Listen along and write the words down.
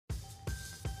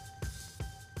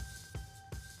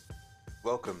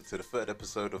Welcome to the third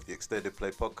episode of the Extended Play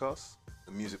Podcast,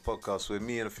 the music podcast where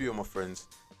me and a few of my friends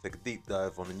take a deep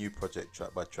dive on a new project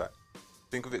track by track.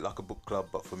 Think of it like a book club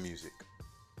but for music.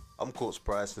 I'm Courts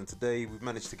Price, and today we've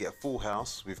managed to get a full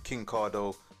house with King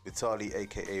KOD, Vitali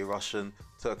aka Russian,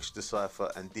 Turkish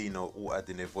Decipher and Dino all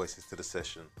adding their voices to the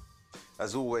session.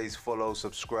 As always, follow,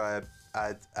 subscribe,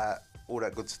 add, all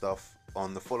that good stuff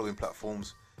on the following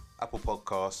platforms: Apple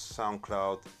Podcasts,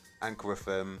 SoundCloud, Anchor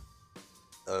FM,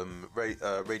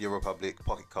 Radio Republic,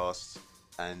 Pocket Casts,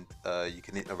 and you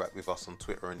can interact with us on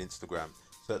Twitter and Instagram.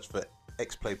 Search for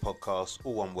XPlay Podcasts,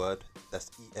 all one word, that's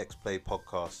EXPlay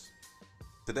Podcasts.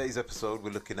 Today's episode,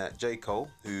 we're looking at J. Cole,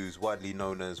 who's widely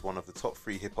known as one of the top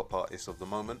 3 hip-hop artists of the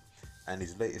moment, and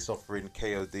his latest offering,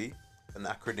 KOD, an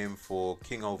acronym for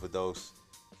King Overdose,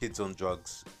 Kids on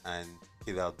Drugs, and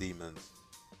Kill Our Demons.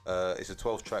 It's a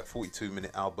 12-track,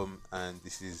 42-minute album, and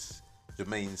this is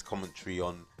Jermaine's commentary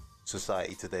on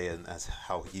society today and as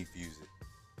how he views it.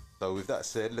 So with that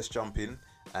said, let's jump in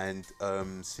and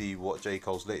see what J.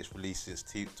 Cole's latest release since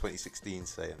 2016 is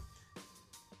saying.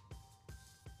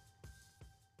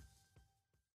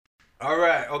 All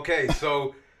right, okay,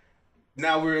 so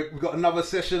now we've got another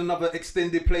session, another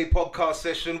Extended Play Podcast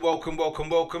session. Welcome.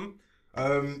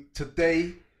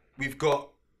 Today we've got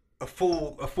a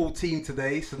full team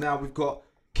today. So now we've got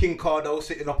King KOD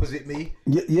sitting opposite me,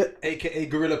 aka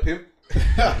Gorilla Pimp.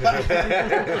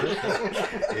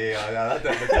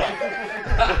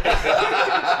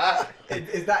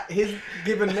 Is that his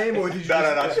given name or did you? No,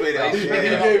 just wait.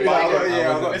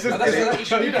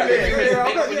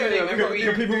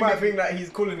 People might think that he's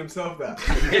calling himself that.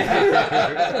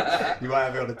 You might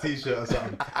have it on a t-shirt or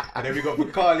something. And then we got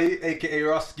Vitali, aka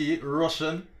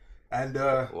Russian, and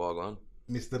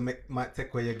Mr. Mike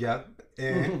Tekwe Yagal.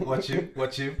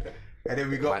 Watch him. And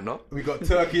then we got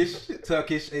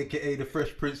Turkish, aka the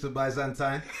Fresh Prince of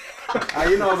Byzantine.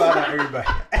 You know about that, everybody.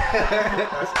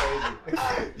 That's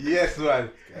crazy. Yes, man.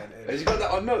 Has you got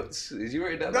that on notes? Is you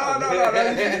written that? No.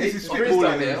 This is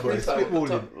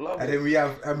spitballing. And then we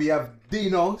have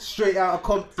Dino, straight out of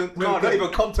Compton. No, not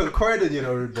even Compton, Croydon, you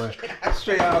know, everybody.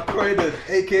 Straight out of Croydon,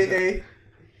 aka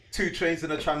 2 trains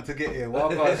and a tram to get here. Well,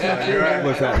 guys, you're right.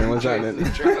 What's happening?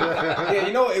 Yeah,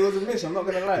 you know what? It was a miss. I'm not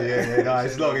gonna lie. No,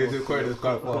 it's long. It's Croydon's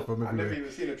quite far from I've never even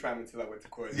seen a tram until I went to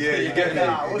Croydon. Yeah, you get me.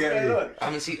 What's going on? I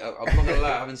haven't seen. I'm not gonna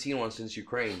lie. I haven't seen one since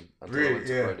Ukraine. Until I went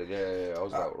to Croydon. Yeah. I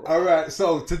was like, all right.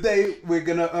 So today we're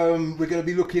gonna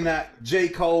be looking at J.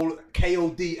 Cole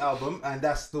KOD album, and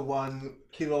that's the one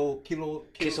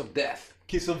Kiss of Death.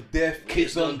 Kiss of Death.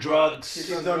 Kids on Drugs.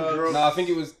 No, I think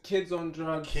it was Kids on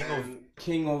Drugs.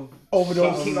 King of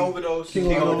Overdose. King Overdose.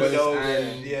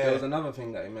 And there was another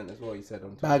thing that he meant as well. He said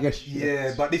on top. I guess.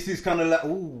 Yeah, but this is kind of like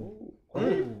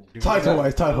Title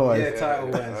wise. Yeah, title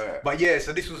wise. But yeah,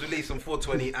 so this was released on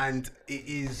 420, and it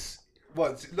is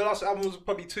the last album was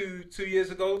probably two years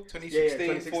ago,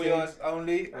 2016, 4 years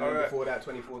only. And then before that,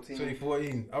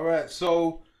 2014. All right,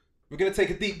 so we're gonna take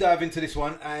a deep dive into this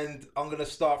one, and I'm gonna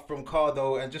start from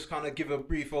KOD and just kind of give a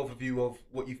brief overview of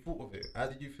what you thought of it. How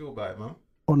did you feel about it, man?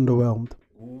 Underwhelmed.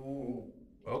 Ooh,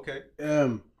 okay.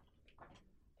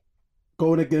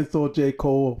 Going against all J.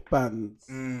 Cole fans,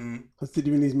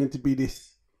 considering he's meant to be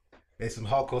this There's some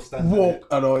hardcore standards. woke,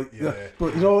 I know, Yeah.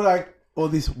 but you know, like all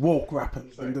these woke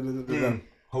rappers.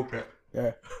 Hope it.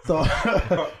 Yeah. So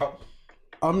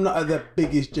I'm not the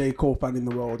biggest J. Cole fan in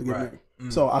the world, you get me?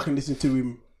 So I can listen to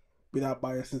him without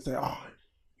bias and say,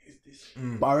 is this?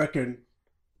 But I reckon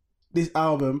this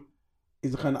album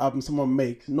is the kind of album someone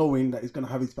makes knowing that he's gonna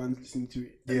have his fans listening to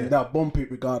it. Yeah. They'll bump it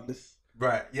regardless.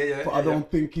 Right. Yeah. But I don't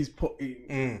think he's put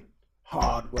in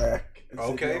hard work. And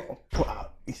Okay. said, put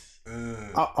out this.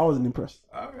 I wasn't impressed.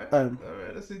 All right.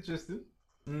 That's interesting.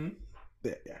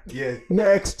 Yeah.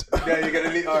 Next. Yeah, you're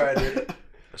gonna leave. All right. Then.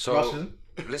 So Russian?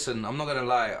 listen, I'm not gonna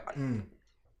lie.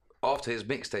 After his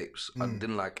mixtapes, I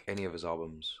didn't like any of his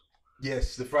albums.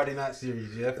 Yes, the Friday Night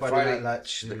series. Yeah, Friday Night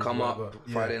Lights. the series, come up, whatever.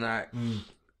 Yeah. Friday Night,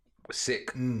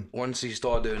 sick. Once he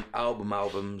started doing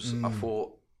albums, I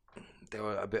thought they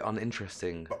were a bit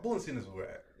uninteresting. But Born Sinners were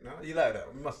right. No, you like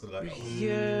that? We must have liked that.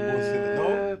 Yeah,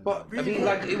 No, but I mean,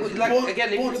 like it was like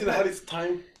again. Born Sinners had its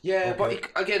time. Yeah, but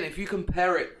again, if you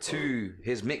compare it to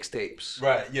his mixtapes,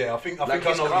 Right? Yeah, I think I like know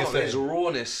his what you're saying. his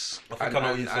rawness, I think I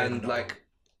know what you're saying. and like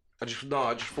I just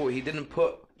thought he didn't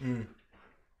put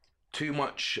too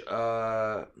much.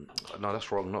 No,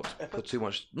 that's wrong. Not put too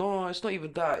much. No, it's not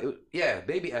even that.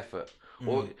 Baby effort.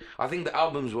 Or I think the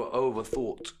albums were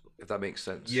overthought. If that makes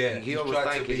sense. Yeah, he he's overthinking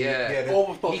tried to be- it. Yeah, yeah,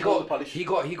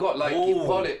 he got like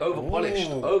over polished.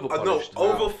 No,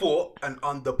 overthought and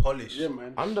under polished. Yeah,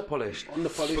 man. Under polished.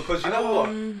 Because you know what?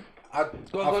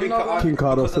 King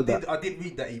Cardo because said that. I did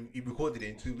read that he recorded it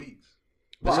in 2 weeks.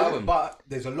 This album? But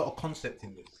there's a lot of concept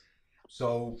in this.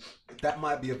 So that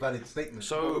might be a valid statement.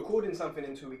 So recording something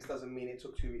in 2 weeks doesn't mean it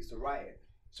took 2 weeks to write it.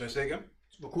 So say again?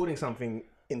 Recording something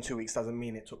in 2 weeks doesn't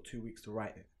mean it took 2 weeks to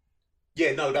write it.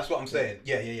 Yeah, no, that's what I'm saying.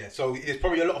 Yeah. So there's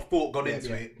probably a lot of thought gone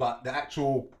into it, but the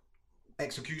actual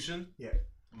execution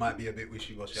might be a bit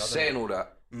wishy-washy. Saying all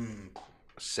that.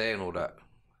 Saying all that.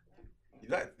 You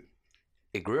liked it?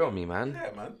 It grew on me, man.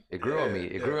 Yeah, man. It grew on me.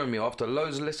 It grew on me after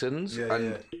loads of listens. Yeah,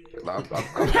 and Like,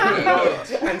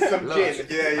 and some gin.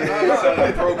 Yeah.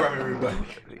 Like programming room, but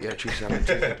yeah, true.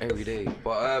 Every day.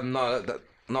 But no,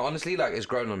 honestly, like it's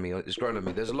grown on me. It's grown on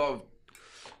me. There's a lot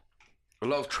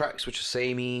of tracks which are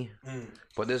samey,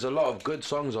 but there's a lot of good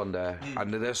songs on there,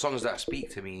 and there's songs that speak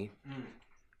to me.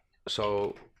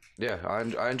 So yeah, I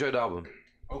enjoyed the album.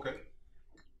 okay.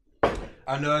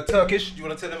 And Turkish, do you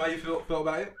want to tell them how you felt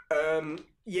about it?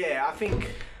 Yeah, I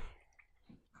think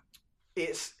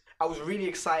I was really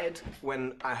excited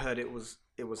when I heard it was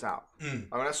out. And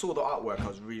when I saw the artwork, I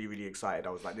was really, really excited. I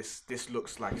was like, this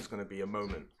looks like it's gonna be a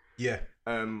moment. Yeah.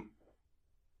 The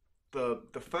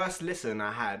first listen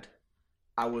I had,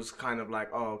 I was kind of like,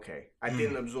 oh, okay. I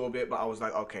didn't absorb it, but I was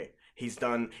like, okay, he's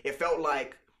done. It felt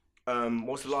like,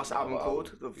 what's the last album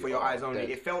called? For Your Eyes Only.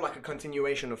 It felt like a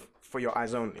continuation of For Your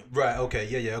Eyes Only. Right. Okay.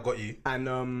 Yeah. I got you.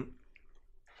 And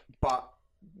but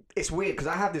it's weird because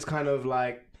I have this kind of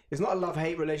like, it's not a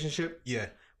love-hate relationship. Yeah.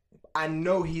 I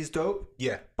know he's dope.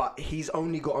 Yeah. But he's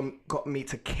only got me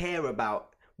to care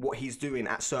about what he's doing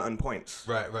at certain points.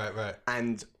 Right.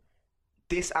 And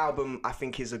this album, I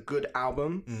think, is a good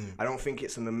album. I don't think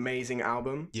it's an amazing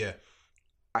album. Yeah.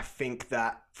 I think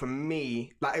that for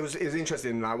me, like it was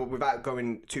interesting. Like without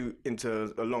going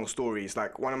into a long story, it's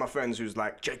like one of my friends who's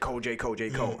like J. Cole.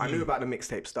 I knew about the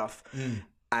mixtape stuff,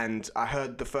 and I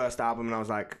heard the first album and I was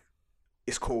like,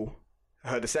 it's cool. I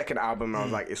heard the second album and I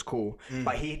was like, it's cool.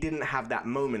 But he didn't have that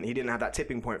moment. He didn't have that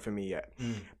tipping point for me yet.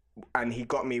 And he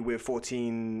got me with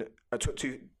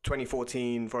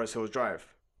 2014 Forest Hills Drive.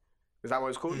 Is that what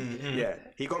it's called? Yeah,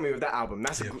 he got me with that album.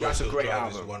 That's a great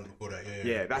album.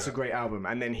 That's a great album.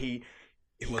 And then and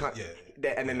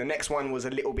then the next one was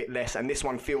a little bit less, and this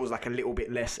one feels like a little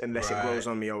bit less unless it grows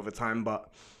on me over time.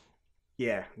 But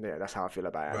yeah, that's how I feel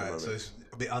about it. Right, so it's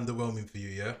a bit underwhelming for you,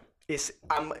 yeah. It's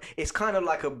kind of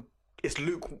like it's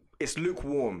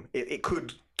lukewarm. It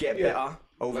could get better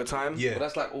over time. Yeah, but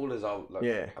that's like all his albums. Like,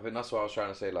 I think that's what I was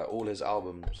trying to say. Like all his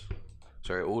albums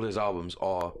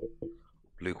are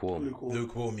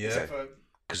lukewarm, yeah.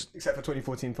 Except for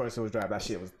 2014 Forest Hills Drive, that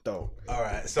shit was dope. All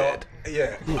right, so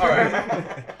yeah, all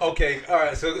right, okay, all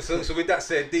right. So with that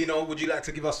said, Dino, would you like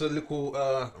to give us a little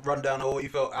rundown of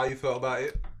how you felt about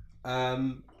it?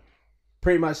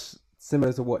 Pretty much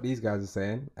similar to what these guys are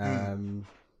saying.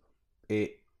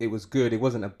 It was good. It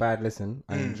wasn't a bad listen.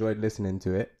 I enjoyed listening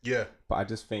to it. Yeah. But I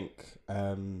just think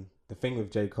the thing with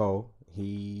J. Cole,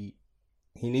 he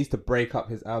needs to break up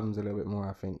his albums a little bit more,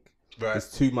 I think. Right.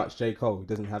 It's too much J. Cole. He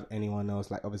doesn't have anyone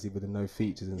else, like obviously with the no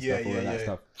features and stuff, all of that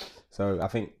stuff. So I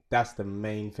think that's the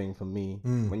main thing for me.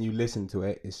 When you listen to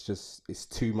it, it's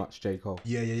too much J. Cole.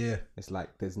 Yeah. It's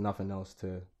like there's nothing else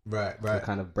to to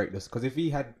kind of break this. Because if he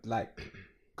had like,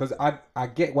 because I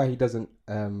get why he doesn't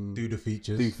do the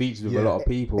features with a lot of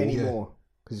people anymore.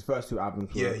 Because his first two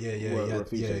albums were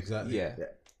features. Exactly. Yeah.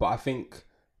 But I think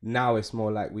now it's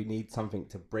more like we need something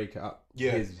to break it up.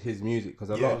 Yeah. His music, because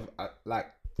a lot of like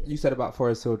you said about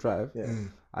Forest Hill Drive. Yeah.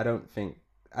 I wasn't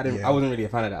really a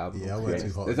fan of that album. Yeah, I wasn't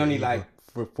too hot. There's only like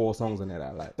 4 songs on there that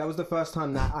I like. That was the first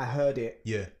time that I heard it.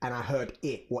 Yeah. And I heard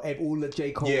it. Whatever all the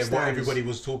J. Cole stands. What everybody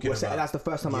was talking about. That's the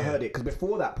first time I heard it. Because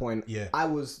before that point, I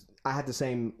had the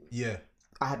same. Yeah.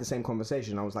 I had the same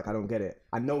conversation. I was like, I don't get it.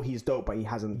 I know he's dope, but he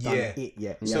hasn't done it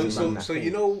yet. So you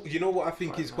know what I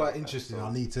think is quite interesting.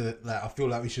 I feel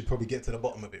like we should probably get to the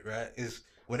bottom of it, right? Is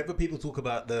whenever people talk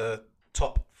about the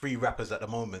top 3 rappers at the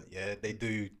moment, they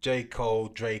do J. Cole,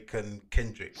 Drake, and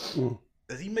Kendrick.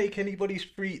 Does he make anybody's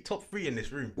top 3 in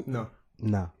this room? No.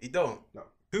 He don't? No.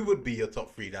 Who would be your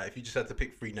top 3 if you just had to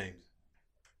pick 3 names?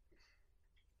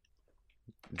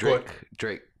 Drake.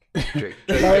 Dialogue.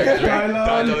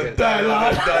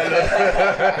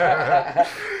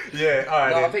 Yeah, all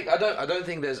right. No, I don't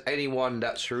think there's anyone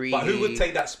that's really. But who would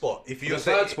take that spot if you the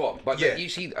third spot? But you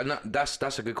see, and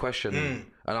that's a good question, and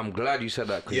I'm glad you said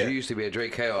that because you used to be a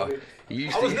Drake hater. I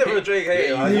was never a Drake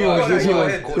hater. He was.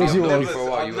 For a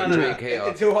while, you were a Drake hater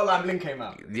until Hotline Bling came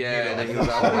out. Yeah, and then he was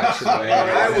like,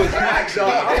 I was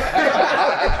actually.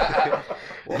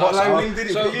 Hotline did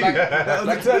it for you. That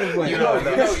was the turning point.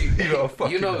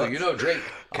 You know, Drake,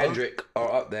 Kendrick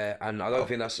are up there, and I don't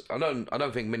think that's. I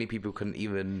don't think many people can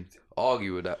even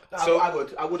argue with that. So I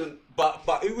wouldn't. But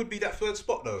who would be that third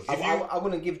spot though? I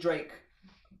wouldn't give Drake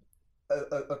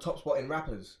a top spot in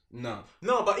rappers. No,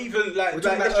 but even like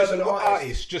talking that's about just urban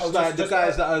artists, just like the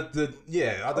guys that are the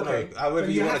I don't know, however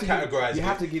So you want to categorize. You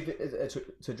have to give it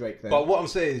to Drake then. But what I'm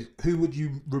saying is, who would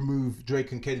you remove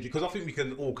Drake and Kendrick? Because I think we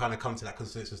can all kind of come to that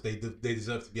consensus. They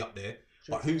deserve to be up there.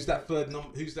 But who's that third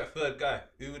guy?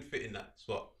 Who would fit in that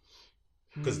spot?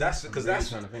 Because that's what I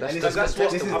think that's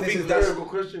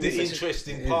the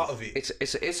interesting part of it.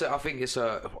 I think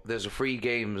there's 3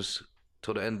 games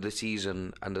till the end of the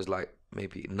season, and there's like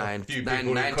maybe nine teams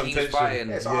fighting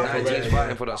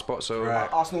for that spot. So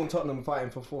Arsenal and Tottenham fighting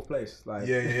for 4th place. Like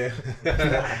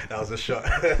that was a shot.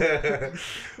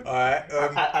 All right,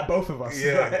 at both of us.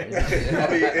 Yeah.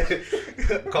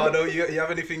 Cardo, you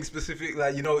have anything specific?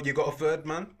 Like you got a third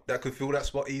man that could fill that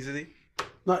spot easily?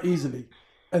 Not easily.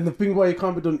 And the thing why it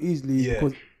can't be done easily is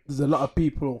because there's a lot of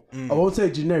people. I won't say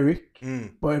generic,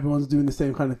 but everyone's doing the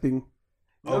same kind of thing.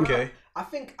 Okay. I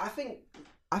think.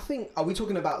 Are we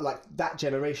talking about like that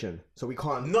generation? So we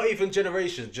can't. Not even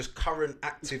generation, just current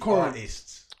active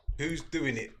artists. Who's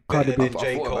doing it better than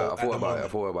J. Cole? I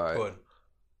thought about it.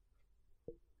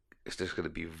 It's just gonna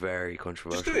be very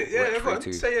controversial. Just do it. Yeah, everyone.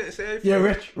 Say it. Yeah,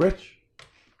 Rich.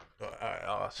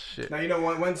 Oh shit. Now you know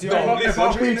once you're listen.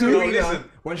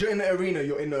 Once you're in the arena,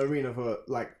 you're in the arena for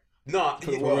like. For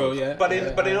the world. Yeah. But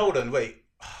then hold on, wait.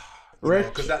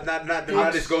 Because now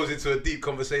this goes into a deep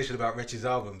conversation about Rich's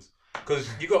albums. Because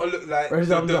you got to look like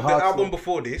the album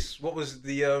before this. What was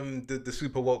the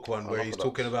Super Woke one where he's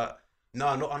talking about?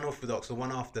 No, not Unorthodox. The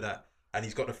one after that, and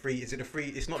he's got the free. Is it the free?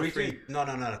 It's not the free. No.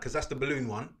 Because that's the balloon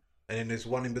one. And then there's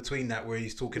one in between that where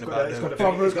he's talking about the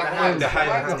hand.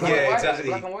 Yeah, exactly.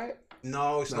 Black and white?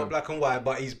 No, it's not black and white.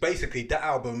 But he's basically that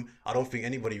album. I don't think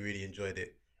anybody really enjoyed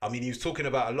it. I mean, he was talking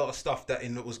about a lot of stuff that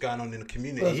was going on in the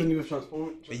community. That's when he was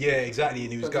transformed. Yeah, exactly.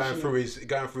 And he was going through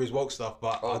his woke stuff.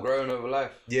 But Growing Over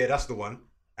Life. Yeah, that's the one.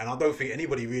 And I don't think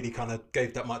anybody really kind of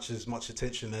gave that much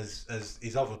attention as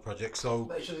his other projects. So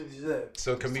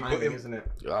can we put him? Isn't it?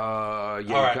 Yeah,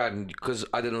 you can, because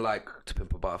I didn't like To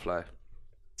Pimp a Butterfly.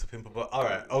 All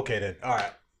right, okay then. All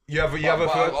right, you have a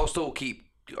third? I'll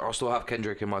still have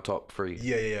Kendrick in my top 3.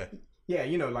 Yeah. Yeah,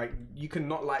 like you can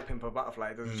not like Pimp a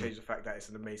Butterfly. It doesn't change the fact that it's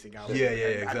an amazing album. Yeah,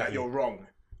 exactly. And that you're wrong.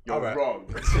 You're wrong.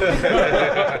 That's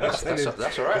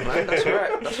all right, man. That's all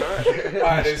right. All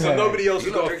right, then, so nobody else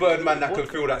has got a third man that can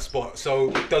fill that spot.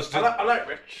 So I like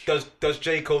Rich. Does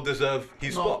J. Cole deserve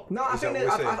his spot? No, I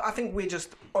think we're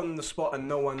just on the spot and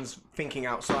no one's thinking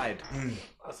outside.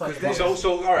 So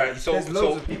all right. So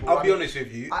loads of people. I'll be honest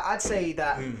with you. I'd say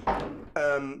that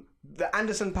the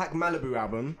Anderson .Paak Malibu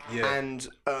album and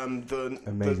the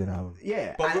amazing album.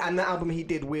 Yeah, and the album he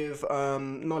did with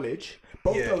Knowledge.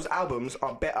 Both those albums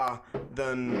are better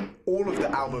than all of the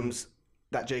albums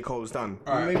that J. Cole has done.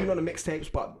 Right. Maybe not the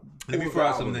mixtapes, but let me throw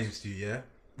out some names to you. Yeah,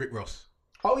 Rick Ross.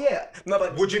 Oh yeah, no,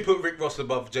 but would you put Rick Ross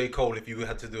above J. Cole if you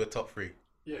had to do a top 3?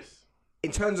 Yes.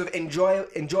 In terms of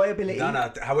enjoyability.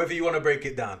 No. However you want to break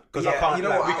it down, because I can't.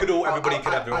 Everybody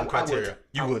could have their own criteria.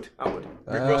 I would.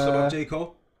 Rick Ross above J.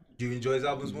 Cole. Do you enjoy his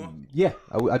albums more? Yeah,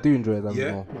 I do enjoy his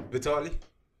albums more. Vitaly?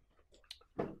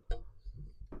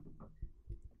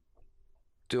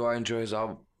 Do I enjoy his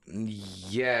album?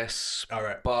 Yes. All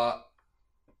right. But...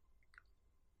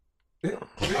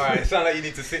 Alright, it sounds like you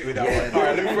need to sit with that one.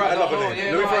 Alright, let me throw out another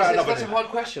name. That's a hard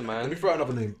question, man. Let me throw out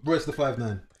another name. Royce the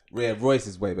 5'9". Yeah, Royce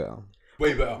is way better.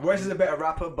 Way better. Royce is a better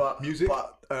rapper, but music.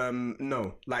 But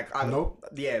no, like I no.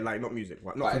 Yeah, like not music.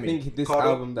 Not but for I me. think this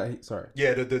album that he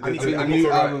the new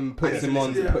album puts him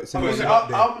on.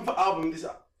 Album for album,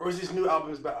 or is this new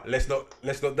album is better? Let's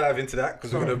not dive into that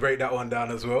because we're gonna break that one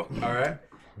down as well. All right.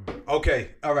 Okay.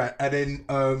 All right. And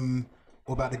then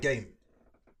what about The Game?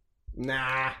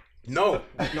 Nah. No.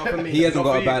 Not for me. He hasn't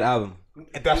got a bad album.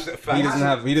 That's a fact. He doesn't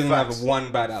have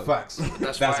one bad album. Facts.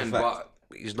 That's fine, but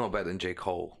he's not better than J.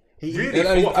 Cole.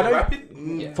 Really? For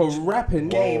rapping? For rapping,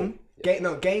 Game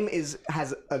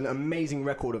has an amazing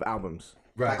record of albums.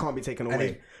 Right. That can't be taken away.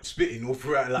 And spitting all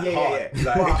throughout hard. Yeah.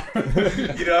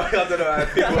 Like, you know, I don't know how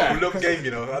people look Game, you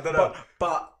know. I don't know.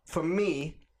 But for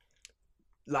me,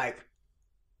 like,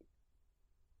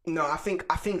 no, I think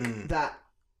that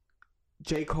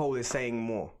J. Cole is saying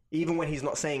more. Even when he's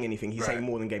not saying anything, he's saying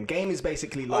more than Game. Game is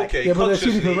basically like... Okay, but there's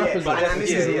two different rappers.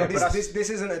 This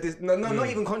isn't not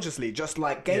even consciously. Just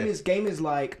like, Game is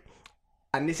like...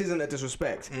 And this isn't a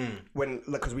disrespect. When,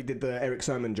 like, because we did the Eric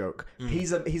Sermon joke.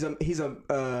 He's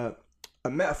a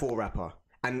metaphor rapper.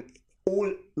 And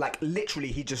all like literally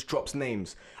he just drops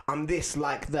names. I'm this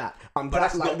like that. I'm But that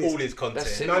that's like not this. all his content.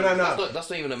 That's No, no, no. That's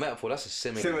not even a metaphor. That's a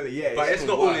simile. Simile, yeah. But it's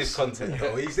not all his content,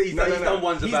 though. He's done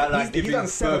ones about like he's giving done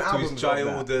birth 7 to his albums of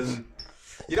child that. and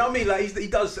you know what I mean. Like he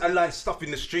does like stuff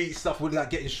in the street, stuff with like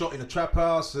getting shot in a trap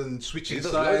house and switching He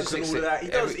does loads sides of and all of that. He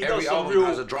does every some album real.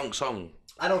 has a drunk song.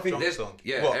 I don't think Drunk this. song.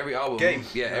 Yeah, What? every album. Game.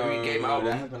 Yeah, every game That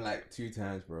album. happened like 2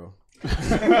 times, bro.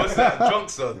 What's that? Drunk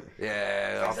song.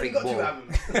 Yeah, I think got 2 more.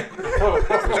 albums.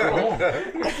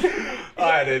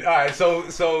 Alright then. Alright.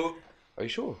 So Are you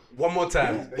sure? one more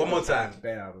time.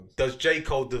 Bare albums. Does J.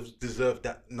 Cole deserve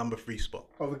that number 3 spot?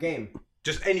 Of a game.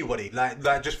 Just anybody, like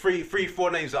just 4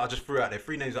 names that I just threw out there.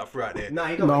 3 names that I threw out there. Nah,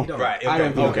 he don't. No. He don't. Right. I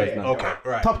don't think Okay. so, no. Okay.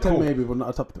 Right. Top 10 cool. maybe, but not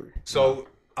a top 3. So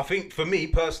I think for me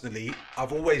personally,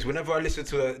 I've always, whenever I listen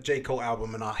to a J. Cole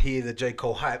album and I hear the J.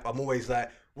 Cole hype, I'm always like,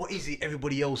 what is it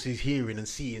everybody else is hearing and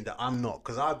seeing that I'm not?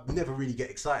 Because I never really get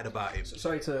excited about him.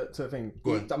 Sorry to think.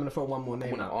 Go on. I'm gonna throw one more name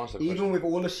gonna out. answer the Even question. with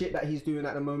all the shit that he's doing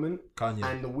at the moment, Kanye.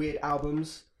 and the weird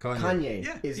albums, Kanye. Kanye,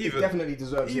 Yeah, is even. definitely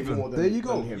deserves Even. it more than There you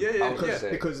go. than him. Yeah, because, yeah.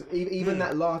 because even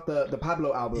that last the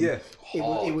Pablo album, Yeah.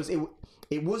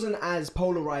 it wasn't as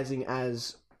polarizing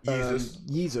as Yeezus.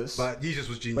 Yeezus, But Jesus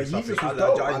was but genius. Yeezus I was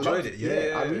dope. I enjoyed loved it.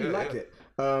 Yeah, I really yeah, liked yeah.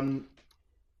 it.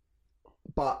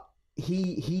 But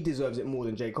he deserves it more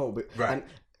than J. Cole. But Right. and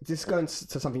this going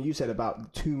to something you said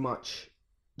about too much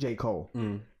J. Cole.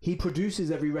 He produces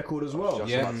every record as well. Just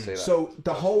Yeah. about to say that. So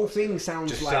the whole thing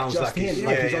sounds Just like sounds just like him, it's,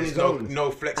 like yeah, he's on it's his no, own. no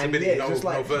And flexibility, yeah, it's no, just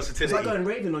like, no versatility. It's like going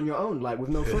raving on your own, like with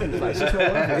no friends. Like, it's just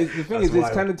not worth it. The thing That's is, it's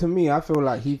wild. kind of to me. I feel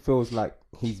like he feels like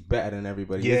he's better than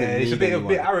everybody. He Yeah, doesn't it's a need bit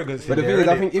anyone. arrogance. But the in thing there, is,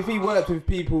 I innit? think if he worked with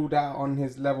people that are on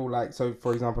his level, like so,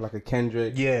 for example, like a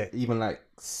Kendrick, Yeah. even like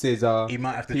SZA, he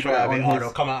might have to people try a that are bit on harder,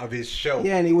 his- come out of his shell.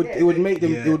 Yeah, and it would make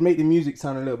them Yeah. it would make the music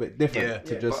sound a little bit different Yeah.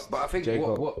 to Yeah, just. But I think J.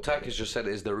 Cole. what Tak has just said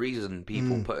is the reason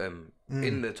people put him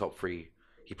in the top 3.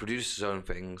 He produces his own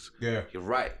things. Yeah. He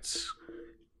writes.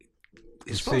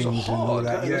 His He flows are sings and all hard.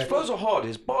 that, yeah. His flows are hard.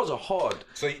 His bars are hard.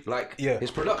 So, Like yeah. his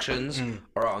productions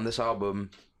are out on this album.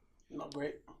 Not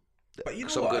great. but you know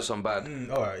Some what? good, some bad.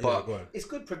 All right, yeah, But- go on. It's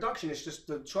good production. It's just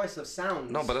the choice of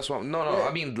sounds. No, but that's what. No. Yeah.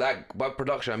 I mean, like by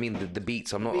production, I mean the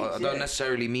beats. I'm not. Beats, I don't yeah.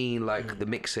 necessarily mean like the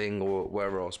mixing or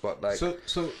wherever else. But like,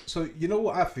 So you know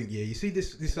what I think? Yeah, you see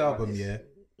this album, yeah.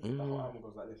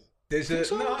 There's a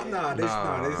there's Nah. peaks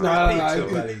Nah, and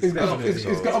valleys.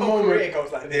 it's got a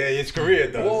moment. Yeah, his career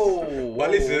does. Whoa,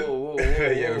 But listen, whoa,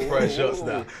 yeah, we're throwing shots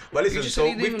now. But listen, You just so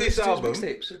said you didn't with even this listen to album, his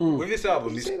mixtapes. with this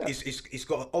album, say that? it's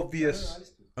got an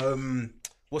obvious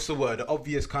what's the word? An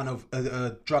obvious kind of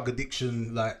drug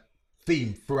addiction like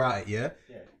theme throughout it, yeah.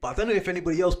 But I don't know if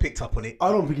anybody else picked up on it. I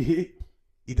don't think he hit it.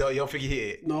 You don't think you hit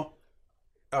it? No.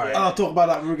 All right. I'll talk about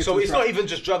that when we get So to the it's track. not even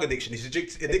just drug addiction; it's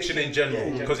addiction in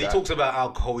general. Because he Yeah. talks about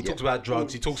alcohol, he talks about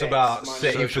drugs, he talks Sex, about money.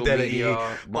 set Social infidelity.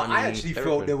 media, But money, I actually felt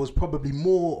everything. there was probably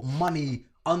more money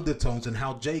undertones and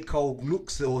how J. Cole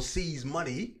looks or sees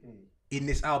money in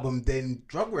this album than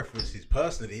drug references.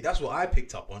 Personally, that's what I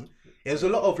picked up on. There was a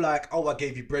lot of like, oh, I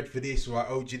gave you bread for this, or I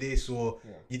owed you this, or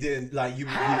you didn't like you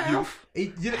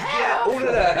yeah, all of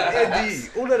that, Eddie,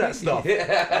 all of that stuff.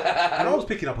 And I was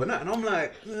picking up on that, and I'm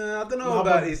like, I don't know No,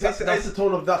 about but this. that's the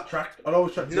tone of that track. I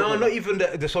always track. No, not even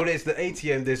the. So there's the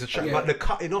ATM. There's a track, but the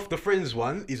cutting off the friends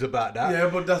one is about that. Yeah,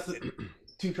 but that's the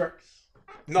 2 tracks.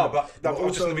 No, but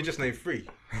also- let me just name 3.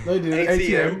 No, you didn't.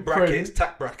 ATM brackets, friends.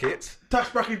 tax brackets, Tax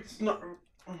brackets. Not.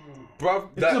 bruv.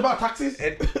 It's just about taxes.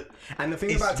 And the thing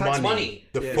It's about tax money.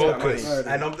 The Yeah, it's about focus, money.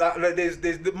 and I'm like, there's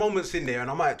the moments in there, and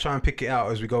I might try and pick it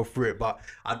out as we go through it. But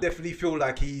I definitely feel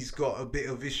like he's got a bit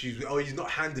of issues. He's not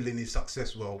handling his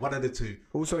success well. One of the two.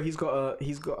 Also, he's got a.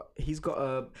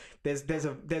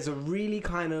 There's a really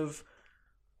kind of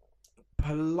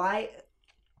polite,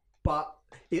 but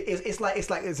it's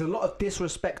like there's a lot of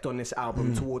disrespect on this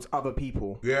album towards other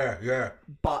people. Yeah.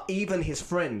 But even his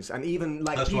friends and even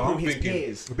like That's what people I'm his thinking.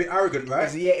 peers. A bit arrogant, right?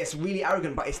 It's really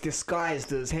arrogant, but it's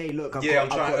disguised as, hey, look, I've Yeah,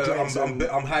 got dreads and-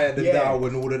 I'm higher than Yeah. thou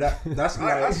and all of that.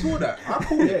 I saw that. I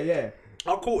caught it. yeah.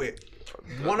 I caught it.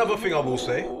 One other thing I will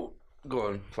say, Go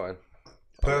on, fine.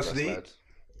 personally, That's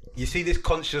bad. you see this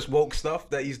conscious woke stuff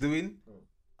that he's doing?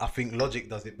 I think Logic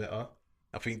does it better.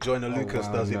 I think Joyner Lucas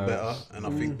wow, does it no. better, and I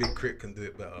think Big Crit can do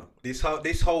it better. This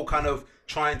whole kind of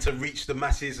trying to reach the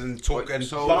masses and talk and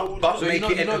but make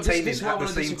it entertaining this is where I at the wanna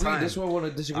same disagree. time. This is where I want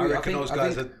to disagree. I reckon those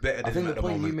guys are better I than think him the at the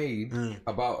point you moment. made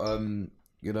about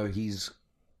you know,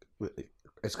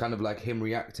 it's kind of like him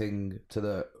reacting to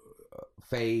the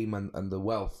fame and the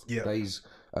wealth Yeah. that he's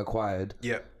acquired.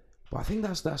 Yeah, But I think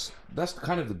that's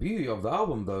kind of the beauty of the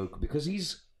album though, because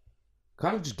he's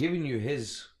kind of just giving you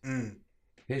his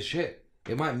shit.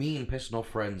 It might mean pissing off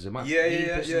friends. It might Yeah, mean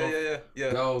yeah, pissing off yeah,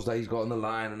 yeah. girls that he's got on the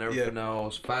line and everything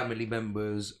else, family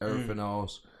members, everything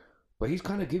else. But he's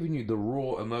kind of giving you the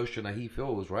raw emotion that he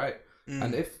feels, right?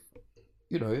 And if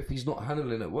he's not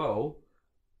handling it well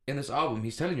in this album,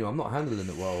 he's telling you, I'm not handling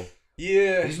it well.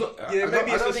 Yeah, He's not. yeah.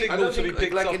 Maybe it's a signal to be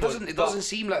picked up. It doesn't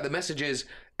seem like the message is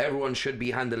everyone should be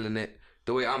handling it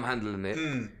the way I'm handling it.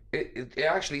 It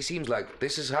actually seems like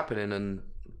this is happening and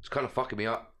it's kind of fucking me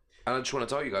up. And I just want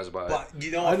to tell you guys about it. But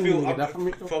you know, I feel.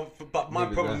 But my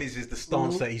problem is the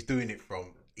stance that he's doing it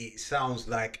from. It sounds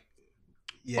like.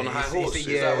 Yeah, on a high horse.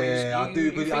 Yeah, I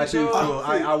do.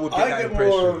 I would get that get impression.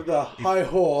 more of the high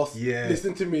horse. Yeah.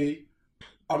 Listen to me.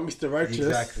 I'm Mr. Righteous.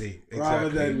 Exactly. Rather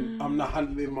than I'm not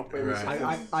handling my famous.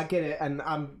 Right. I get it, and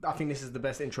I think this is the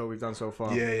best intro we've done so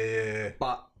far. Yeah.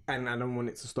 But and I don't want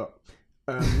it to stop.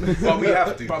 But we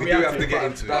have to. We do have to get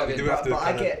into it. But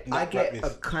I get a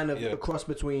kind of a cross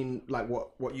between like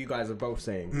what you guys are both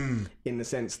saying in the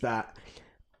sense that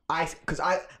because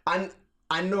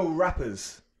I know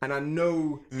rappers and I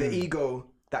know the ego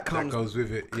that goes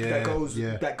with it.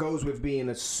 That goes with being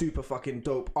a super fucking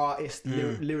dope artist,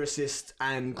 lyricist,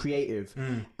 and creative.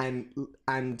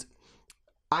 And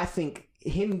I think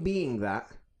him being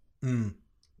that,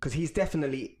 because he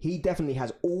definitely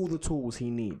has all the tools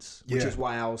he needs, which is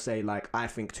why I'll say like I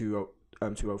think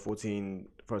 2014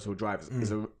 Forest Hill Drive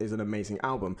is an amazing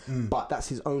album, but that's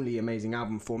his only amazing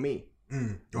album for me.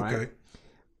 Right? Okay.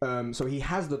 So he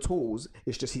has the tools.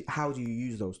 It's just how do you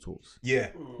use those tools? Yeah,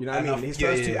 you know what I mean. His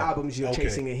first two albums, you're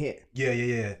chasing a hit.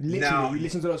 Yeah. Literally, now, you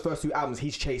listen to those first two albums,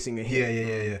 he's chasing a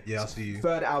hit. Yeah. I see you.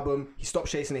 Third album, he stops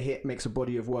chasing a hit, makes a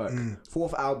body of work.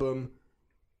 Fourth album,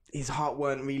 his heart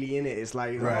weren't really in it. It's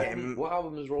like what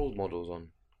album is Role Models on?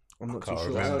 I'm not too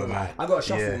sure. I got a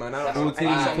shuffle, man. I don't know. 14.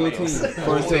 I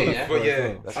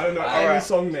don't know any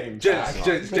song names.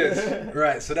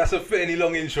 Right, so that's a fairly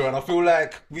long intro, and I feel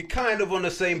like we're kind of on the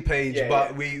same page,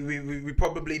 but we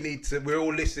probably need to. We're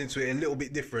all listening to it a little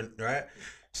bit different, right?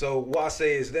 So what I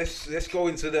say is let's go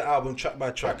into the album track by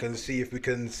track and see if we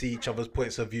can see each other's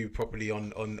points of view properly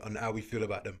on how we feel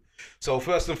about them. So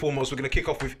first and foremost, we're gonna kick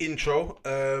off with intro.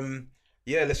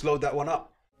 Let's load that one up.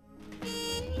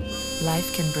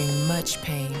 Life can bring much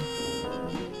pain.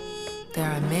 There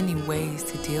are many ways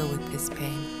to deal with this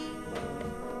pain.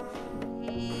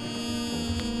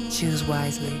 Choose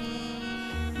wisely.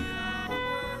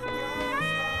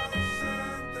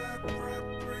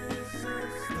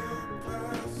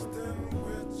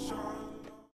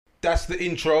 That's the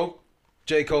intro.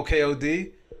 J. Cole,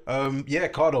 KOD.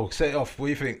 Cardo, set it off. What do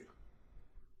you think?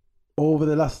 Over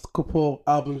the last couple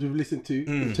albums we've listened to,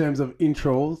 in terms of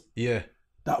intros,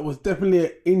 that was definitely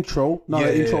an intro, not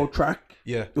an intro track.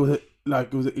 Yeah, it was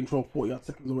an intro 40 odd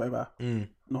seconds or whatever.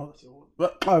 No, that's it.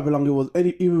 But however long it was,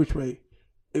 either which way,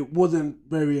 it wasn't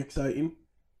very exciting.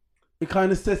 It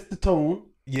kind of sets the tone.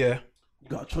 Yeah, you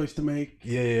got a choice to make.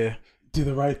 Yeah. Do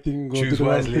the right thing, go do the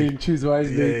right thing, choose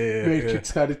wisely.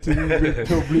 Matrix kind of thing, red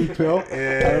pill, blue pill.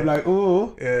 And I'm like,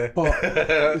 but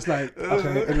it's like,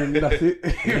 okay, and then that's it.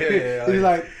 It's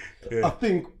like, I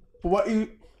think for what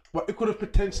it could have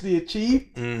potentially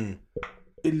achieved,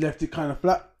 it left it kind of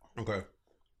flat. Okay.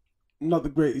 Not the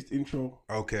greatest intro.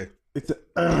 Okay. It's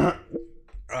Alright,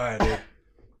 then.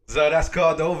 So that's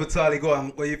called the over Charlie. Go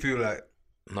on, what do you feel like?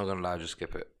 I'm not gonna lie, just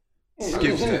skip it. I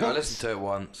listened to it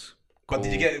once. But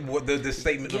did you get what the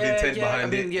statement of intent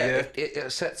behind it?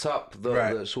 It sets up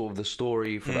the sort of the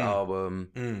story for the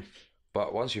album.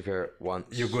 But once you hear it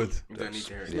once, you're good. You don't need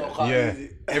to hear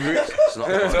it. It's not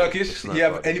Turkish.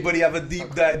 Anybody have a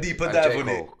deeper dive on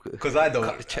it? Because I don't.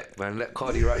 Cut the check, man. Let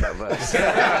KOD write that verse.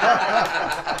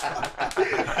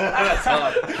 That's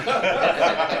hard.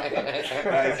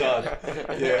 That's hard.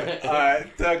 Yeah. All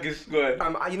right. Turkish. Go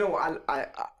ahead. You know what?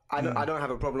 I don't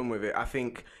have a problem with it. I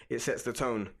think it sets the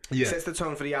tone. It sets the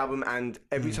tone for the album, and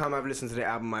every time I've listened to the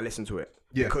album, I listen to it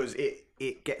because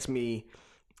it gets me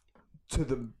to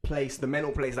the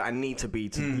mental place that I need to be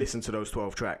to listen to those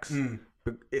 12 tracks.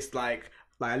 It's like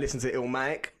I listen to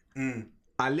Illmatic.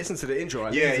 I listen to the intro.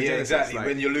 Exactly. Like,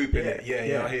 when you're looping it.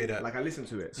 I hear that. Like I listen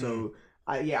to it. So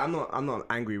I'm not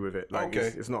angry with it. Like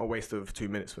it's not a waste of 2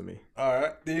 minutes for me. All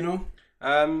right. Do you know?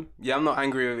 I'm not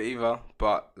angry with it either,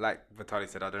 but like Vitaly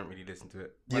said, I don't really listen to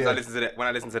it. When I listen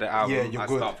to the album, I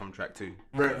start from track 2.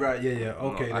 Right,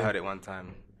 okay. I heard it one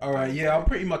time. All right, I'm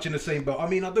pretty much in the same boat. I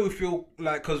mean, I do feel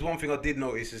like, because one thing I did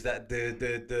notice is that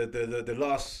the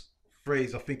last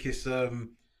phrase, I think it's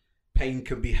pain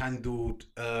can be handled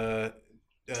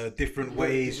different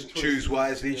ways. Choose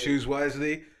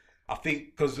wisely. I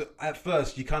think because at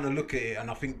first you kind of look at it,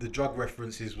 and I think the drug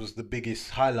references was the biggest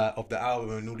highlight of the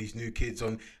album, and all these new kids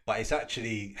on. But it's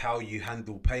actually how you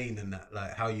handle pain and that,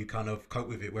 like how you kind of cope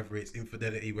with it, whether it's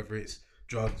infidelity, whether it's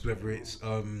drugs, whether it's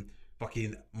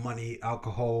fucking money,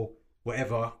 alcohol,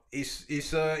 whatever. It's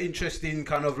interesting,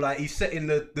 kind of like he's setting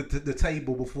the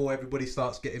table before everybody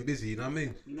starts getting busy. You know what I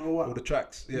mean? You know what? All the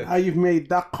tracks. Yeah. How you've made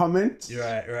that comment? You're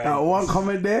right. That one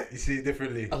comment there. You see it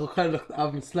differently. I could kind of look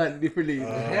at it slightly differently.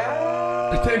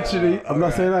 Potentially, I'm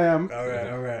not saying I am.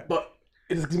 All right. But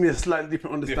it just gives me a slightly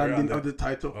different understanding of the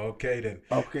title. Okay then.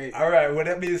 Okay. All right. Well,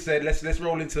 that being said, let's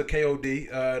roll into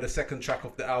KOD, the second track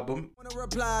of the album. Wanna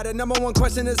reply, the number one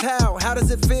question is how? How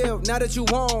does it feel now that you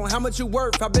own? How much you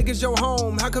worth? How big is your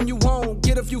home? How come you won't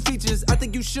get a few features? I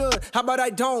think you should. How about I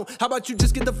don't? How about you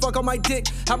just get the fuck on my dick?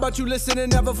 How about you listen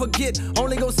and never forget?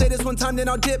 Only gonna say this one time, then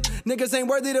I'll dip. Niggas ain't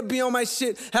worthy to be on my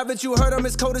shit. Haven't you heard I'm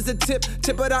as cold as a tip?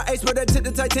 Tip of the ice, but that tip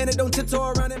the Titanic. Don't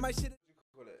tiptoe around in my shit.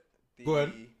 Go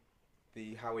ahead.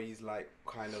 The how he's like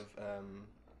kind of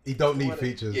He don't need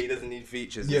features. Yeah, he doesn't need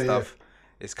features and stuff.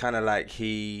 It's kind of like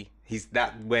he's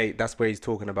that way. That's where he's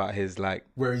talking about his like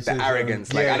Where he the says,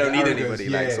 arrogance. Like I don't need anybody.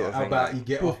 Like sort of how thing. about Like, you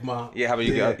get off my? yeah, how about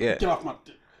you get? Yeah. Get off my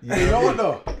dick. You know what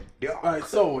though? Alright,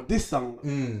 so this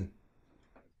song,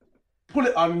 pull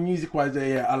it on music wise there,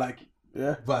 yeah, I like it.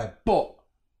 Yeah. Vibe. But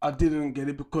I didn't get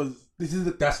it because this is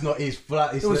the That's not his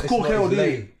flat. it was called not his KOD.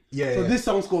 lane. Yeah. So yeah. this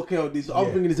song's called KOD. So I'm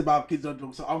Yeah. thinking it's about kids on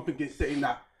drugs. So I'm thinking setting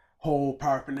that whole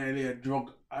paraphernalia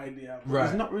drug idea. But Right.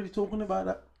 he's not really talking about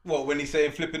that. What, when he's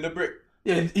saying flipping the brick?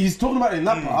 Yeah, he's talking about it in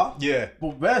that part. Yeah.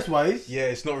 But verse wise, Yeah,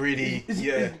 it's not really. it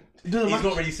Yeah. doesn't He's match.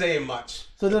 not really saying much.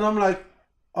 So then I'm like,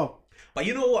 oh, But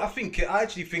you know what? I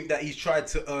actually think that he's tried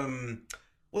to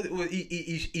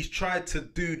he's tried to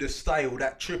do the style,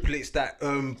 that triplets, that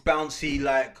bouncy,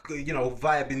 like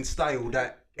vibing style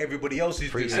that everybody else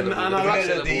is doing. And I like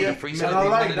that. And I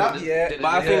like that. Yeah.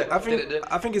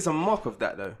 But I think it's a mock of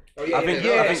that though. I think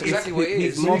that's exactly what it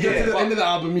is. when you get to the end of the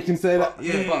album, you can say that.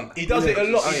 Yeah, he does it a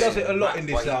lot. He does it a lot in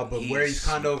this album, where he's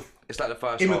kind of It's like the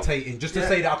first imitating, just to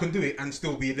say that I can do it and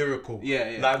still be lyrical.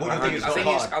 Yeah. Like what you're doing is not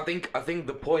hard. I think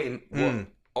the point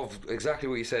of exactly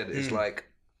what you said is like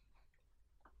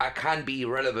I can be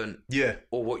relevant, Yeah.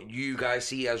 or what you guys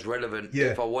see as relevant Yeah.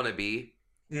 if I want to be.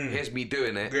 Here's me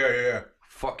doing it. Yeah.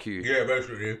 Fuck you. Yeah,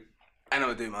 basically. And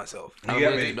I'll do it myself. I'm get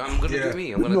gonna me? do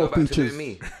me. I'm With gonna no go back features. to doing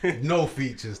me. No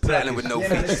features. Platinum with no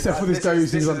features. Except for this guy who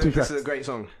sings on two This tracks. is a great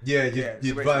song. Yeah, it's a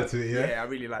you great vibe song. to it, yeah? Yeah, I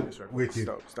really like this record. Wicked.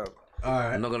 Stop.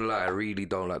 Alright. I'm not gonna lie, I really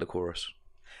don't like the chorus.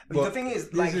 The thing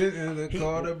is, like,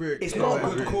 it's not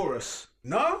a good chorus.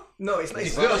 No? No, it's not. It's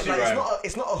It's, verse, like, right?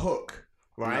 it's not a hook,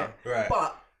 right? No, right.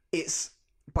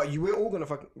 But we're all gonna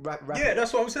fucking rap. Yeah,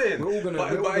 that's what I'm saying. We're all gonna-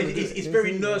 we're all but gonna it's, do it's it.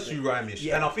 very nursery rhymish,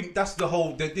 Yeah. and I think that's the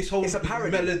whole this whole It's a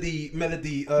parody.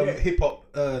 melody Yeah. hip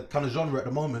hop kind of genre at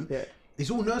the moment. Yeah. It's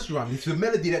all nursery rhyme. It's the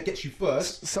melody that gets you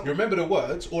first. Some- You remember the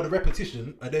words or the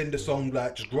repetition, and then the song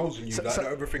like just grows on you. So- like so-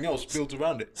 everything else builds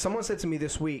around it. Someone said to me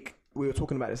this week, we were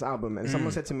talking about this album, and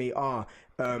someone said to me,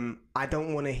 I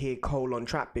don't want to hear Cole on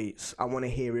trap beats. I want to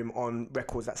hear him on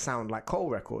records that sound like Cole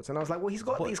records. And I was like, well, he's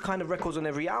got these kind of records on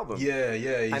every album. Yeah.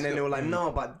 And then they were like, no,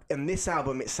 but in this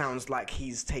album, it sounds like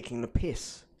he's taking the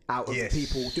piss out of Yes.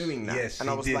 people doing that. Yes, and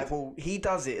I he was did. like, well, he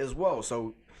does it as well.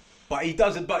 So But he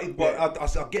doesn't. But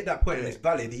I get that point, and it's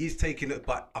valid. He is taking it,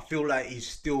 but I feel like he's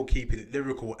still keeping it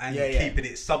lyrical and keeping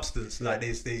it substance. Like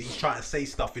he's trying to say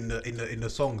stuff in the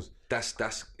songs. That's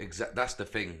the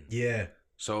thing. Yeah.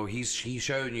 So he's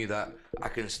showing you that I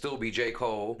can still be J.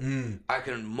 Cole. I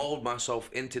can mold myself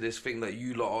into this thing that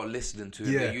you lot are listening to,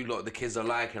 that you lot, the kids are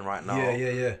liking right now.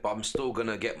 Yeah. But I'm still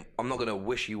gonna I'm not gonna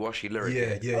wishy-washy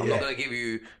lyric. Yeah. I'm not gonna give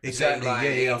you the Exactly, same line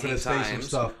yeah, I'm 18 gonna say some times.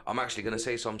 stuff. I'm actually gonna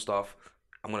say some stuff.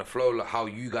 I'm gonna flow like how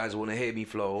you guys want to hear me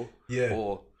flow. Yeah.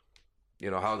 Or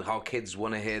how kids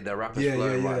want to hear their rappers Yeah,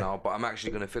 flowing yeah. right now. But I'm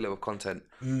actually gonna fill it with content,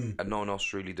 and no one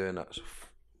else really doing that. So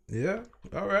Yeah.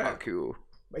 All right. fuck you.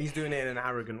 but he's doing it in an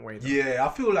arrogant way. Though. Yeah, I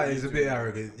feel like he's a bit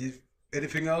arrogant.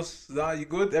 Anything else? Nah, you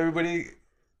good? Everybody,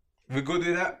 we're good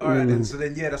with that? All right, then. So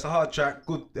then, yeah, that's a hard track.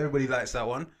 Good. Everybody likes that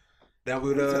one. Then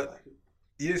we'll,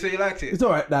 you didn't say you liked it? It's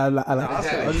alright. I like Nah,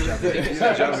 it. He's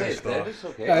a jamming star. It's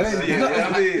okay.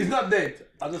 It's not dead.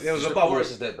 It was The a bubble.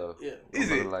 chorus is dead though. Yeah. Is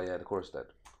I'm it? not gonna lie, yeah, the chorus is dead.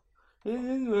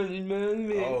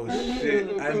 Oh shit,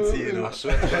 anti, you know. I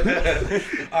swear.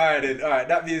 All right, then. All right.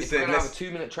 That being It's said, gonna have a let's.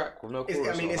 2-minute track with no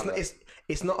chorus. I mean, or something.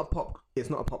 it's not a pop. It's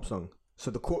not a pop song.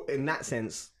 So in that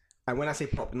sense, and when I say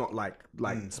pop, not like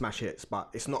smash hits, but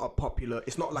it's not a popular.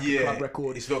 It's not like a club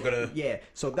record. It's not gonna. Yeah.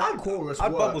 So that chorus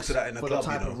I'd bubble works to that in a for club, the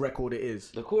type you know. of record it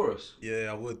is. The chorus. Yeah,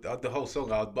 I would. The whole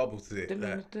song, I would bubble to it.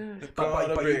 Like,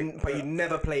 But you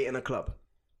never play it in a club.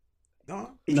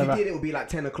 No? If Never. you did, it would be like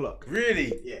 10 o'clock.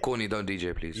 Really? Yeah. Corny, don't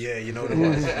DJ, please. Yeah, you know what it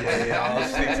was. I'll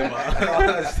stick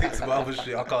to my other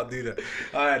shit. I can't do that.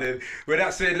 All right, then. With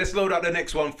that said, let's load up the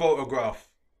next one, Photograph.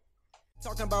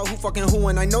 Talking about who fucking who,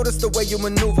 and I noticed the way you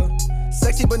maneuver.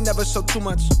 Sexy but never show too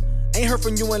much. Ain't heard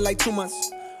from you in like 2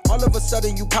 months. All of a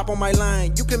sudden you pop on my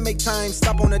line. You can make time,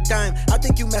 stop on a dime. I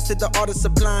think you mastered the art of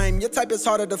sublime. Your type is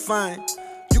harder to find.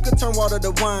 You can turn water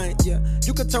to wine, yeah.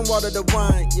 You can turn water to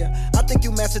wine, yeah. I think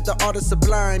you mastered the art of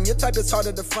sublime. Your type is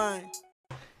harder to find.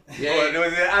 Yeah,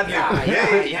 was it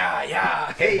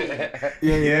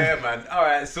yeah, man. All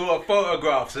right, so a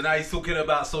Photograph. So now he's talking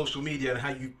about social media and how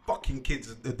you fucking kids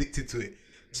are addicted to it.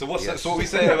 So what's that? So what we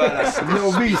saying about that? No,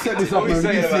 we set this up, What we man.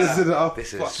 saying We about set it that? up.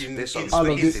 This Fucking is kids, I love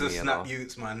the this. Insta snap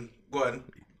youths, man. Go on.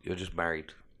 You're just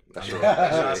married. That's your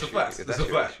That's a fact. That's a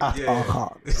your fact. issue. I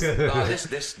can't. No,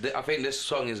 I think this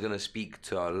song is gonna speak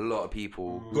to a lot of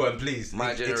people. Go on, please.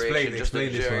 My generation, just the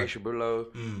Explain this one. generation below.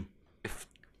 If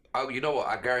you know what,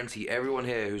 I guarantee everyone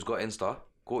here who's got Insta,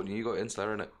 Courtney, you got Insta,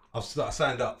 innit? I've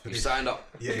signed up for You this. signed up.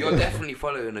 Yeah, You're yeah. definitely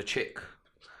following a chick.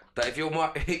 That if you're my,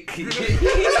 You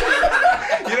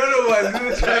don't know what?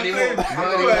 We're trying to play.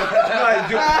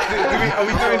 Are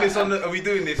we doing this on the? Are we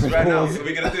doing this right now? Are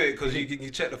we gonna do it? Because you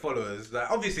check the followers. Like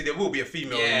obviously there will be a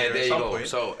female in yeah, there there at you some go. point.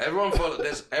 So everyone follow.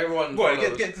 There's everyone. Go on,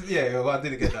 follows. get to, yeah. Well, I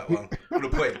didn't get that one. For the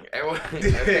point. Everyone.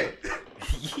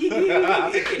 You don't know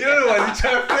what you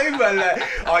trying to play, man. Like,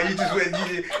 oh,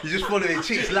 you just following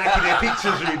chicks liking their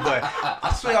pictures, rude boy.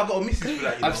 I swear I got a missus for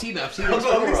that. You know? I've seen it. I've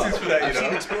got a missus for that. You I've know?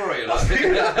 seen Explorer.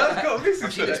 I've got a missus I've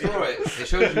for seen that. Explorer. It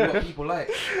shows you what people like.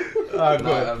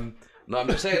 No, I'm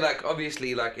just saying, like,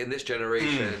 obviously, like, in this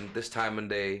generation, this time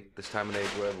and age,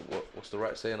 whatever, what's the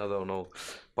right saying? I don't know.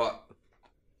 But,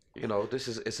 you know,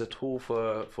 it's a tool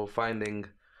for finding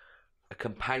a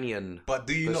companion. But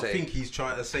do you per not se. think he's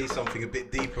trying to say something a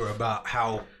bit deeper about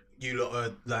how you lot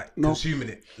are, like, consuming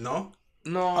it? No?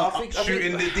 No, I think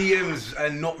Shooting the DMs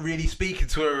and not really speaking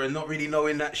to her and not really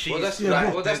knowing that she's... Well, that's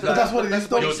but that's what it is,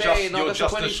 though. You're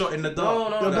just a shot in the dark.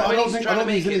 No, But I don't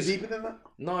think he's any deeper than that.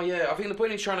 No, yeah, I think the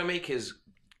point he's trying to make is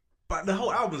But the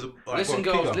whole album's... listen,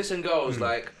 girls,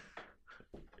 like,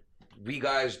 we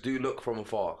guys do look from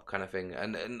afar, kind of thing.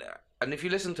 And if you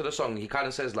listen to the song, he kind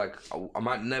of says, like, I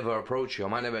might never approach you. I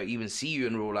might never even see you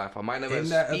in real life. I might never Isn't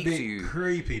that a speak bit to you.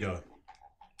 creepy, though?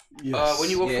 Yes. When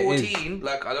you were Yeah, it is. 14,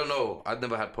 like, I don't know, I'd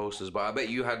never had posters, but I bet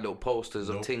you had little posters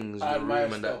of things in I your admire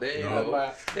room and that. stuff. There you I go.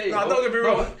 admire. There you No, go. don't get me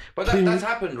Bro, wrong. but that's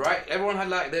happened, right? Everyone had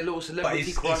like their little celebrity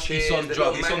he's crushes. on their drugs,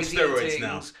 little he's on magazine steroids things.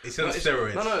 now. He's on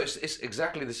steroids. No, it's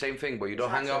exactly the same thing, but you don't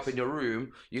hang it up in your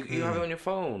room. You have it on your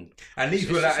phone. And these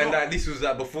It's were just like, and not- like, this was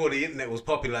like before the internet was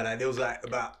popular like that. There was like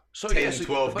about So, 10, yeah, so-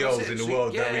 12 but girls that's it. in the So,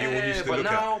 world that we all used to but look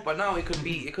now, at. But now it could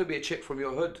be a chick from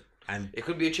your hood. And It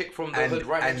could be a chick from the hood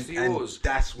right next to yours.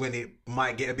 that's when it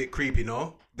might get a bit creepy,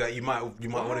 no? That you might want to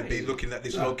be Why? looking at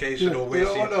this location or where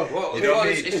No, she... no. Well, You know what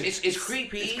I mean? it's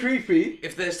creepy. It's creepy.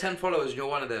 If there's 10 followers and you're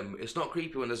one of them, it's not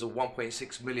creepy when there's a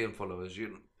 1.6 million followers.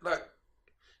 You like,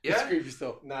 It's yeah. creepy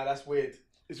stuff. Nah, that's weird.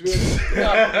 It's weird.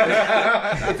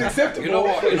 It's acceptable. You know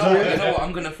what?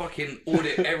 I'm gonna fucking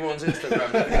audit everyone's Instagram.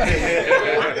 I'm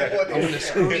gonna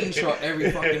screenshot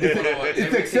every fucking follower.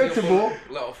 It's acceptable.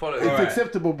 Lot of followers. It's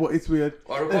acceptable, but it's weird.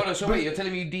 Oh, Ricardo, so wait, you're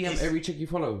telling me you DM every chick you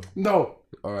follow? No.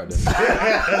 All right then.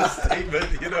 Statement,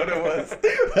 you know what it was?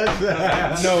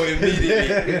 No,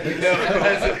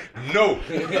 immediately. No.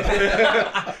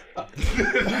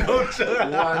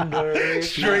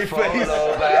 Straight face.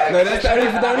 No, that's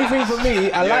the only thing for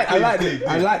me.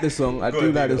 I like the song. I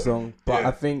do like the song, but Yeah.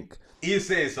 I think He is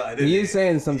saying something. he is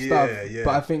saying some stuff. Yeah.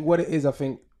 But I think what it is,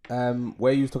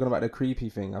 where you was talking about the creepy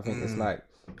thing, I think it's like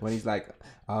when he's like,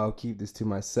 I'll keep this to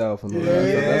myself and all that.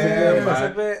 Yeah, That's a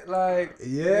man. bit like,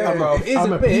 Yeah, bro. it is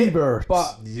I'm a a bit, P-bird.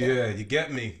 but Yeah, you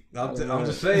get me. I'm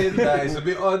just saying that it's a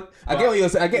bit odd. I get what you're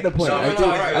saying. I get the point. I do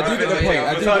get the point.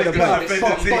 I do get the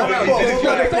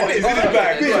point. Is it a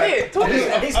bag?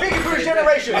 He's speaking for his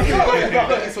generation. Now hold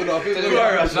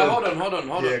on.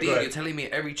 Yeah, Dean, go you're ahead. telling me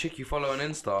every chick you follow on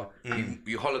Insta,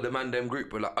 you holler the man them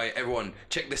group, we're like, hey, everyone,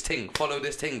 check this thing, follow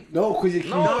this thing. No, because you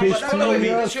No, keep but that's what I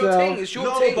mean. It's your thing. It's your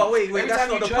No, thing. but wait, Every that's time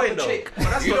not you the chirp point, a though. chick, But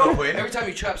that's you not the don't- point. Every time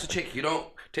you chirps a chick, you don't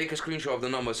take a screenshot of the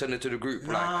number, send it to the group.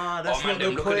 Nah, like, that's oh man, not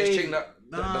them the look at this point. chick.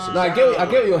 That's No, I get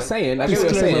what you're saying. I get what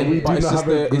you're Disclaimer, we saying, but do it's not just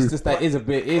have a it's just that it is a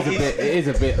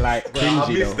bit like I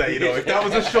cringy missed though. that, you know. If that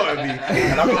was a shot at me,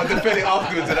 and I'm going to defend it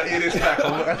afterwards and I hear this back, no.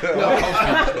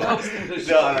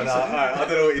 Alright, I don't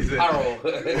know what you said. Harold.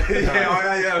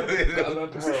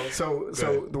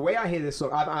 So the way I hear this song,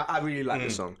 I really like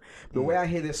this song. The way I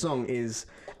hear this song is,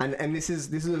 and this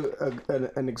is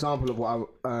an example of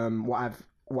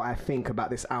what I think about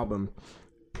this album.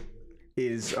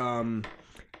 a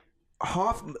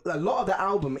lot of the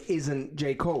album isn't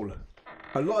J. Cole.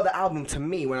 A lot of the album to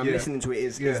me when I'm listening to it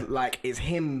is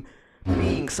him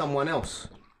being someone else.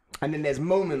 And then there's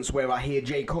moments where I hear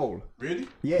J. Cole. Really?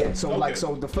 Yeah. So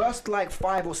so the first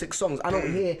 5 or 6 songs, I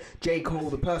don't hear J. Cole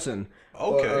the person.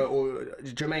 Okay. Or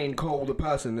Jermaine Cole the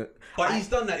person. But he's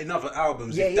done that in other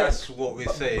albums. That's what we're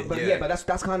saying. But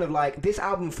that's kind of like this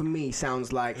album for me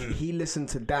sounds like he listened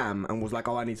to Damn and was like,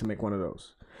 oh, I need to make one of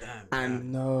those.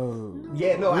 And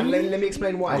and let me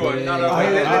explain why. Go on,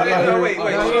 wait.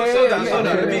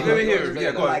 Let me hear it.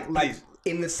 Yeah, go on, please.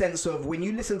 In the sense of when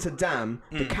you listen to Damn,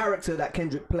 the character that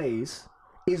Kendrick plays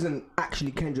isn't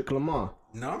actually Kendrick Lamar.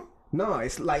 No,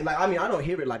 it's like I mean I don't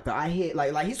hear it like that. I hear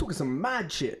like he's talking some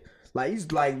mad shit. Like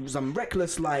he's like some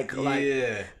reckless like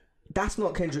that's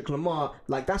not Kendrick Lamar.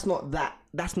 Like that's not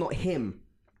him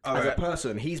as a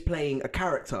person. He's playing a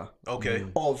character. Okay.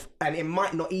 And it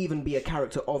might not even be a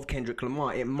character of Kendrick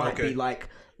Lamar. It might be like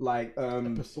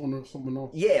a persona of someone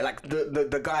else. Yeah, like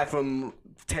the guy from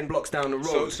 10 blocks down the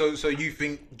road. So you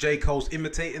think J. Cole's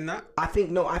imitating that? I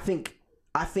think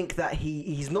that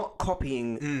he's not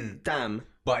copying Damn.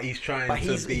 But he's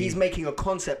he's making a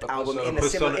concept album in a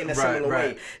similar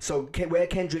way. So where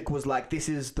Kendrick was like, this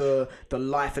is the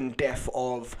life and death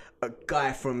of a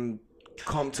guy from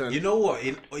Compton. You know what?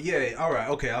 All right,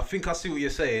 okay. I think I see what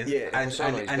you're saying. Yeah, and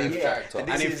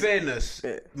in fairness,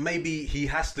 maybe he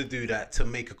has to do that to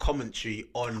make a commentary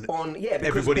on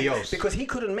everybody else. Because he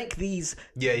couldn't make these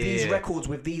records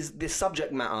with this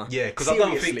subject matter. Yeah, because I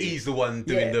don't think he's the one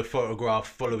doing the photograph,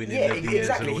 following in the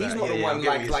exactly. He's not the one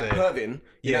like Pervin.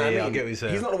 You know what I mean? I get what you're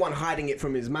saying. He's not the one hiding it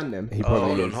from his man. Then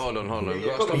hold on. We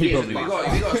gotta stop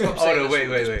saying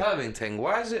this Pervin thing.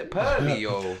 Why is it pervy,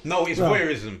 yo? No, it's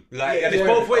voyeurism. Like. And it's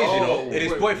both ways, you know. It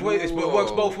is both ways. It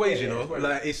works both ways, you know.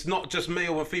 Like it's not just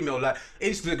male and female. Like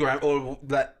Instagram, or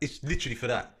like it's literally for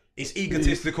that. It's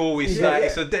egotistical. It's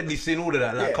it's a deadly sin. All of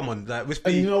that. Like, come on, like.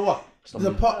 And you know what?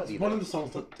 The part, one of the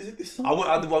songs. Is it this song?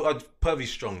 I'd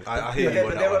Pervy's strong. I hear you.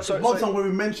 One song where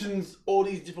he mentions all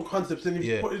these different concepts, and if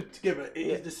you put it together, it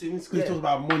is the sin. He talks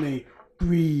about money,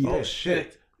 greed. Oh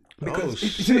shit. Because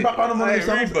it's in the background of one of the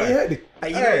songs. You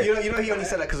know, he only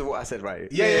said that because of what I said,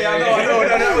 right? Yeah, I know.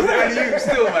 That was the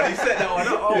still, man. He said that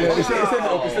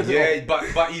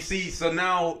one. But you see, so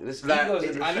now, I know.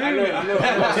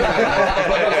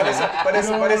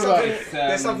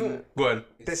 There's something. Go on.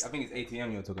 I think it's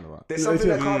ATM you're talking about. There's something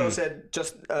that Cardo said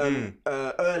just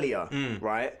earlier,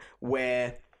 right?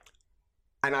 Where,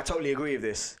 and I totally agree with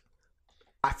this.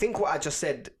 I think what I just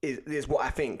said is what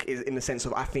I think is in the sense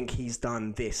of I think he's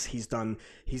done this. He's done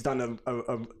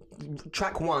a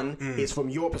track 1 is from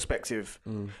your perspective.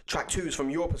 Track 2 is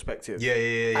from your perspective.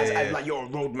 Yeah. As like you're a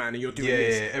road man and you're doing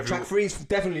this. Track 3 is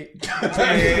definitely.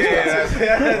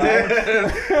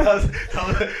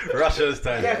 Russia's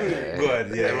time. Definitely. Go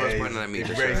on. Everyone's pointing at me.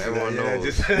 Everyone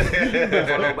knows.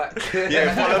 Follow back.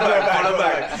 Follow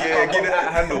back. Yeah, get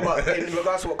that handle. But in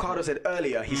regards to what Cardo said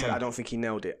earlier, he said I don't think he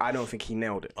nailed it.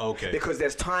 Okay. Because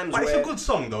there's times where it's a good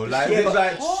song though. Like it's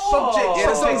like subject. Yeah,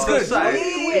 the song's good. It's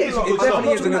a good song.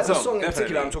 It's a good song. The song in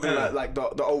particular, I'm talking about like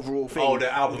the overall thing. Oh, the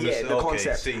album. Yeah, the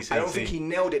concept. I don't think he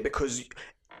nailed it because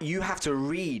you have to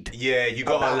read. Yeah, you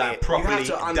gotta like properly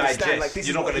digest. Like, this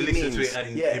you're not gonna listen means. to it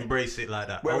and embrace it like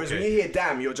that. Whereas when you hear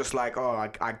 "Damn," you're just like,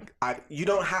 oh, you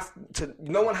don't have to.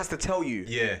 No one has to tell you.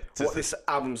 What this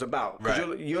album's about.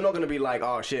 Because you're not gonna be like,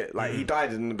 oh shit, like he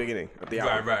died in the beginning of the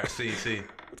album. Right. See.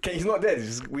 He's not dead.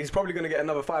 He's probably going to get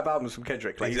another 5 albums from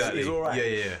Kendrick. Like, exactly. He's all right.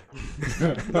 Yeah.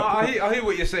 No, I hear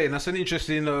what you're saying. That's an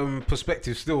interesting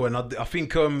perspective still. And I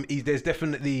think there's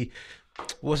definitely...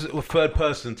 Was it a third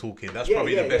person talking? That's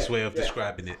probably the best way of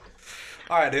describing it.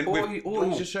 All right, then. Or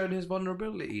he's just showing his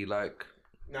vulnerability. Like...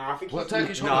 No, I think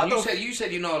you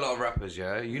said you know a lot of rappers,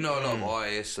 yeah? You know a lot of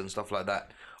artists and stuff like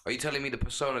that. Are you telling me the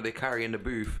persona they carry in the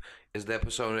booth is their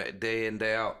persona day in,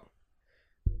 day out?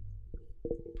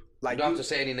 Like, you don't have to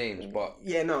say any names, but but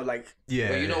you know what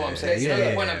I'm saying. You know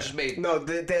the point I've just made. No,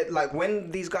 they're like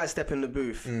when these guys step in the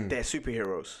booth, they're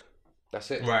superheroes. That's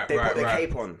it. They put their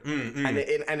cape on,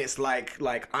 and it's like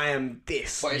I am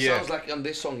this. But it sounds like on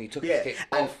this song he took his cape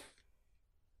off.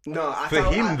 No, I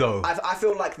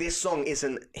feel like this song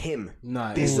isn't him.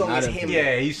 No, this song is him.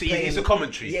 Yeah, it's a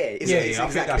commentary. Yeah, I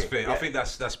think that's fair. I think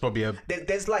that's probably a.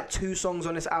 There's like 2 songs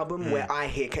on this album where I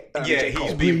hear.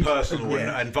 He's being personal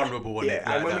and vulnerable on it.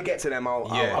 And when we get to them,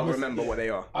 I'll remember what they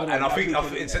are. And I think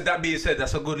that being said,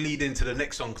 that's a good lead into the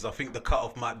next song because I think the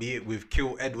cutoff might be it with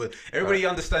Kill Edward. Everybody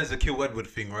understands the Kill Edward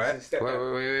thing, right?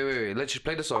 Wait. Let's just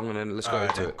play the song and then let's go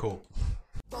into it. Cool.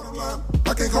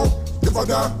 I can't go if I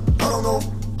die. I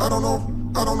don't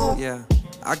know. Yeah.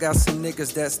 I got some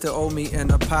niggas that still owe me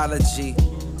an apology.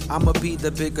 I'ma be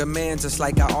the bigger man just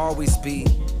like I always be.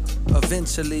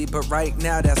 Eventually, but right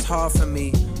now that's hard for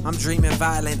me. I'm dreaming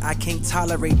violent, I can't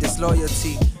tolerate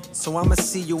disloyalty. So I'ma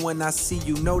see you when I see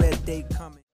you, know that day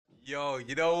coming. Yo,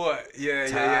 you know what?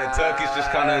 Yeah. Turkish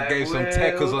just kind of gave some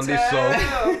techers on this song.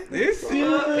 This I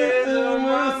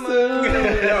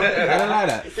don't like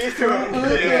that.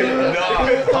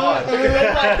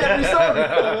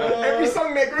 Every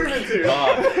song they're grooving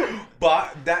to.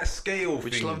 But that scale We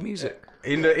just thing love music.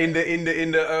 in the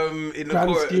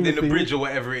bridge or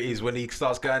whatever it is when he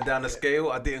starts going down the scale,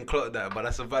 I didn't clock that, but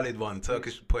that's a valid one.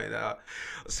 Turkish pointed that out.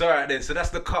 So alright then, so that's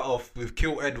the cut off with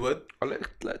Kill Edward. I'll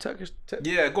let Turkish.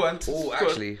 Yeah, go on. Oh, Go on.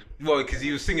 actually. Well, because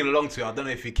he was singing along to it. I don't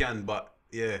know if he can, but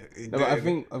yeah. No, but I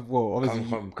think, well, obviously,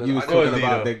 Come, 'cause you was I talking know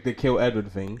about Dino. the Kill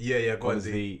Edward thing. Yeah, go on,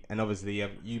 obviously, and obviously,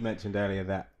 you mentioned earlier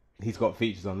that he's got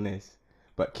features on this,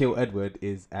 but Kill Edward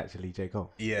is actually J.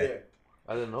 Cole. Yeah.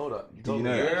 I didn't know that. You Do you told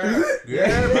know? me. that?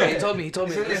 Yeah. He told me. It's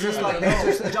just like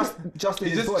just in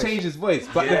He his just voice. changed his voice.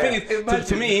 But Yeah. the thing is,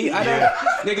 to me, I don't.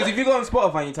 Because if you go on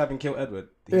Spotify and you type in Kill Edward,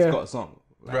 he's got a song.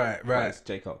 Right. It's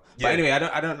J. Cole. Yeah. But anyway,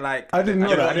 I don't like. I didn't know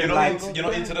You're that. not you're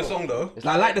not into the song though.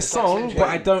 I like the song, but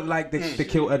I don't like the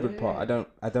Kill Edward part. I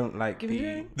don't like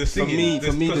the singing.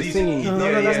 For me, the singing.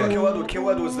 No, that's not Kill Edward. Kill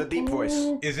Edward was the deep voice.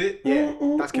 Is it? Yeah,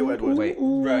 that's Kill Edward. Wait.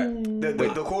 Right.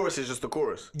 The chorus is just the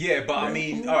chorus. Yeah, but I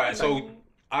mean, all right. So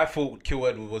I thought Kill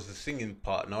Edward was the singing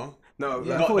part. No. No,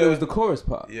 I thought it was the chorus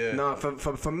part. Yeah. no.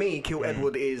 For me, Kill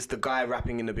Edward is the guy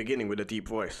rapping in the beginning with a deep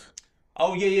voice.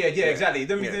 Oh yeah, exactly.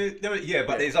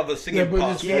 But there's other singing but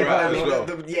parts it's- Yeah, but I throughout mean, as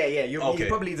well. you're Okay.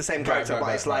 probably the same Right, character, right, but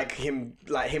right, it's right.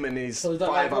 like him and his is that 5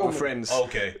 like other Roman? friends.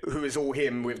 Okay. Who is all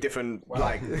him with different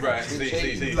like Right.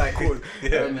 See. like cool.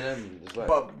 Eminem is like-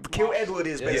 But Kill Edward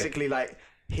is basically like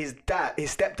his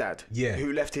stepdad, Yeah.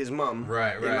 who left his mum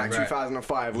Right, in like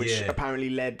 2005, which Yeah. apparently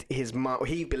led his mum.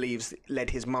 He believes led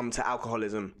his mum to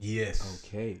alcoholism. Yes.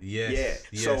 Okay. Yes.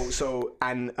 Yeah. Yes. So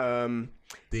and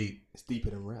Deep. It's deeper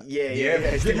than rap.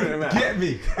 it's different than that. Get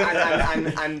me.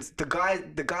 and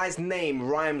the guy's name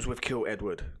rhymes with Kill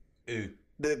Edward, Ooh.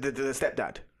 the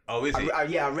stepdad. Oh, is it? I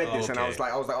read this and I okay. was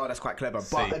like, oh, that's quite clever.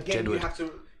 See, But again,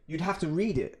 Jedward. you'd have to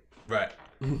read it. Right.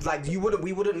 Like we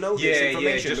wouldn't know this Yeah,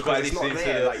 information just by because it's not listening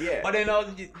there. to. Like, yeah. But then, all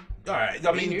right.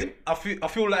 I mean, knew? I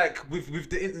feel like with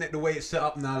the internet the way it's set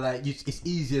up now, like it's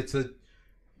easier to.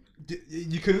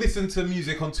 You can listen to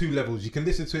music on 2 levels. You can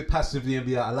listen to it passively and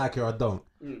be like, I like it or I don't.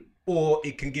 Or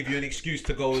it can give you an excuse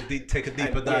to go take a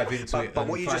deeper dive into it. But and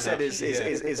what you find just said out.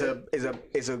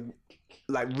 is a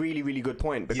like really good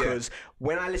point, because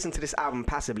when I listen to this album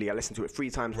passively, I listened to it 3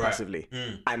 times passively,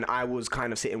 and I was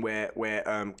kind of sitting where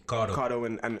Cardo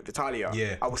and Vitalia.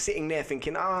 Yeah. I was sitting there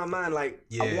thinking, oh man, like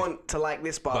I Yeah. want to like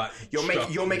this, but But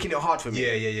you're making it hard for me.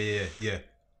 Yeah.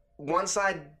 Once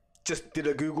I just did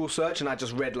a Google search and I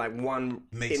just read like one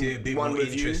Makes it a bit more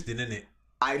review, interesting, isn't it?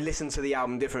 I listened to the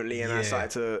album differently and I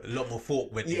started to. A lot more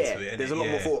thought went Yeah, into it. there's a lot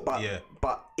more thought,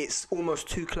 but it's almost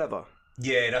too clever.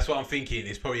 Yeah, that's what I'm thinking.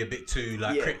 It's probably a bit too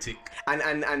cryptic. And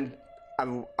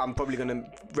I'm probably gonna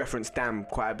reference Damn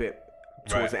quite a bit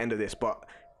towards Right. the end of this, but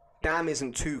Damn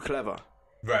isn't too clever.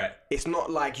 Right. It's not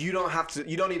like you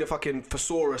don't need a fucking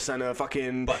thesaurus and a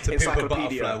fucking But to Pimp a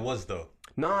encyclopedia. Butterfly was though.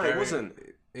 No, it wasn't.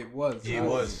 It was. It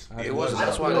was. It was.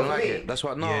 That's why I don't like it. That's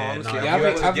why. No, Yeah, honestly. no, Yeah, you I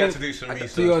had think to do some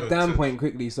research. to your for- damn to- point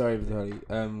quickly, sorry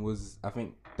Vitaly, was I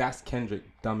think that's Kendrick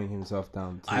dumbing himself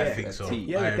down to I a think so. T.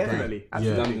 Yeah, I agree. definitely. He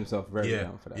Absolutely. dumbed himself very Yeah,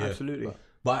 down for that. yeah. Absolutely.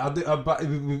 But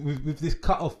with this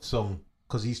cut off song,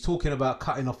 because he's talking about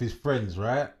cutting off his friends,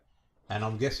 right? And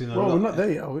I'm guessing a Bro, lot. we're not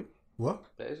there yet, are we? What?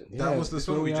 That isn't- That was the it's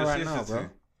song where we we just are right now, listened bro.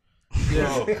 to.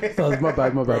 Bro, That's my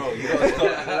bad. bro, you gotta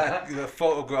stop like the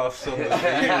photograph song. You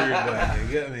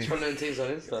get me? One of them things on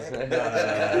Insta.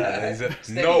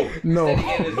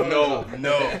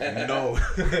 No.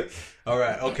 All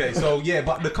right, okay. So yeah,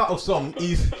 but the cut off song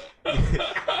is.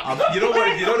 You know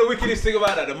what? You know the wickedest thing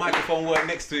about that? The microphone weren't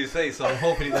next to his face, so I'm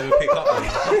hoping it doesn't pick up on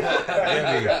it.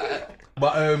 Get me?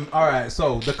 But all right.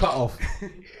 So the cut off.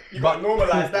 But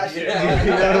normalize that shit.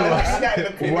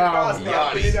 Wow.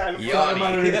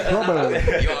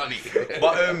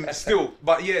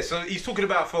 But yeah. So he's talking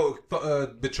about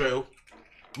betrayal,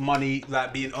 money,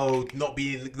 like being owed, not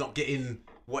getting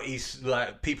what he's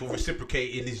like, people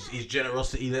reciprocating his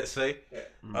generosity. Let's say.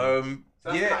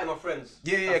 Cutting off friends.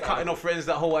 Yeah, cutting off friends.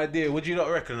 That whole idea. Would you not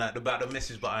reckon that about the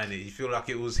message behind it? You feel like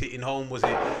it was hitting home? Was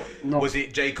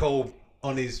it J. Cole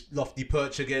on his lofty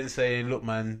perch again, saying, "Look,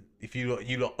 man, if you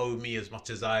lot owe me as much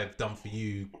as I've done for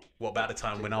you, what about the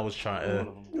time when I was trying to?"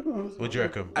 What do you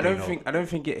reckon? I don't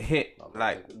think it hit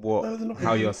like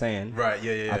how you're saying. Right?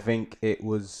 Yeah. I think it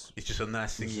was. It's just a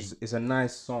nice thing. It's a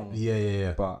nice song.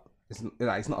 Yeah. But it's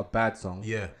not a bad song.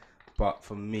 Yeah. But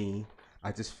for me,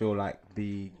 I just feel like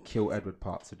the Kill Edward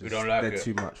parts are just they're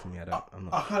too much for me. I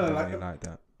kind of like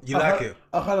that. You like it?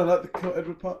 I kind of like the Kill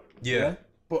Edward part. Yeah.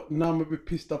 But now I'm a bit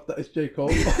pissed off that it's J. Cole.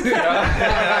 He feels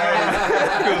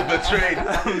betrayed.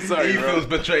 I'm sorry, he feels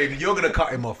betrayed. You're gonna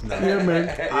cut him off now. Yeah,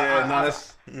 man.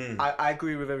 I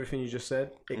agree with everything you just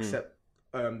said, except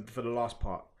for the last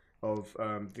part of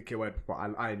the Kill Edward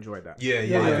part. I enjoyed that. Yeah.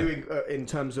 I do in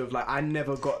terms of like I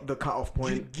never got the cut off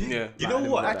point. You know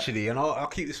what? Actually, and I'll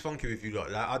keep this funky with you lot.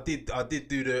 Like I did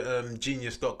do the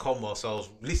genius.com whilst I was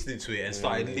listening to it and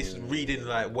started reading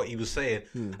like what he was saying.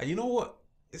 And you know what?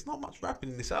 It's not much rapping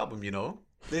in this album, you know.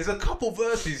 There's a couple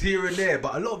verses here and there,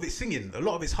 but a lot of it's singing, a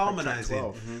lot of it's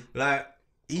harmonizing. Like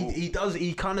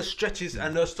he kind of stretches,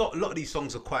 and a lot of these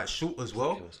songs are quite short as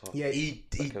well. Yeah, he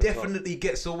definitely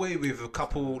gets away with a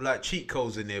couple like cheat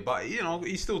codes in there, but you know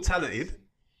he's still talented.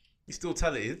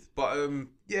 But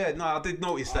I did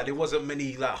notice that there wasn't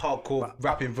many like hardcore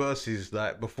rapping verses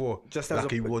like before,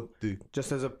 he would do.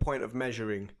 Just as a point of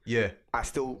measuring, I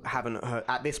still haven't heard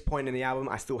at this point in the album.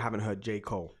 I still haven't heard J.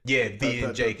 Cole. Yeah,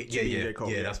 J. Cole.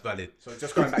 That's valid. So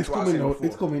just going back to what I was saying before.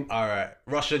 It's coming. All right,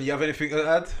 Russian, you have anything to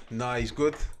add? Nah, he's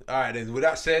good. All right, then. With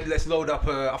that said, let's load up.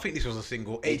 I think this was a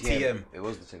single, ATM. It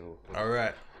was the single. All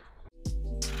right.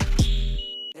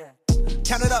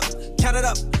 Count it up, count it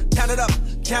up, count it up,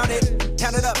 count it,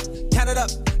 count it up, count it up,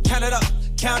 count it up,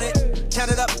 count it,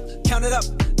 count it up, count it up,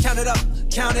 count it up,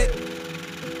 count it.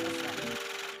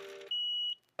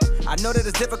 I know that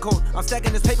it's difficult. I'm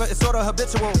stacking this paper, it's sort of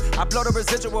habitual. I blow the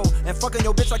residual and fucking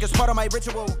your bitch like it's part of my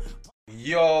ritual.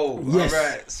 Yo, yes. All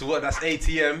right. So what? That's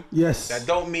ATM. Yes. That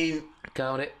don't mean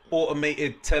Count it.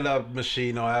 Automated teller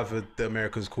machine or however the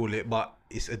Americans call it, but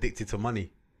it's addicted to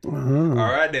money. All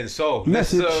right then. So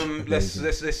let's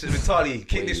Vitali,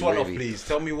 kick this one off, please.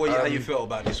 Tell me how you felt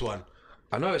about this one.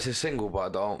 I know it's a single, but I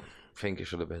don't think it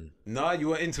should have been. Nah, you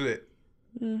weren't into it.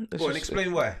 Go on,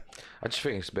 explain why. I just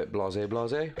think it's a bit blasé.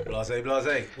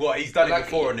 Blasé. What, he's done it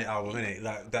before on the album, innit?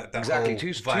 Like that exactly.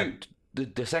 whole vibe.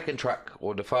 The second track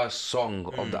or the first song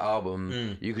of the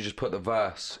album, you could just put the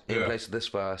verse in place of this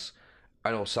verse,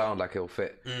 and it'll sound like it'll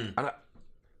fit. And I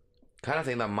kind of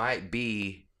think that might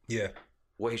be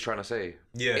what he's trying to say.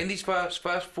 Yeah. In these first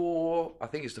four, I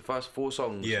think it's the first four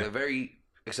songs. Yeah. They're very,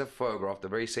 except for Photograph, they're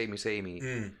very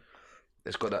samey.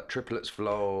 It's got that triplets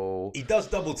flow. He does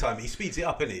double time. He speeds it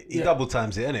up, innit? He double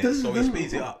times it, innit? So he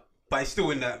speeds it up. But it's still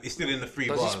in the 3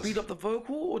 bars. Does he speed up the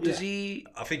vocal, or does he?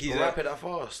 I think he's rap it that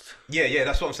fast. Yeah,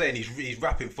 that's what I'm saying. He's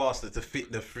rapping faster to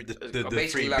fit the basically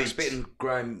 3 like beats. spitting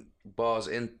grime bars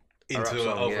into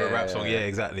a rap song. Yeah,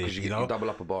 exactly. You know, double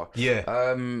up a bar. Yeah.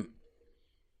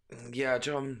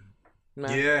 John.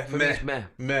 Meh. Yeah, for me it's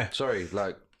meh. Sorry,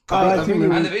 like.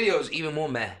 And the video is even more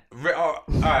meh. All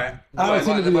right. I haven't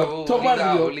seen the video. Talk about the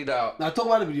video. Lead out. Now talk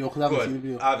about the video because I haven't seen the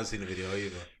video. I haven't seen the video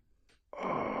either.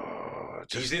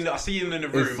 I see him in the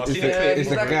room.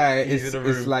 It's a guy.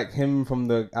 It's like him from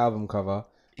the album cover.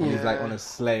 He's like on a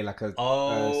sleigh, like a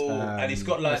and he's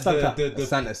got like the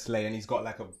Santa sleigh, and he's got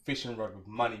like a fishing rod with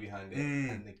money behind it,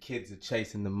 and the kids are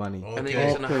chasing the money. And he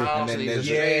goes in the house, and he's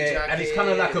and it's kind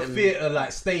of like a theatre,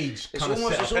 like stage kind of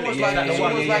setup. It's almost like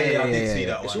that. I did see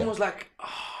that one. It's almost like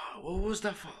what was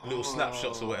that for? Little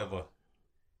snapshots or whatever.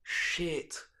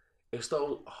 Shit, it's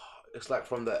like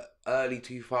from the early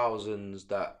 2000s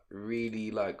that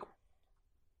really like.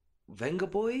 Venga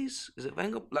Boys? Is it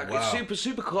Venga? Like it's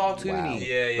super cartoony. Wow.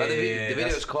 Yeah. Like the video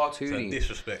is cartoony.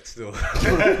 Disrespect still.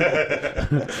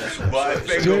 But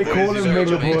Venga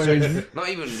Boys. Not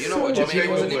even. You know what? Jamaica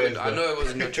wasn't even. I know it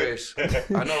wasn't your choice.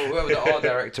 I know whoever the art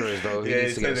director is though. He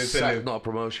needs to get sacked, not a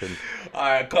promotion. All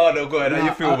right, Cardo, go ahead. How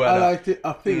you feel about that? I liked it.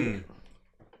 I think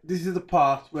this is the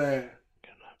part where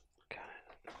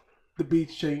the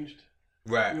beats changed.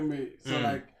 Right. You know what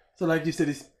I mean? So like you said,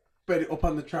 it's spread it up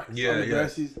on the tracks, on the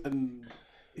verses, and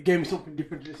it gave me something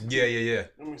different. Yeah.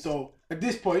 I mean, so at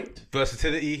this point,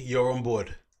 versatility, you're on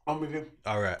board. I'm with him.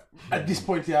 All right. At this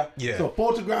point, yeah. So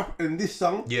Photograph and this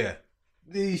song. Yeah.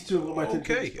 These two have got my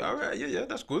attention. Okay. All right. Yeah.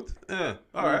 That's good. Yeah.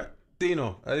 All right.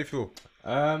 Dino, how do you feel?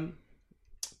 Go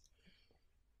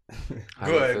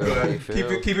ahead.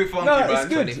 Keep it funky,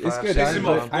 man. It's good.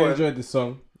 I enjoyed the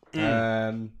song.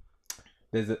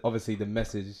 There's obviously the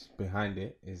message behind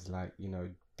it is like, you know,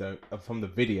 from the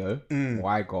video, what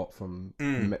I got from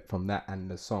that and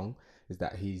the song is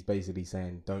that he's basically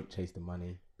saying don't chase the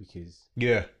money because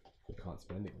you can't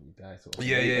spend it when you die. Sort of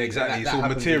Yeah, exactly. That it's all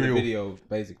happens in the material. video,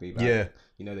 basically. Like, Yeah.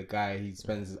 You know, the guy, he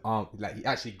spends his arm, like he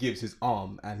actually gives his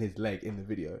arm and his leg in the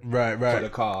video. Right. For the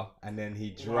car, and then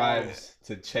he drives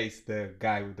to chase the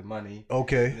guy with the money.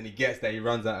 Okay. And then he gets there, he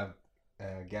runs out of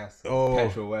gas,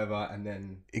 petrol, whatever, and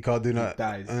then he can't do that.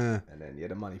 Dies, and then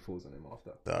the money falls on him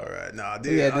after. All right, nah,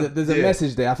 dude. Yeah, there's a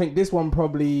message there. I think this one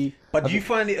probably. But do you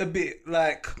find it a bit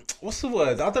like, what's the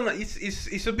word? I don't know.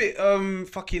 It's a bit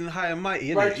fucking high and mighty,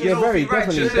 isn't it? Yeah, very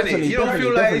definitely. You don't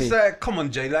feel like it's like, come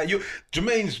on, Jay. Like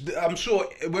Jermaine's. I'm sure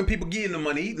when people give him the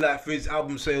money, like for his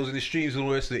album sales and his streams and all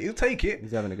the rest of it, he'll take it.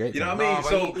 He's having a great time. You know what I mean?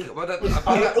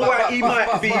 He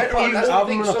might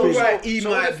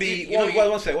be.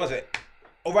 What's it?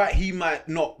 All right, he might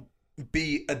not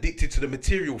be addicted to the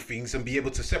material things and be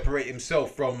able to separate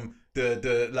himself from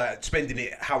the like spending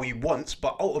it how he wants,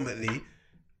 but ultimately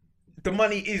the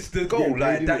money is the goal.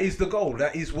 That is the goal.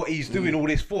 That is what he's doing all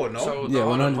this for. No, so, yeah,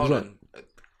 100%.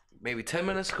 Maybe 10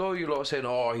 minutes ago, you lot were saying,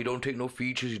 "Oh, he don't take no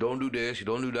features. You don't do this. You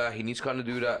don't do that. He needs to kind of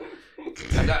do that."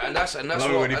 And that's what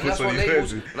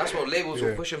labels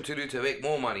will push him to do to make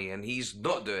more money, and he's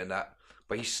not doing that.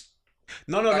 But he's.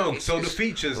 No. So the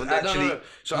features actually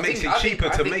makes it cheaper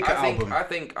to make an album. I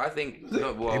think.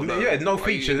 No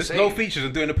features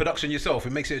and doing the production yourself.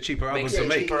 It makes it a cheaper album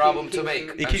to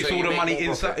make. It keeps all the money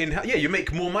inside. You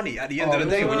make more money at the end of the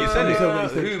day when you sell it.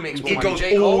 Who makes more money? It goes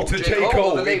all to J.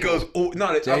 Cole. It goes all. No,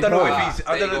 I don't know if he's.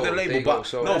 I don't know the label,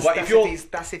 but no. But if you're,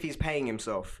 that's if he's paying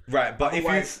himself. Right, but if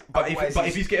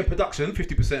he's getting production,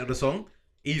 50% of the song.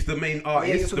 He's the main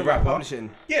artist, the rapper.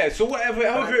 Yeah, so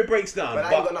however it breaks down.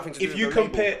 But got nothing to do if you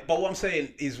compare, but what I'm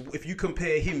saying is, if you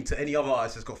compare him to any other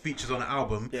artist that's got features on an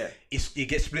album, it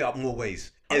gets split up more ways.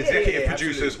 Executive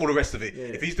producers, absolutely. All the rest of it. Yeah.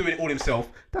 If he's doing it all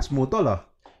himself, that's more dollar.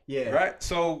 Yeah. Right.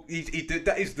 So he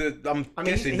that is the. I'm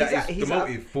guessing that is the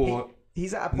motive for.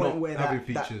 He's at a point where having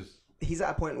features. He's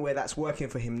at a point where that's working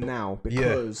for him now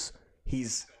because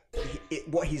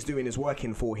what he's doing is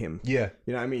working for him. Yeah,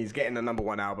 you know what I mean. He's getting the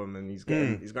 #1 album and he's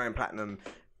going platinum,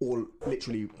 all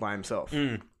literally by himself.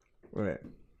 Right.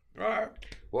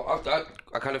 Well,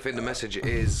 I kind of think the message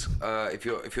is if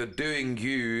you're doing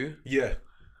you,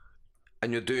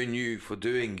 and you're doing you for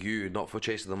doing you, not for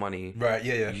chasing the money. Right.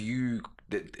 Yeah.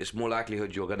 It's more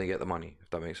likelihood you're gonna get the money, if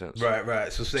that makes sense.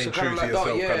 Right. So staying true to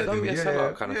yourself, don't be a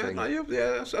sellout kind of thing.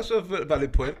 That's a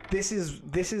valid point. This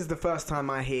is the first time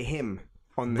I hear him.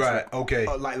 On this okay.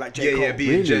 Like J. Cole.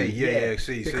 B&J.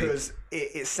 See. Because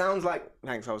it sounds like.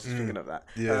 Thanks, I was just thinking of that.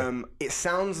 It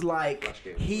sounds like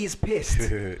he's pissed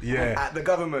at the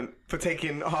government for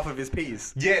taking half of his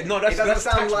peas. Yeah, no, that's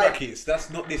tax brackets. That's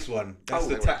not this one. That's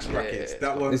the tax brackets.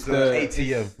 That one's the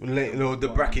ATM. No, the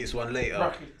brackets one later.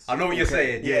 Brackets. I know what you're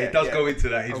saying. Yeah, it does go into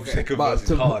that. His second verse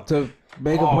is hard. To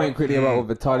make a point quickly about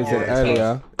what Vitaly said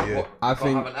earlier, I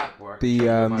think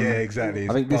exactly.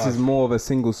 I think this is more of a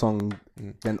single song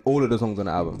than all of the songs on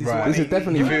the album. This is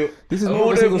definitely this is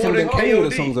more of a single song than any of the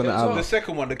songs on the album. The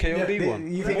second one, the KOD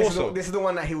one. You think this is the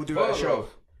one that he will do at the show?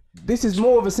 This is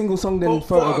more of a single song than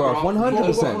Photograph.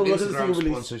 100%. Instagram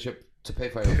sponsorship to pay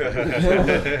for it.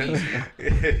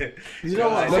 You know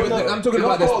what? I'm talking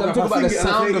about this. I'm talking about the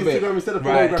sound of it.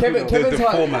 Right. Kevin's the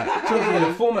format.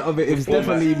 The format of it is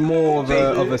definitely more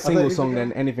of a single song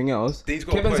than anything else.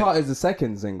 Kevin's Heart is the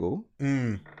second single.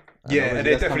 Yeah, and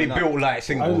they're definitely built like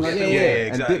singles. Yeah,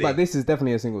 exactly. But this is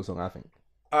definitely a single song, I think.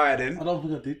 Alright then. I don't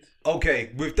think I did. Okay,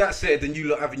 with that said, then you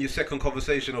lot having your second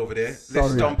conversation over there.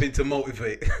 Let's jump into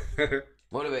Motivate.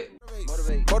 Motivate.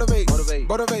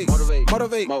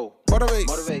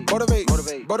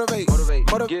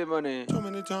 Get money. Too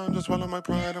many times I swallow my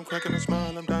pride. I'm cracking a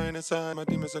smile. I'm dying inside. My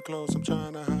demons are close. I'm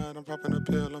trying to hide. I'm popping a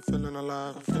pill. I'm feeling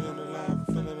alive. I'm feeling alive. I'm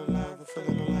feeling alive. I'm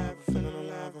feeling alive. I'm feeling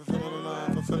alive. I'm feeling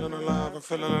alive. I'm feeling alive. I'm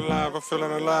feeling alive. I'm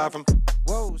feeling alive.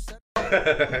 Whoa.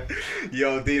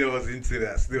 Yo, Dino was into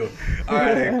that still.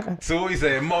 Alright then. So what you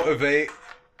saying? Motivate.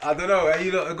 I don't know.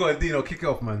 You lot, go on, Dino, kick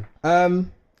off, man.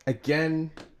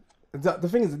 Again, the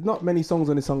thing is, not many songs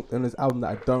on this album that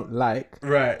I don't like.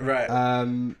 Right.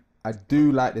 I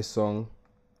do like this song.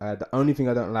 The only thing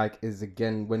I don't like is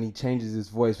again when he changes his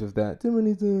voice with that.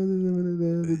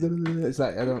 It's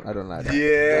like I don't like that.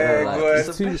 Yeah,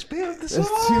 there's too much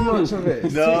of it.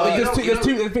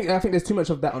 I think there's too much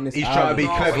of that on this. He's trying to be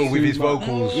clever with his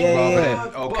vocals.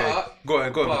 Yeah. Okay. Go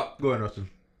on, Austin.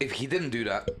 If he didn't do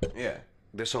that,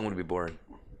 this song would be boring.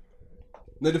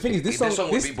 No, the thing is, this song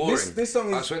would be boring. This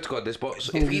song is. I swear to God, if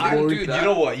he didn't do that, you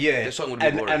know what? Yeah, this song would be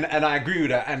boring. And I agree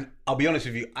with that. And I'll be honest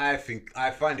with you, I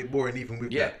find it boring even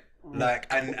with that. Like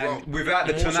and without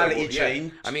the tonality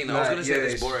change. I mean, I was gonna say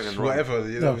it's boring and wrong. Whatever,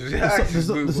 you know.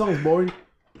 The song is boring.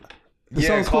 The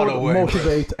song's called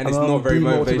Motivate, and it's not very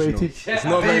motivational. It's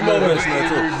not very motivational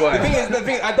at all. The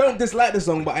thing, I don't dislike the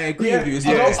song, but I agree with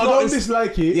you. I don't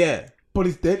dislike it. Yeah. But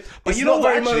it's dead. But it's not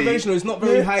very motivational. It's not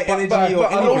very high energy or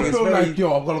anything. I don't feel like,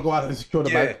 yo, I'm gonna go out and secure the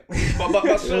bag.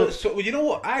 But so you know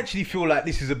what? I actually feel like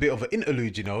this is a bit of an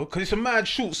interlude, you know, because it's a mad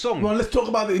short song. Well, let's talk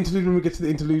about the interlude when we get to the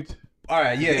interlude. All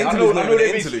right, yeah, I know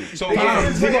the interlude. So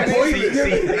this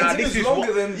is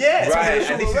longer than right,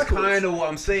 and this is kind of what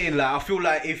I'm saying. Like, I feel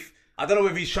like if I don't know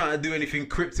if he's trying to do anything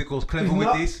cryptic or clever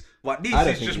with this. But this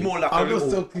is just more like a little...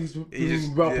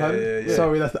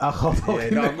 Sorry, that's the alcohol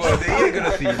talking. No, he ain't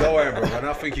gonna see you. Don't worry, bro. And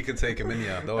I think you can take him in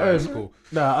here. Don't worry, it's cool.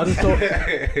 Nah, I just don't...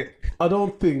 I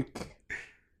don't think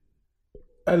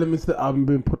elements that haven't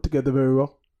been put together very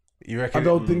well. You reckon? I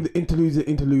don't think the interlude's an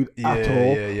interlude at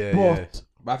all.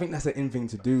 But I think that's an in thing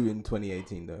to do in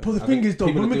 2018, though. But the thing is, though,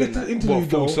 when we get to the interlude,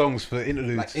 full songs for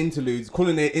interludes, like interludes,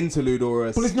 calling it interlude or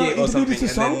a skit or something,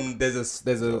 and then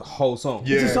there's a whole song.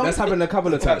 Yeah, that's happened a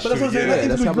couple of times. But that's what I'm saying. That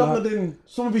interlude's longer than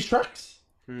some of his tracks.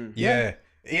 Yeah,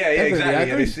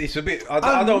 exactly. And it's a bit.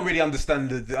 I don't really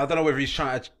understand. I don't know whether he's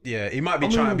trying to. Yeah, he might be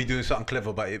trying to be doing something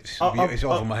clever, but it's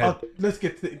over my head. Let's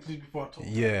get to the interlude before I talk.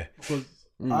 Yeah, because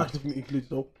I actually think the interlude's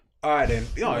dope. Alright then,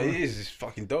 it is. It's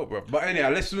fucking dope, bro. But anyhow,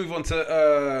 let's move on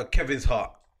to Kevin's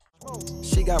Heart.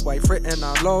 She got white written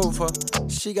all over.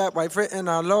 She got white written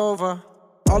all over.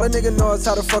 All a nigga know is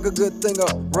how to fuck a good thing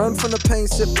up. Run from the pain,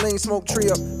 sip lean, smoke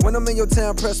tree up. When I'm in your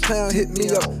town, press pound, hit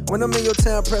me up. When I'm in your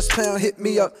town, press pound, hit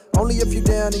me up. Only if you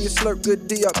down and you slurp good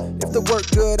D up. If the work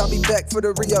good, I'll be back for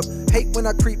the re-up. Hate when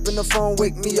I creep in the phone,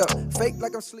 wake me up. Fake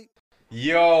like I'm sleep.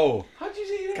 Yo. How'd you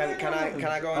say that? Can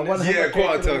I go on this? Yeah, go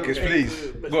on, Turkish,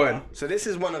 please. Go on. So this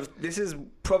is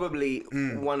probably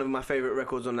one of my favorite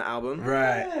records on the album.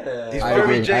 Right. It's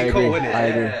very J. Cole, isn't it? I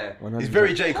agree. It's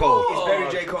very J. Cole. It's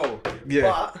very J. Cole. Yeah.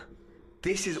 But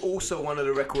this is also one of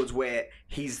the records where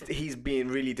he's being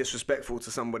really disrespectful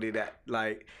to somebody that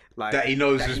like that he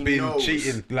knows has been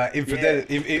cheating, like infidel,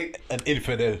 an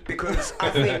infidel. Because I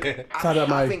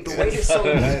think the way this song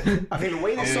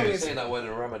is, saying that word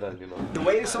in Ramadan, you know. The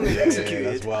way this song is executed,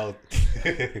 that's wild.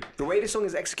 The way this song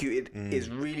is executed is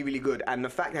really, really good. And the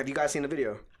fact, have you guys seen the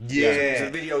video? Yeah. So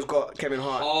the video's got Kevin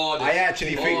Hart. I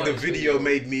actually think the video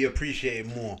made me appreciate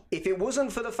it more. If it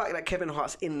wasn't for the fact that Kevin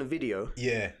Hart's in the video,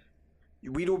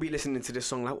 we'd all be listening to this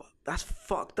song like, that's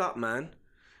fucked up, man.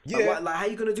 Yeah. Like how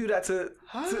you gonna do that to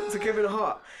Kevin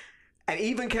Hart? And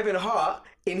even Kevin Hart,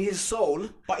 in his soul,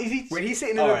 when he's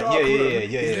sitting in a dark room,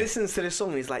 he listens to this song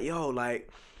and he's like, yo, like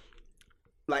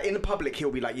in the public,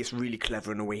 he'll be like, it's really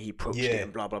clever in the way he approached it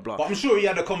and blah, blah, blah. But I'm sure he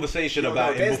had a conversation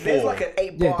about it before. There's like an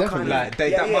 8-bar kind of... Like,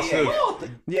 that must have...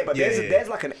 Yeah, but there's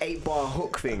like an 8-bar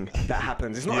hook thing that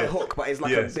happens. It's not a hook, but it's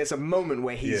like there's a moment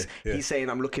where he's saying,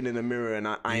 I'm looking in the mirror and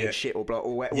I ain't shit or blah,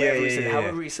 or whatever he said,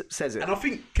 however he says it. And I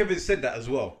think Kevin said that as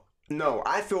well. No,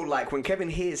 I feel like when Kevin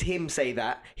hears him say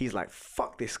that, he's like,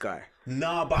 fuck this guy.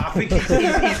 Nah, but I think he's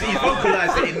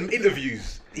vocalized it in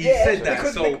interviews. He said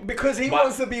that because he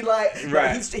wants to be like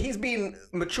he's being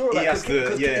mature. Like, he has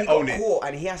to he got caught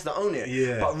and he has to own it.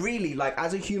 Yeah. But really, like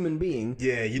as a human being,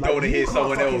 you don't want to hear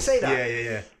someone else say that.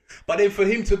 Yeah. But then for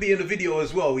him to be in the video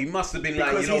as well, he must have been like,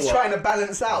 you know what? Because he's trying to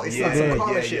balance out. It's like some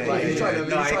karma shit. Like he's trying to.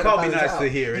 No, it can't be nice to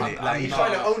hear, innit? Like he's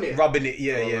trying to own it, rubbing it.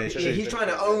 He's trying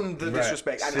to own the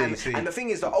disrespect. And the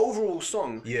thing is, the overall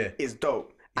song is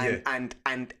dope.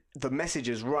 And the message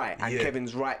is right, and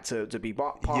Kevin's right to be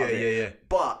part of it.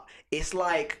 But it's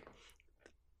like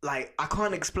I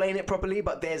can't explain it properly,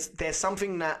 but there's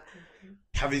something that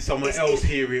having someone else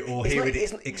hear it or hearing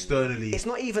it externally. It's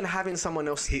not even having someone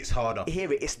else hits harder.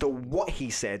 Hear it. It's the what he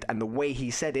said and the way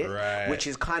he said it, which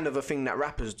is kind of a thing that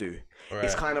rappers do. Right.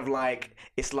 It's kind of like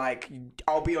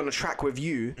I'll be on a track with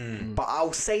you, but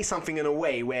I'll say something in a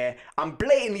way where I'm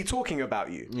blatantly talking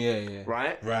about you. Yeah.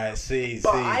 Right.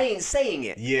 But I ain't saying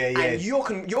it. Yeah. And you're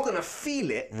gonna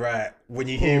feel it. Right. When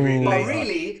you hear it. But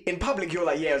really, in public, you're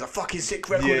like, it was a fucking sick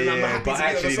record, and I'm happy but to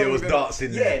actually, be on the song. there was darts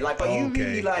in there. Yeah, like, but you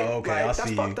really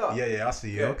that's fucked up. Yeah, I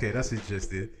see you. Okay, that's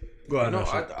interesting. Go on.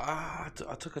 I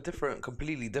took a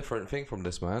completely different thing from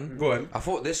this, man. Go on. I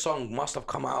thought this song must have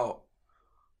come out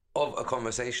of a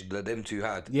conversation that them two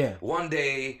had. Yeah. One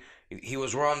day he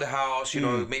was around the house, you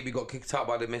know, maybe got kicked out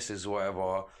by the missus or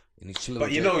whatever. And he's chilling.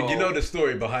 But you know the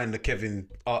story behind the Kevin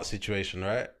Hart situation,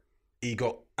 right? He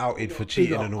got outed for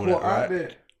cheating and all that,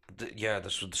 right? Yeah,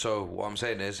 so what I'm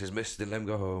saying is his missus didn't let him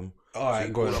go home. Alright,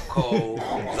 so go on. Cole.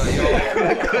 Like, yo,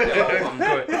 I'm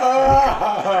going.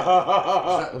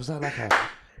 Was that like a...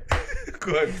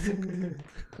 Go on.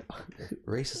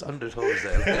 racist undertones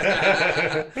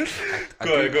there.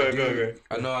 Go ahead.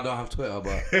 I know I don't have Twitter,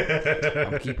 but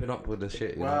I'm keeping up with the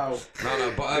shit. You know?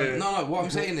 No. What I'm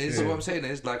saying is,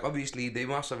 like, obviously they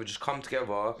must have just come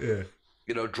together. Yeah.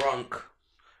 You know, drunk,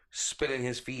 spilling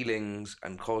his feelings,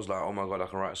 and Cole's like, "Oh my god, I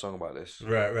can write a song about this."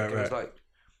 Right. It's like,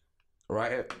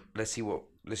 write it. Let's see what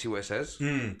it says.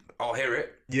 I'll hear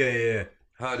it. Yeah.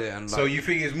 Heard it, and so you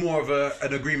think it's more of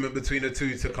an agreement between the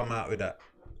two to come out with that?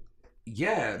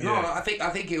 Yeah, no, I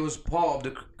think it was part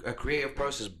of a creative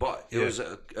process, but it was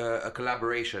a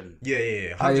collaboration.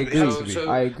 Yeah. I agree.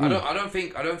 I agree. I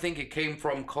don't think it came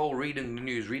from Cole reading the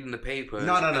news, reading the papers.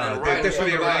 No. There's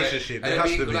definitely a relationship. There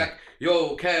has to be. Like,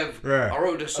 yo, Kev, I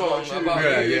wrote this song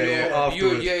about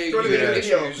you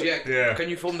issues. Yeah. Can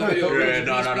you film the video? No. It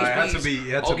had to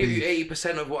be. I'll give you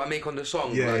 80% of what I make on the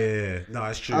song. Yeah. No,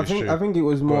 it's true. I think it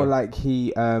was more like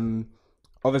he.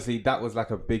 Obviously, that was like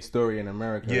a big story in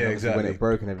America. Yeah, exactly. When it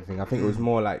broke and everything. I think it was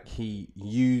more like he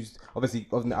used. Obviously,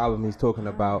 on the album, he's talking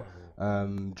about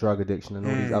drug addiction and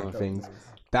all these other things.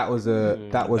 That was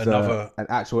another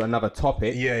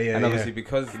topic. And obviously,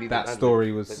 because that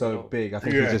story was so big, I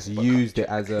think he just used it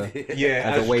as a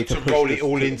way to roll it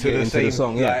all into the same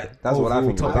song. Yeah, that's what I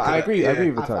think. But I agree. I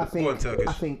agree with Turkish.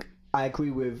 I think I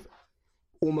agree with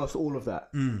almost all of that.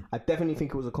 I definitely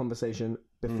think it was a conversation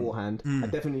beforehand. I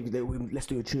definitely let's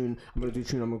do a tune. I'm gonna do a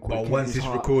tune. I'm gonna call it once it's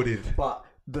recorded, but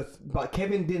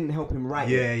Kevin didn't help him write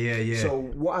it. Yeah. So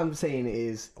what I'm saying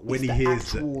is, when he the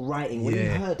hears actual writing, when he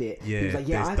heard it, he was like,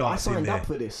 I signed up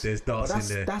for this. There's darts in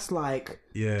there. That's like,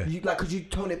 could you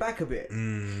tone it back a bit?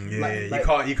 You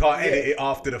can't edit it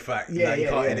after the fact. You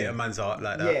can't edit a man's art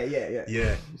like that.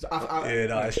 Yeah.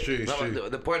 It's true.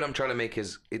 The point I'm trying to make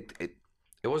is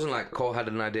it wasn't like Cole had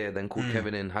an idea, then called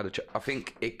Kevin in, I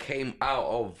think it came out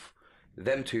of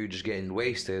them two just getting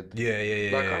wasted.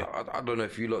 I don't know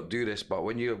if you lot do this, but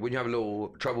when you have a little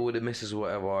trouble with the missus or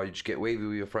whatever, you just get wavy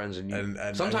with your friends,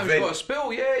 and sometimes you gotta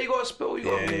spill. You gotta spill. You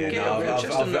gotta get off your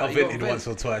chest. I've vented once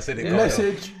or twice.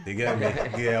 Message. You get me?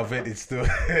 Yeah, I've vented still.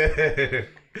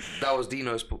 That was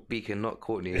Dino speaking, not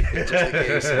Courtney. Just in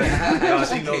case. No,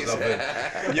 she knows I've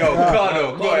vented. Yo,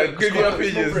 Carlo, go ahead. Give your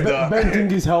opinions. Venting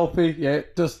is healthy. Yeah,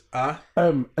 just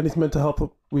and it's mental health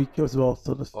week as well.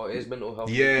 So just it is mental health.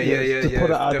 Yeah. Just put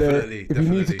it out definitely. there. If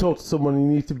you need to talk to someone, you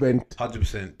need to vent.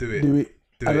 100%. Do it.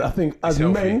 And I think as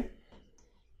men,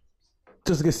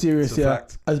 just to get serious,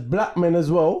 fact. as black men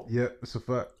as well. Yeah, it's a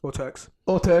fact. Or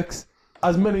Turks.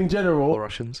 As men in general, or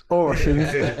Russians, we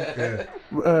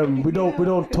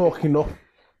don't talk enough,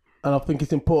 and I think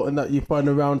it's important that you find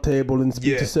a round table and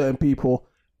speak to certain people.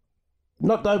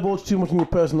 Not divulge too much in your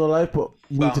personal life, but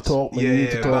you need to talk. You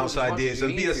need to talk. Bounce ideas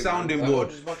and be a sounding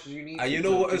board. And you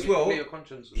know what as well?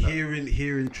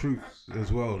 Hearing truth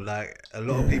as well. Like a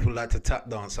lot of people like to tap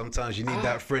dance. Sometimes you need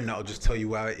that friend that'll just tell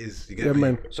you how it is. You get me?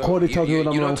 Man. So KOD tells me when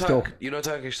I'm wrong still. You know,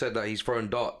 Turkish said that he's throwing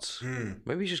darts.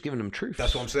 Maybe he's just giving them truth.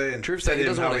 That's what I'm saying. Truth that he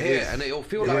doesn't want to hear, and it'll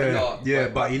feel like a dart. Yeah,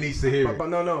 but he needs to hear it. But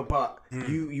no. But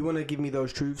you want to give me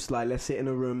those truths? Like, let's sit in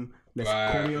a room. Let's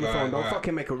call me on the phone. Don't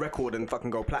fucking make a record and fucking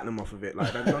go platinum off of it.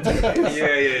 Like, don't take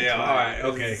it. Yeah. All right,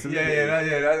 okay.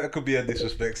 Yeah. That could be a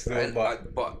disrespect still, but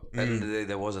at the end of the day,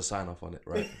 there was a sign off on it,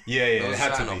 right? Yeah. It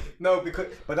had to be. No,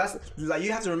 but that's like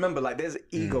you have to remember. Like, there's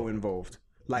ego involved.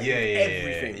 Like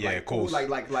everything. Yeah, of course.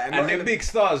 Like, and they're big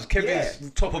stars.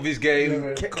 Kevin's top of his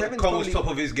game. Cole's top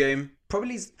of his game.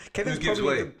 Kevin's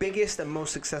probably the biggest and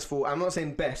most successful. I'm not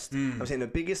saying best. I'm saying the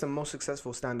biggest and most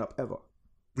successful stand-up ever.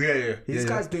 Yeah. This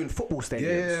guy's doing football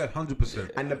stadiums. Yeah,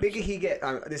 100%. And the bigger he gets,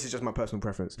 this is just my personal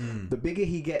preference. The bigger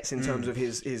he gets in terms of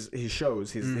his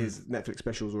shows, his Netflix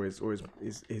specials or his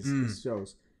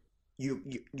shows,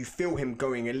 you feel him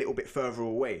going a little bit further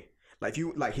away. Like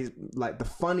the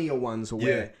funnier ones are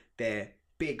where they're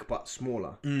big but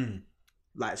smaller.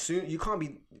 Like soon you can't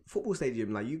be football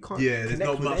stadium. Like you can't. Yeah, there's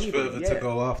not much further to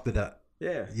go after that.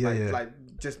 Yeah. Like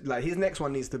just like his next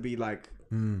one needs to be like.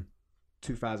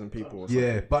 2,000 people or something.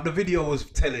 Yeah, but the video was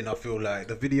telling. I feel like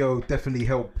the video definitely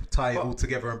helped tie it all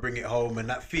together and bring it home, and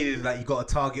that feeling like you got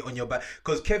a target on your back.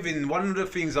 Because Kevin, one of the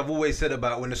things I've always said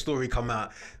about when the story come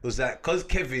out was that because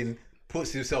Kevin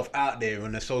puts himself out there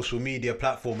on a social media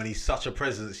platform and he's such a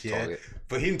presence,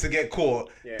 for him to get caught,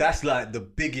 that's like the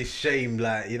biggest shame.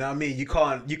 Like, you know what I mean? You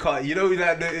can't, you know,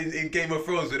 like in Game of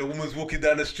Thrones when a woman's walking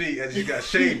down the street and you got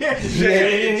shame. It's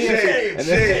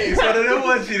one of them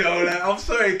ones, you know, like, I'm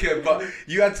sorry, Kev, but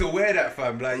you had to wear that,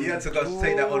 fam. Like, you had to go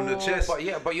take that on the chest.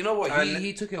 But you know what?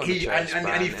 He took it on the chest,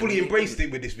 and he fully embraced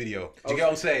it with this video. Do you get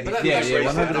what I'm saying? But I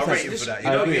rate him for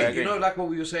that. You know, like what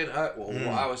we were saying, what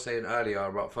I was saying earlier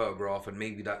about Photograph, and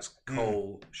maybe that's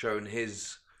Cole showing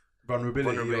his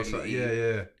vulnerability or something.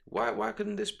 Yeah. Why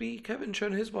couldn't this be Kevin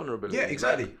showing his vulnerability? Yeah,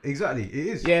 exactly. It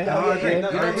is. Yeah, I agree. You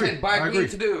know what I'm saying? By I agreeing agree.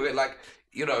 to do it, like,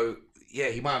 you know, yeah,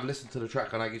 he might have listened to the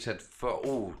track and like you said,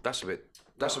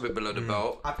 that's a bit below the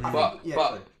belt. But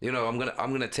you know, I'm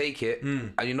gonna take it,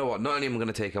 and you know what? Not only am I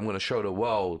gonna take it, I'm gonna show the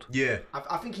world. Yeah.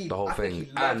 I think he the whole thing. Think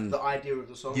he loves the idea of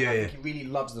the song. Yeah, I think he really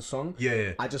loves the song.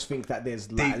 Yeah. I just think that there's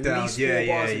Deep like down, at least 4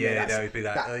 bars in there that would be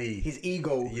like, that his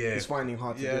ego is finding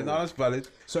hard to do. Yeah, no, that's valid.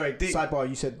 Sorry, sidebar.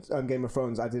 You said Game of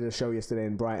Thrones. I did a show yesterday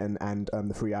in Brighton, and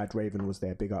the Three-Eyed Raven was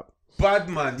there. Big up. Bad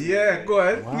man, yeah, go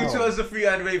ahead. Wow. Which was the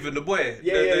Three-Eyed Raven, the boy?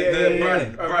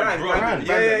 Brandon.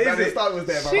 Brandon Stark was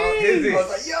there, I was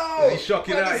like, yo! He's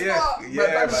shocking out,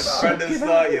 Brandon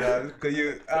Stark, you know.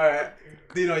 Alright.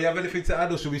 Dino, you have anything to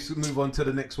add or should we move on to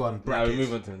the next one? Yeah, we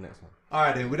move on to the next one.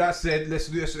 Alright then, with that said, let's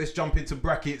jump into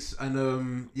brackets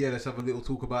and let's have a little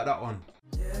talk about that one.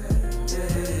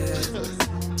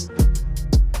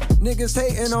 Niggas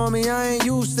hating on me, I ain't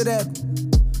used to that.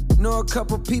 Know a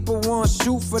couple people want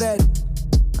shoot for that.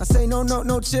 I say no,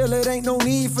 chill, it ain't no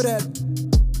need for that.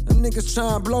 Them niggas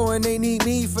tryna blow and they need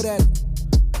me for that.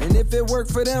 And if it work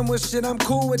for them, well shit, I'm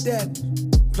cool with that.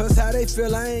 Plus how they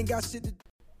feel, I ain't got shit to do.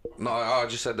 No, I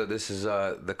just said that this is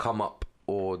the come up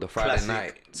or the Friday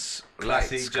nights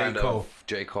lights kind of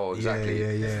J. Cole,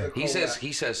 exactly. Yeah. He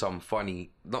says some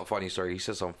not funny story. He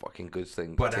says some fucking good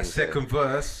thing. But that second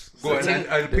verse, go on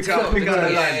and pick out the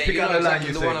line. Pick out the line.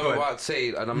 You the say. one I'm about to say,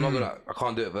 and I'm not I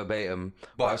can't do it verbatim.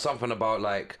 But something about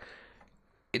like.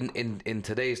 In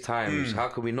today's times, how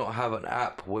can we not have an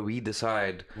app where we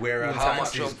decide where our how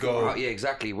taxes much go? Yeah,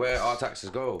 exactly. Where our taxes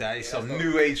go. That is some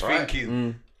new age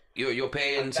thinking. You're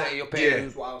paying. Say you're paying.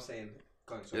 That's what I was saying.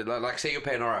 Like say you're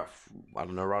paying I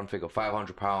don't know, round figure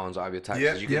 £500 out of your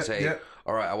taxes. You can say,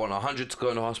 all right, I want 100 to go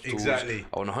into hospitals. Exactly.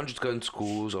 I want 100 to go into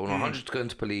schools. I want 100 to go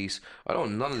into police. I don't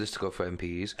want none of this to go for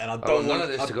MPs. And I don't want none of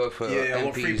this to go for MPs. I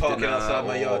want free parking outside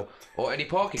my yard. Or any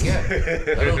parking. Yeah.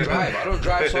 I don't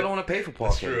drive, so I don't want to pay for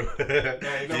parking. That's true.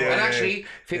 And actually,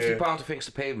 £50 to fix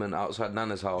the pavement outside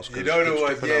Nana's house. You don't know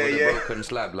what? Yeah. Broken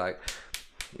slab, like.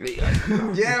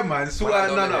 Yeah, man. Sort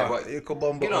out Nana. You know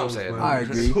what I'm saying? I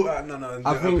agree. Sort out Nana and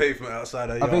a pavement outside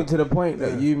her yard. I think to the point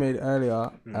that you made earlier,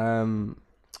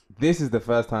 this is the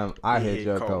first time I hear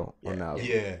J. Cole on the album.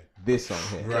 Yeah. This song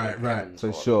here. Right.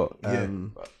 So short.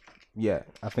 Yeah,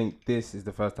 I think this is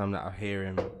the first time that I hear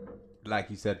him, like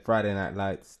you said, Friday Night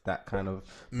Lights, that kind of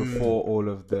before all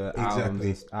of the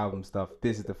album stuff.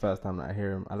 This is the first time that I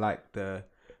hear him. I like the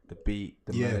beat,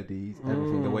 the melodies,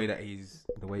 everything, the way he's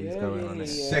going on it.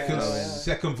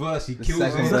 Second verse, he kills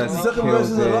it. The second verse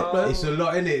is a lot, man. It's a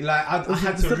lot, innit? Like I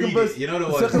had to read it. You know the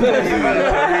one. It's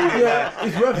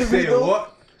worth the read though.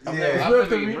 What? Yeah, it's worth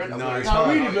the read. No, it's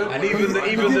hard. And even the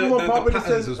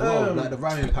patterns as well, like the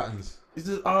rhyming patterns. It's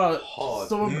just hard.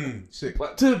 Sick.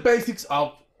 To the basics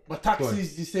of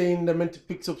taxis, you're saying they're meant to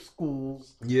fix up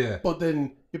schools. Yeah. But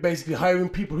then you're basically hiring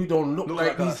people who don't look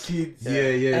like these kids.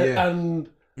 Yeah. And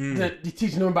they're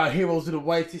teaching them about heroes with the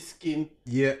whitest skin.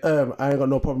 Yeah. I ain't got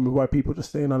no problem with white people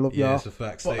just saying I love y'all. Yeah, it's a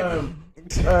fact statement.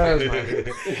 Thanks. But you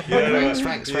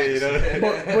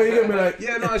get me, like,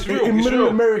 it's real. In middle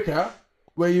America,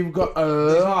 where you've got a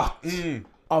lot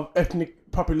of ethnic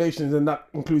populations, and that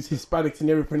includes Hispanics and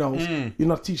everything else, you're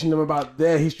not teaching them about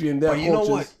their history and their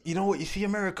cultures. You know what? You see,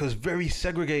 America's very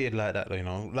segregated like that, you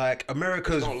know? Like,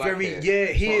 America's very, like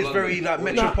he is very, like,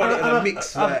 metropolitan and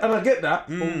mixed. And I get that.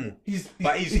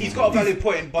 But he's got a valid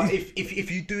point, but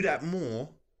if you do that more,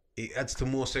 it adds to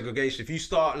more segregation. If you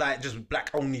start, like, just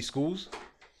black-only schools...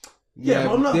 Yeah,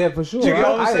 but I'm not, for sure. Do you get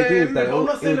what I'm saying? Agree with that. I'm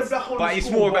not saying the black on but it's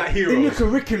school, more about heroes. In your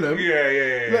curriculum,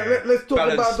 let's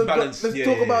talk about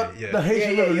the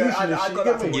Haitian Revolution. I got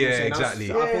that from what you're saying.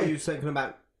 Exactly. I thought you were saying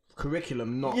about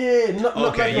curriculum, not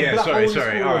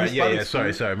sorry. All right,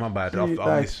 sorry. My bad.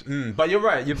 But you're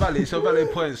right. You're valid. It's a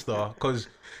valid point, Star. Because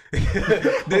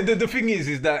the thing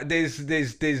is that there's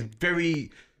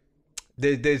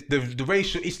the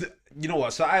racial. You know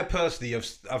what? So I personally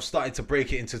I've started to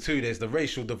break it into two. There's the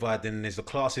racial divide and there's the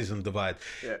classism divide.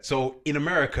 Yeah. So in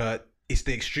America, it's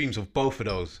the extremes of both of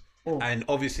those. And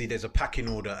obviously there's a packing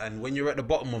order. And when you're at the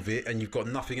bottom of it and you've got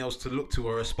nothing else to look to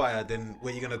or aspire, then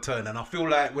where you going to turn? And I feel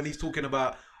like when he's talking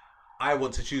about I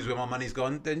want to choose where my money's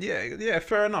gone, then yeah,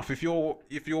 fair enough. If you're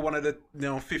one of the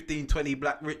 15, 20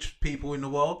 black rich people in the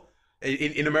world,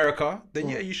 in America, then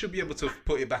you should be able to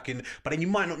put it back in. But then you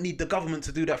might not need the government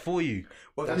to do that for you.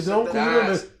 Well, that's what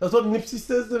Nipsey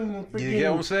says, and freaking, you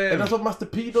get what I'm saying? And that's what Master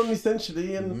P done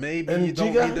essentially. And maybe and you don't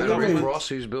need the government. Rick Ross,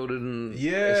 who's building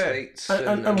estates,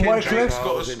 and Wyclif's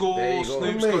got a school.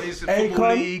 Snoop's got his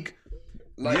football league.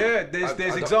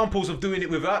 there's examples of doing it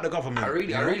without the government. I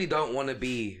really don't want to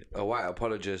be a white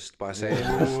apologist by saying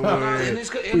this.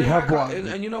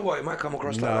 And you know what, it might come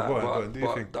across like that,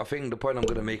 but I think the point I'm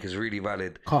going to make is really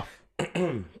valid.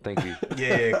 Thank you.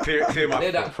 Yeah, clear my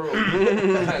Clear that throat.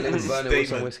 Let me burn it with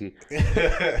some whiskey.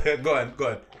 Go on.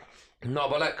 No,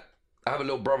 but like, I have a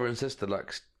little brother and sister,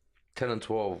 like 10 and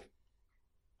 12.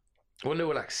 When they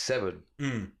were like 7,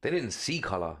 they didn't see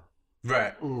colour.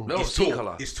 Right. They don't see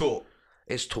colour. It's taught.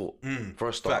 It's taught, for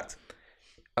a start.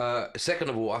 Second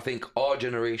of all, I think our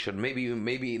generation,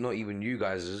 maybe not even you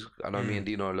guys, I know me and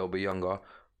Dino are a little bit younger,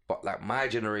 but like my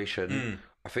generation,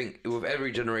 I think with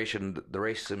every generation, the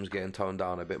racism's getting toned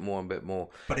down a bit more and bit more.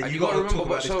 But then you got to talk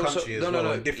about this country as well,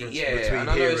 the difference between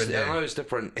here and there. I know it's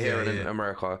different here and in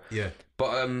America. Yeah.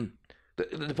 But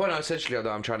the point essentially that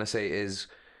I'm trying to say is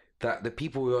that the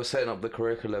people who are setting up the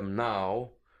curriculum now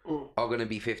are going to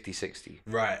be 50, 60.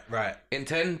 Right. In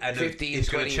 10, and 15,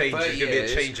 20, 30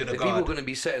 years, the people going to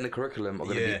be setting the curriculum are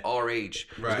going to be our age.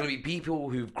 Right. There's going to be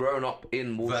people who've grown up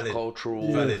in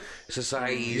multicultural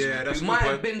societies who might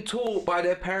have been taught by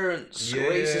their parents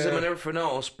racism and everything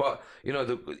else, but you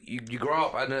know, you grow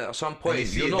up and at some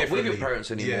point you're not with your parents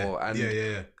anymore,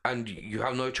 and you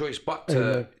have no choice but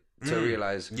to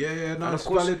realise. No, that's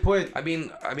a valid point. I mean,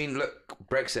 look,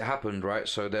 Brexit happened, right?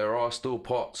 So there are still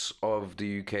parts of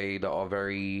the UK that are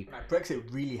very... Brexit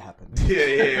really happened.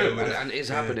 And it's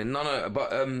happening. No,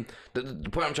 but the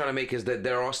point I'm trying to make is that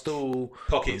there are still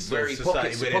pockets of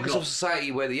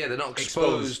society where they're not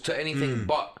exposed to anything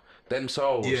but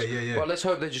themselves. But let's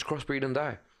hope they just crossbreed and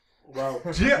die. Wow.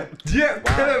 Yeah.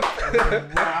 Wow.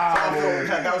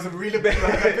 That was a really big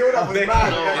build up. Was I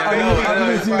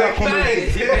didn't see that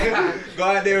coming. Go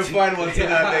out there and find one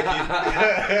tonight,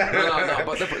 Becky. No.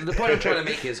 But the point I'm trying to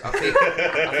make is, I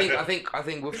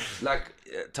think with like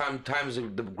times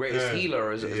of the greatest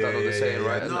healer, is that what they're saying,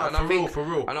 right? No, and I think, for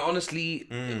real. And I honestly,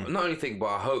 not only think, but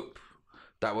I hope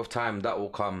that with time that will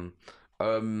come.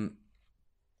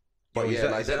 But is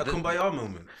that a kumbaya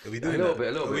moment? Are we doing a little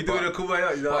bit? Are we doing a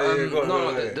kumbaya?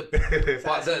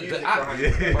 But the app,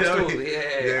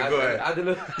 go ahead. I don't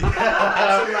know.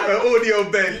 An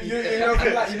audio bed. You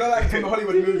know, like from the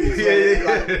Hollywood movies.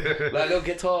 Like little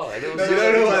guitar.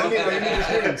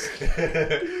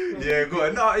 Yeah, go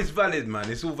ahead. No, it's valid, man.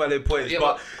 It's all valid points.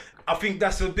 But I think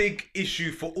that's a big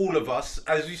issue for all of us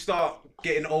as we start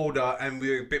getting older and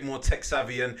we're a bit more tech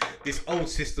savvy, and this old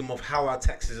system of how our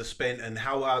taxes are spent and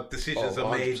how our decisions are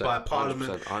made by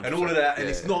Parliament 100%. And all of that, and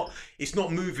it's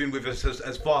not moving with us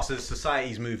as fast as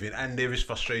society's moving, and there is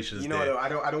frustrations. You know, there. I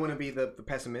don't want to be the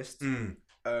pessimist,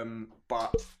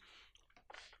 but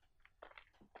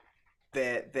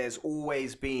there's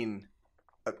always been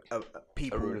a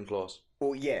people, a ruling class.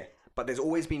 But there's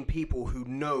always been people who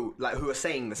know, like, who are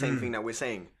saying the same thing that we're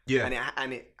saying,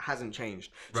 and it hasn't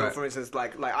changed. So, for instance,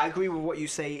 like I agree with what you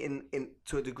say in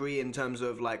to a degree in terms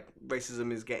of like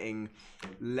racism is getting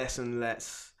less and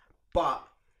less, but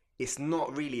it's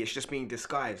not really. It's just being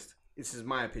disguised. This is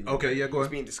my opinion. Okay, go on.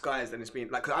 It's being disguised, and it's being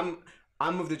like, 'cause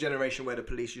I'm of the generation where the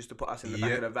police used to put us in the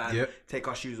back of the van, take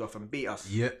our shoes off, and beat us.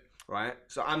 Right.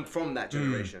 So I'm from that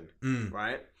generation.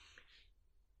 Right.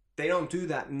 They don't do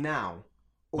that now.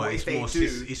 But it's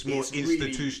more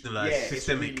institutionalized,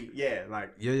 systemic.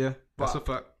 That's a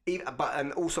fact.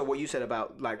 And also what you said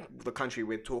about like the country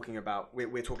we're talking about,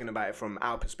 we're talking about it from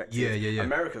our perspective.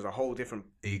 America's a whole different.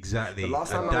 Exactly. The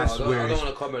last time I don't want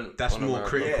to comment. That's more America.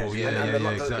 critical.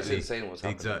 Exactly. It's insane what's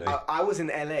happening. Exactly. I was in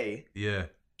LA.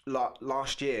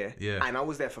 Last year, and I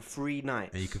was there for 3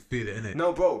 nights. And you could feel it, innit?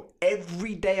 No, bro.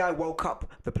 Every day I woke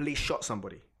up, the police shot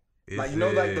somebody. Like, you know,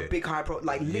 like the big high pro,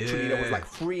 like literally there was like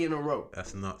 3 in a row.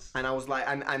 That's nuts. And I was like,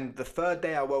 and the 3rd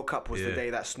day I woke up was the day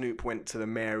that Snoop went to the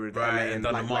mayor of LA and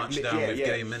done like, a march down with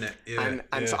Game, innit?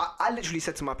 And so I literally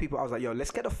said to my people, I was like, yo,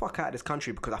 let's get the fuck out of this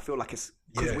country because I feel like it's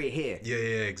because we're here.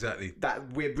 Exactly.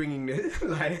 That we're bringing this,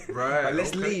 like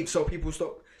let's leave so people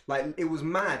stop. Like, it was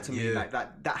mad to me, like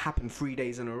that happened 3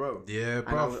 days in a row. Yeah,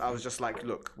 bro. I was just like,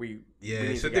 look, we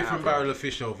it's a different barrel of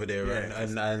fish over there,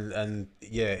 and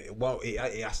well,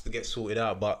 it has to get sorted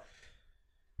out, but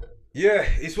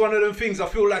it's one of them things. I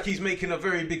feel like he's making a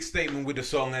very big statement with the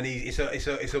song, and it's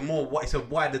a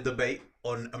wider debate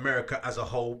on America as a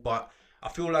whole, but I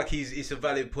feel like it's a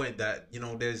valid point that, you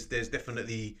know, there's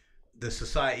definitely the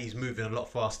society's moving a lot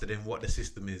faster than what the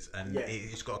system is, and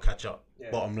it's got to catch up.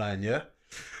 Bottom line,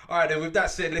 All right, then with that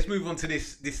said, let's move on to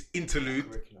this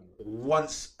interlude.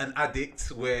 Once an Addict,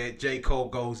 where J. Cole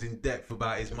goes in depth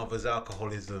about his mother's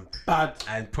alcoholism.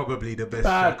 And probably the best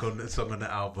track on the song on the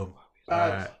album. All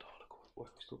right.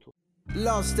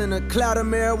 Lost in a cloud of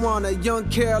marijuana, young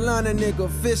Carolina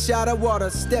nigga, fish out of water.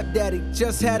 Stepdaddy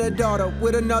just had a daughter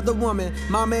with another woman.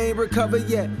 Mama ain't recovered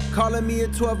yet, calling me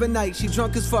at 12 at night. She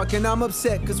drunk as fuck and I'm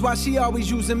upset, cause why she always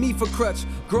using me for crutch?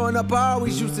 Growing up I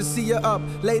always used to see her up,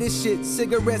 late as shit,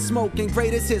 cigarette smoking,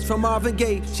 greatest hits from Marvin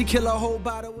Gaye. She kill a whole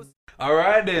bottle.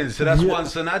 Alright then, so that's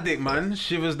Once an Addict, man.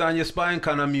 Shivers down your spine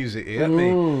kind of music, you get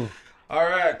me?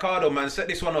 Alright, Cardo, man, set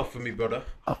this one off for me, brother.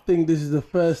 I think this is the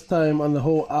first time on the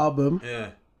whole album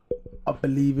I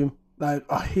believe him. Like,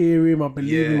 I hear him, I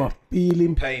believe him, I feel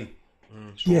him. Pain.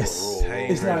 Yes.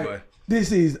 Pain, it's like,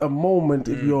 this is a moment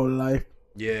in your life.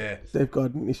 Yeah.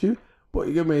 Safeguarding issue. But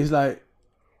you get me, it's like,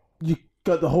 you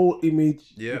got the whole image,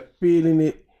 you're feeling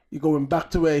it, you're going back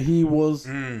to where he was.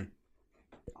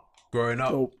 Growing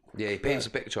up. So, yeah, he paints a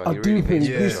picture. I do think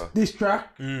this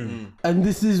track, and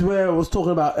this is where I was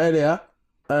talking about earlier,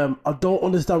 I don't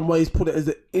understand why he's put it as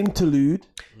an interlude.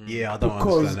 Yeah, I don't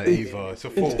understand that either. It's a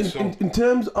false song. In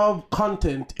terms of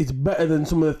content, it's better than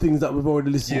some of the things that we've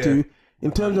already listened to.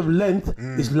 In terms of length,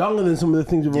 it's longer than some of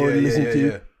the things we've already listened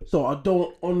to. So I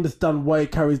don't understand why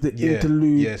it carries the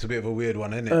interlude. Yeah, it's a bit of a weird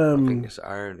one, isn't it? I think it's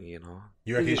irony, you know.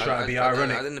 You reckon he's trying to be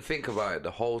ironic? I didn't think about it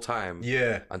the whole time.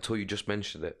 Yeah. Until you just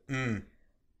mentioned it.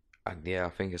 And yeah, I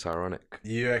think it's ironic.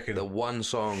 You reckon? The one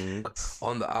song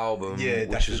on the album,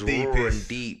 which is raw and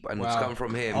deep, and it's come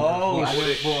from him. Oh,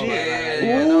 shit!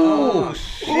 Oh,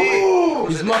 shit!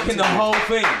 He's mocking the whole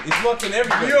thing. He's mocking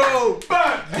everything. Yo,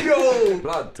 bad! Yo!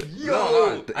 Blood. Yo!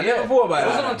 No, I never thought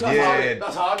about that. Yeah,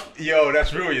 That's hard. Yo,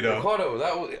 that's real, you know. Ricardo,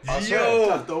 that was.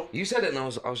 Yo! You said it, and I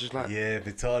was just like. Yeah,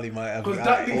 Vitali might have. Because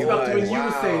that thing's back to when you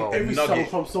were saying every song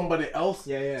from somebody else.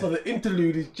 Yeah. So the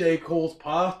interlude is J. Cole's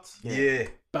part. Yeah.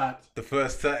 Bad. The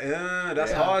first time,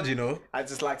 that's hard, you know. I'd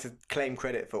just like to claim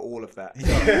credit for all of that.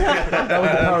 That was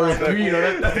the power of three, you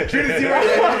know. That's the Trinity,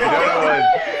 right?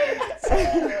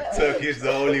 Turkey's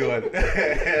the only one.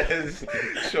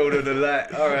 Show them the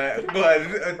light. All right,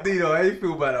 but Dino, how you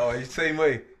feel about that one? Same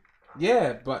way.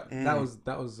 Yeah, but that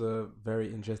was a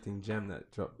very interesting gem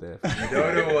that dropped there.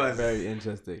 It was very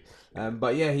interesting.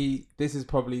 But yeah, this is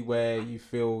probably where you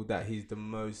feel that he's the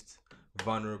most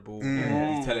vulnerable.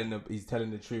 He's telling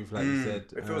the truth, like you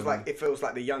said. It feels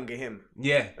like the younger him.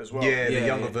 Yeah, as well. Yeah, the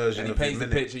younger version. And he paints the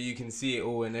picture. You can see it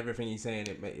all, and everything he's saying.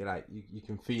 It make you like you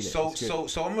can feel it. So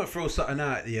I'm gonna throw something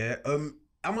out. Yeah.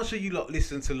 How much of you lot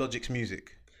listen to Logic's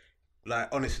music? Like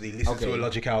honestly, listen to a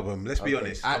Logic album. Let's be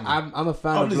honest. I'm a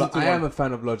fan of. I am a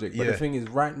fan of Logic, but the thing is,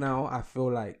 right now, I feel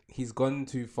like he's gone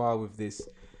too far with this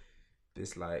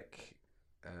like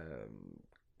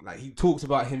he talks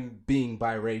about him being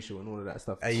biracial and all of that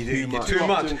stuff. Too much.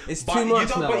 It's too much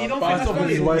now. But you don't think that's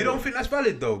valid. You don't think that's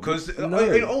valid though, because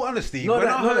in all honesty, when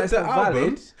I heard the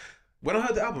album. When I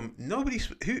heard the album,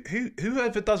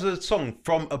 whoever does a song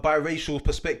from a biracial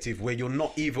perspective where you're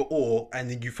not either or, and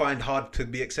then you find hard to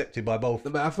be accepted by both.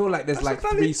 But I feel like there's like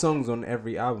 3 songs on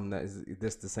every album that is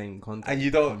just the same content. And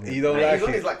you don't like it. He's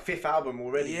on his like 5th album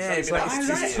already. Yeah, it's too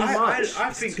much.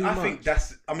 I think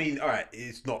that's. I mean, all right,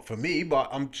 it's not for me, but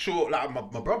I'm sure. Like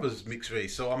my brother's mixed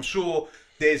race, so I'm sure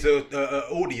there's a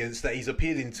audience that he's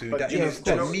appealing to that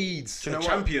needs a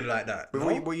champion like that.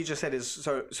 What you just said is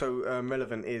so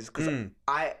relevant is because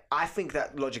I think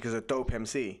that Logic is a dope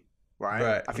MC,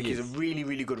 right? I think he's a really,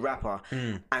 really good rapper.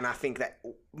 And I think that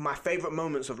my favourite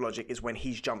moments of Logic is when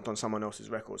he's jumped on someone else's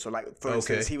record. So like, for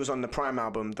instance, he was on the Prime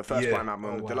album, the first Prime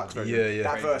album, the deluxe version.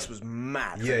 That verse was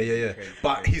mad. Yeah.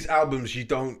 But his albums, you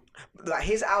don't... Like,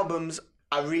 his albums...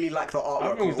 I really like the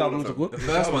artwork. The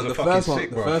first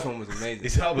one was amazing.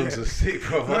 His albums are sick,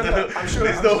 bro. I'm sure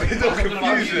there's no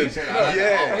confusion. I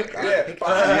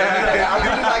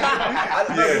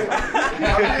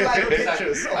really like the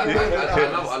pictures.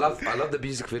 I love the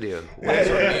music video.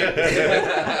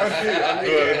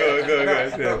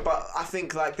 Go. But I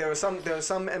think like there are some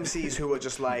MCs who are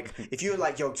just like, if you're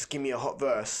like, yo, just give me a hot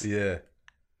verse. Yeah.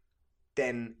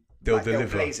 Then they'll deliver.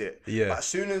 They'll blaze it. Yeah. But as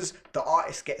soon as the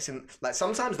artist gets in, like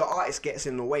sometimes the artist gets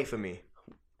in the way for me.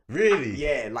 Really?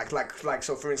 Yeah, like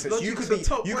so for instance, Logic's you could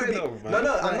be though,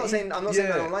 No, I'm not saying I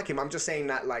don't like him. I'm just saying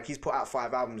that like he's put out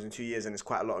 5 albums in 2 years and it's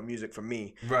quite a lot of music for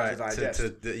me to digest.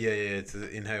 To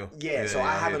inhale. So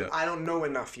I don't know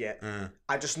enough yet.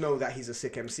 I just know that he's a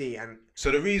sick MC. And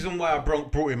so the reason why I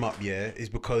brought him up is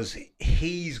because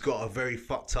he's got a very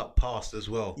fucked up past as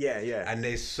well. Yeah. And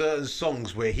there's certain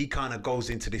songs where he kind of goes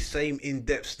into the same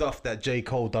in-depth stuff that J.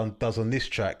 Cole does on this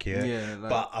track.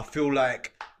 But I feel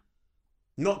like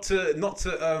not to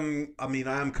I mean,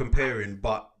 I am comparing,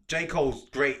 but J. Cole's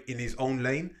great in his own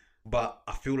lane, but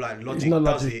I feel like Logic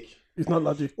does it. It's not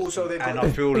Logic. Also, I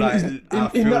feel like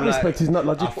in that respect, he's not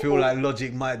Logic. I feel like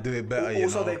Logic might do it better.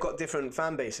 Also, they've got different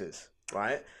fan bases.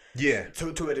 right? Yeah.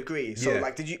 To a degree. So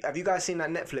like, have you guys seen that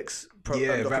Netflix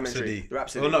documentary?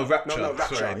 Rhapsody. Oh no, Rapture. No,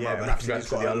 Rapture. Sorry, yeah,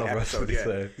 Rhapsody. I love Rhapsody.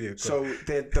 So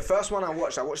the first one I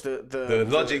watched the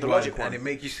Logic one, and it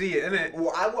make you see it, innit?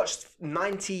 Well, I watched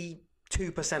 92%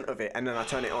 of it, and then I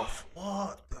turned it off.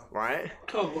 What? Right?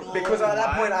 Because at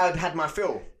that point I'd had my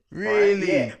fill. Really? Right?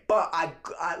 Yeah. But I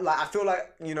feel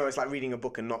like, you know, it's like reading a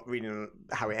book and not reading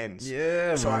how it ends.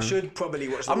 Yeah. So I should probably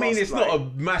watch. I mean, it's not a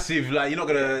massive you're not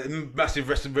gonna massive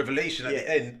revelation at the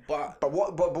end, but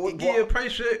give you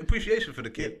appreciation for the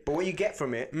kid. Yeah, but what you get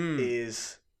from it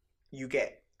is you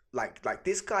get like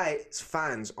this guy's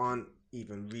fans aren't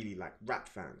even really like rap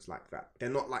fans like that. They're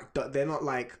not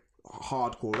like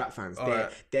hardcore rap fans.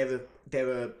 They're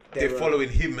following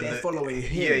him. They're following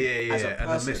him. As a person, and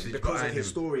the message because of his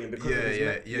story and because of his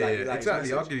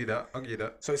exactly. I'll give you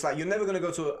that. So it's like you're never gonna go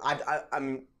to.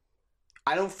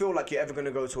 I don't feel like you're ever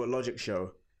gonna go to a Logic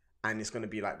show, and it's gonna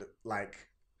be like the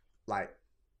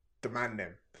man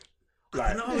them.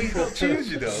 Like, no, he's not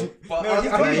choosy though. But no, he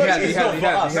probably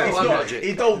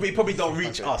don't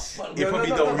reach us. He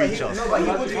probably don't reach us. No, but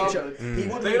he would reach us. He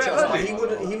would reach us, but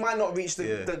he might not reach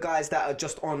the guys that are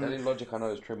just on. The only Logic I know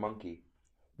is Trim Monkey.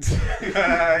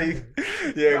 Good.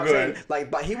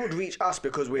 Like, but he would reach us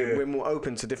because we're more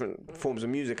open to different forms of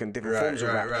music and different forms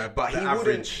of rap. Right. But he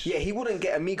wouldn't. Yeah, he wouldn't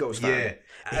get Amigos fan.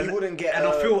 He wouldn't get. And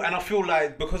I feel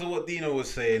like because of what Dino was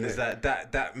saying is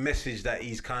that message that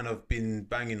he's kind of been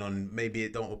banging on, maybe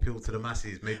it don't appeal to the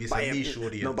masses. Maybe it's a niche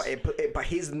audience. No, but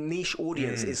his niche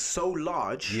audience is so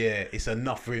large. Yeah, it's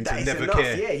enough for him to never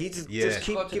care. Yeah, he just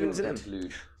keep giving it to them.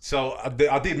 So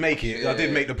I did make it. I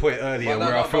did make the point earlier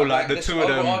where I feel like the two of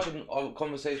them.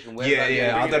 Conversation.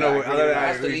 I don't know. You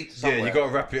got to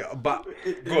wrap it. But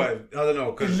go ahead. I don't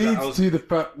know. It leads to the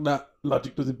fact that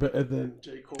Logic does it better than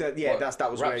J. Cole. That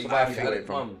was where you got it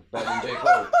from. Better than J.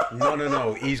 Cole.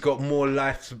 No. He's got more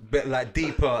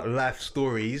deeper life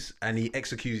stories, and he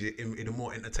executes it in a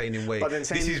more entertaining way.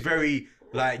 This is very.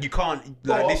 Like you can't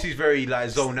this is very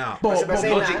zone out. But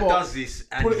Logic does this,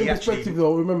 and put it in perspective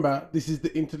though. Remember, this is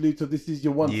the interlude, so this is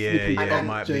your one snippet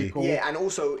of J. Cole. Yeah, and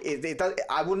also it does.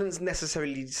 I wouldn't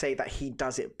necessarily say that he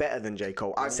does it better than J.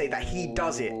 Cole. I'd say that he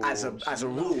does it as a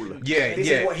rule. Yeah, this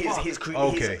is what his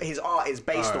art is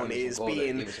based on. Is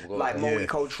being like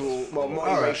multicultural,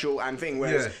 multiracial, and thing.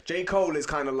 Whereas J. Cole is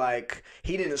kind of like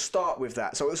he didn't start with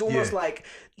that, so it's almost like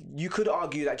you could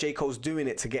argue that J. Cole's doing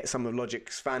it to get some of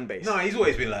Logic's fan base. No, he's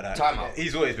always been like that. Time out.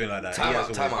 He's always been like that. Time out.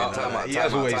 Yeah,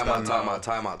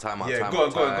 go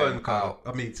on, Carl.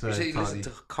 I mean, you said you listened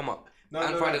to Come Up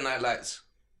and Friday Night Lights.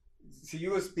 So you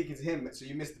were speaking to him, so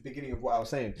you missed the beginning of what I was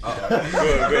saying. Go on.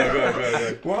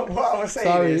 What I was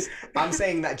saying is, I'm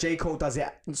saying that J. Cole does it.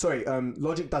 Sorry,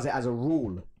 Logic does it as a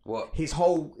rule. What?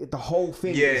 The whole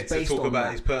thing is based on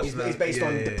about his personal. It's based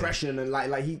on depression and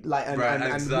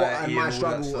and my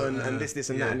struggle and this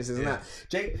and that and this and that.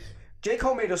 J.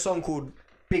 Cole made a song called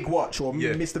Big Watch or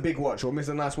Mr. Big Watch or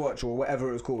Mr. Nice Watch or whatever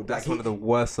it was called. That's one of the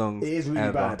worst songs. It is really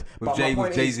ever. bad. With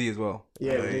Jay-Z as well.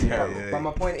 But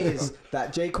my point is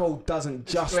that J. Cole doesn't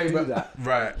just do that.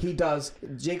 Right.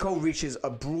 J. Cole reaches a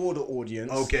broader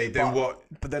audience. Okay, then what?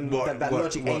 But then that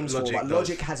Logic aims for. But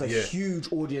Logic has a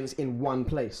huge audience in one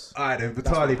place. Alright then,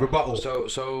 Vitaly, rebuttal.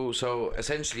 So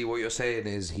essentially what you're saying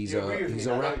is he's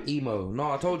a rap emo.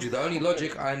 No, I told you, the only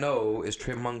Logic I know is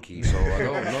Trim Monkey, so I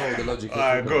don't know the Logic.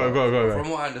 Alright, go.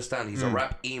 From what I understand, he's a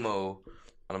rap emo,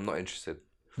 and I'm not interested.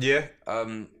 Yeah.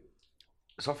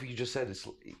 Something you just said is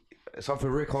something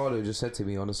Rick Harlow just said to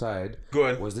me on the side. Go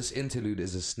on. Was this interlude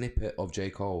is a snippet of J.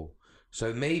 Cole?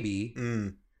 So maybe,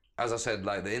 as I said,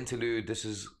 like the interlude, this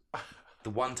is the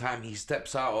one time he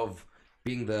steps out of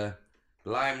being the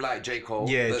limelight J. Cole.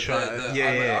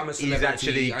 Yeah, I'm a he's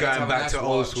actually going back to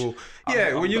old school.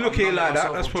 When you look at it like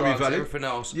that, that's probably valid. Everything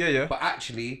else. Yeah. But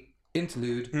actually,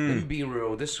 interlude, let me be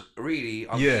real, this really,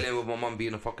 I'm dealing with my mum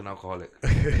being a fucking alcoholic.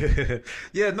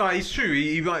 It's true.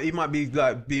 He might be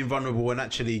like being vulnerable and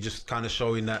actually just kind of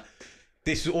showing that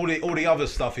this all the other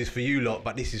stuff is for you lot,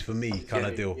 but this is for me kind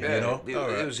of deal. You know,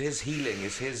 it was his healing.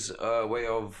 It's his way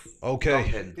of.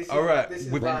 Okay. All right.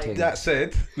 With that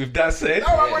said,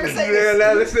 I want to say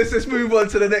this. let's move on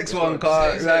to the next one,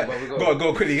 Carl.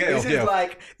 Go quickly. Get this off. Is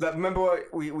like remember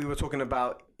we were talking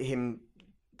about him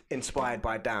inspired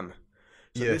by Damn.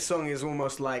 So this song is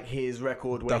almost like his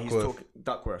record where he's talking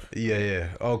Duckworth. Yeah.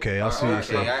 Okay, I see what you're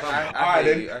saying. Alright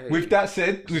then. With that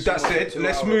said,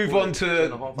 let's move on to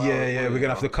we're gonna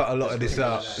have to cut a lot of this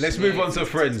out. Let's move on to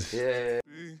Friends. Yeah.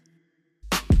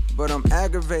 but I'm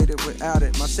aggravated without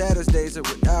it. My saddest days are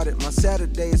without it. My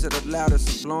Saturdays are the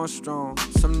loudest, I'm blowing strong.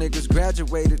 Some niggas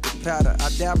graduated to powder. I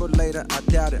dabble later, I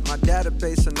doubt it. My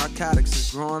database of narcotics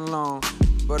is growing long,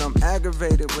 but I'm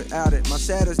aggravated without it. My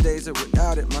saddest days are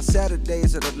without it. My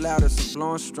Saturdays are the loudest, I'm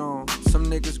blowing strong. Some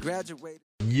niggas graduated.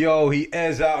 Yo, he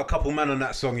airs out a couple man on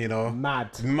that song, you know.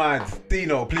 Mad.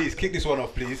 Dino, please kick this one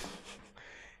off, please.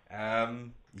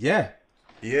 Yeah.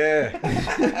 Yeah.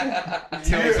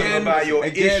 Tell us all about your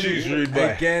issues, rude boy.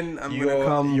 Again, I'm gonna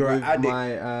come you're with an addict.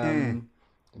 my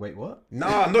Wait, what?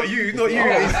 Nah, not you. He's talking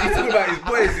about his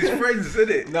boys, his friends, isn't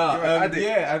it? No,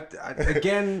 yeah.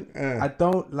 I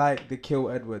don't like the Kill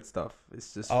Edward stuff.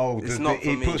 It's just it's not for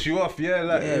me. It puts you off,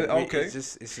 okay.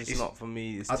 It's just not for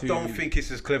me. I don't think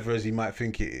it's as clever as he might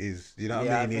think it is. You know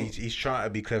what I mean? He's trying to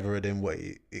be cleverer than what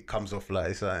it comes off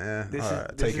like. It's like,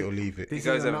 alright, take it or leave it. This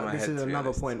is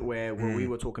another point where we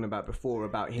were talking about before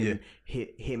about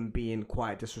him being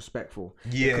quite disrespectful.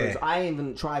 Yeah, because I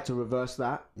even tried to reverse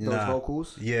those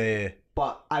vocals. Yeah.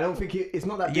 But I don't think it's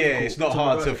not that difficult. Yeah, it's not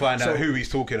hard to find out who he's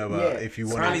talking about if you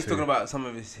want to. He's talking about some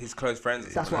of his close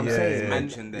friends. That's what I'm saying.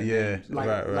 Mentioned it. Yeah,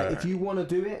 like if you want to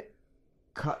do it,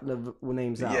 cut the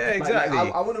names out. Yeah, exactly.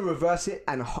 I want to reverse it,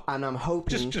 and I'm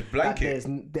hoping just blanket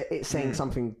that it's saying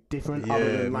something different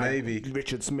other than like maybe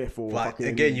Richard Smith or like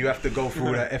again. You have to go through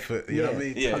all that effort. You know what I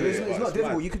mean? Yeah, it's not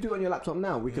difficult. You can do it on your laptop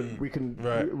now. We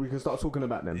can start talking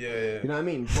about them. Yeah. You know what I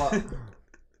mean? But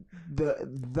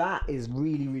that is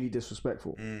really, really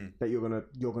disrespectful that you're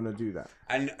gonna do that.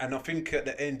 And I think at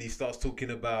the end he starts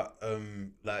talking about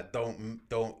like don't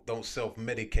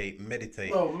self-medicate,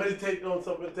 meditate. No, meditate, don't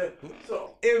self-medicate.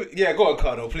 So go on,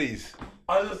 Cardo, please.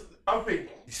 I think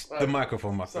the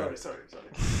microphone, my friend. Sorry.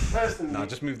 Personally, nah,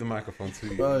 just move the microphone to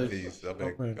you, please. I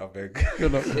beg.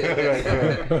 Good luck.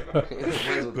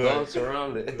 Dance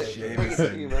around it.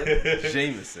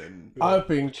 Jameson. I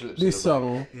think this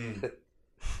song.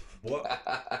 What?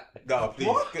 No, please.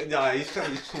 What? Nah, he's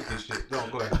talking shit.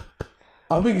 Go ahead.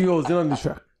 I think he goes in on this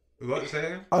track. What you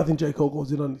saying? I think J. Cole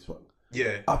goes in on this one.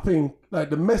 Yeah. I think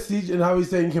like the message and how he's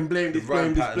saying you can blame this,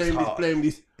 blame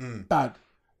this, bad.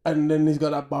 And then he's got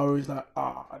that bar where he's like,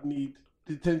 I need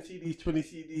the 10 CDs, 20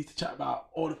 CDs to chat about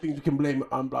all the things we can blame it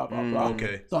on, blah, blah, blah.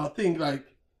 Okay. So I think like,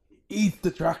 eats the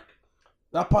track.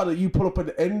 That part that you pull up at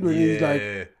the end when he's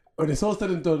like, when it's all said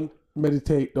and done,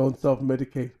 meditate, don't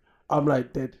self-medicate. I'm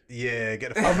like dead. Yeah,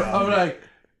 get the fuck I'm like,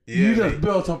 you just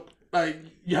built up, like,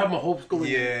 you have my hopes going.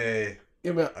 Yeah.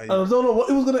 Man. I don't know what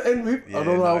it was going to end with. I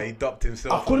don't know. He dubbed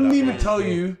himself. I couldn't even tell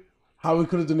you how we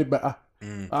could have done it better.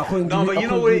 I couldn't but you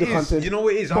know what it is? Content. You know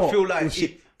what it is? I feel like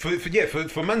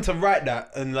for man to write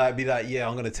that and like be like,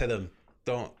 I'm going to tell him,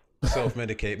 don't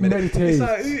self-medicate. Meditate. It's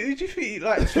like, who do you think?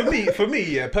 Like for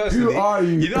me, personally. Who are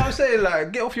you? You know what I'm saying?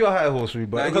 Like, get off your high horse, me,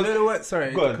 bro. Like, you know what?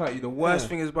 Sorry, Go on. the worst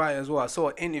thing is about it as well. I saw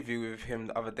an interview with him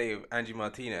the other day with Angie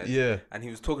Martinez. Yeah. And he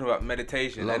was talking about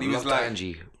meditation, and he was like,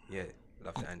 Angie. Yeah,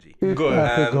 love to Angie. Good.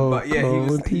 But yeah,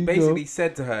 he basically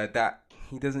said to her that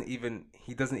he doesn't even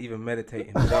meditate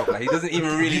himself. Like he doesn't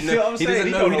even really know. He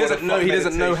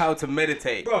doesn't know how to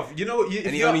meditate. Bro, you know,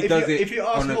 if you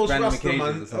ask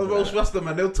most Rasta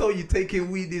man, they'll tell you taking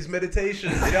weed is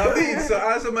meditation. You know what I mean? So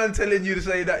as a man telling you to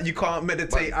say that you can't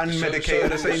meditate and medicate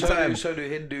at the same time. So do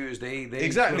Hindus. They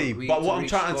exactly. But what I'm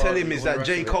trying to tell him is that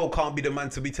J. Cole can't be the man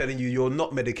to be telling you you're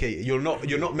not medicating. You're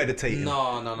not meditating.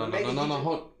 No.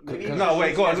 No,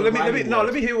 wait, go on.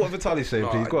 Let me hear what Vitaly's saying,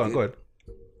 please. Go on.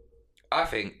 I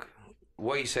think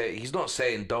what he's not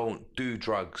saying don't do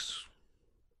drugs.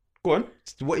 Go on.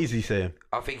 What is he saying?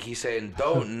 I think he's saying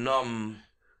don't numb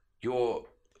your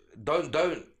don't.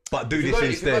 But do this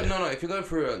instead. If you're going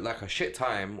through a shit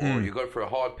time or you go through a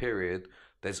hard period,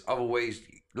 there's other ways.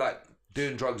 Like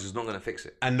doing drugs is not going to fix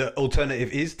it. And the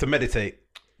alternative is to meditate.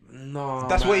 No,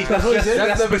 that's what he said.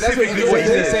 That's specifically what he's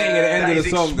saying at the end of the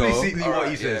song, though. Explicitly what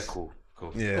he says. Cool.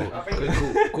 Yeah.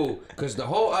 Cool. Because the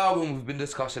whole album we've been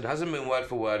discussing hasn't been word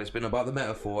for word. It's been about the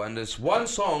metaphor, and there's one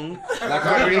song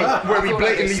where he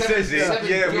blatantly says it.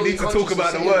 Yeah, we need to talk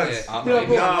about the words.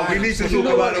 We need to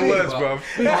talk about the words, bro.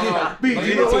 We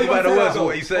need to talk about the words of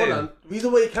what he's saying. The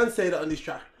reason why he can say that on this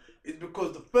track is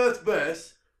because the first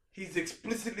verse, he's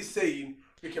explicitly saying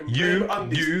we can blame it on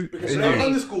this. We can blame it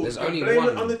on the school. There's only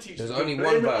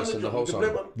one verse in the whole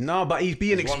song. No, but he's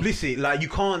being explicit. Like you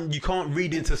can't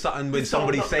read into something when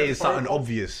somebody's saying something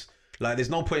obvious. Like there's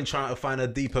no point trying to find a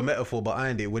deeper metaphor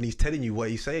behind it when he's telling you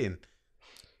what he's saying.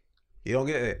 You don't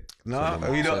get it? No,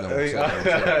 we don't.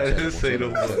 Just say no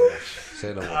more.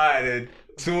 Say no more. Alright then.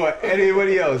 So what?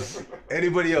 Anybody else?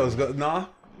 Got nah?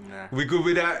 We good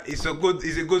with that? It's a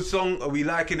good song. Are we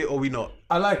liking it or we not?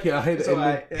 I like it. I hate the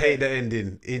ending. Hate the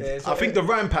ending. I think the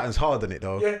rhyme pattern's hard on it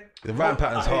though. Yeah. The rhyme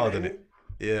pattern's hard on it.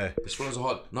 Yeah. This one's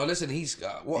hard. No, listen, he's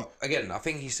what again? I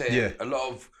think he's saying a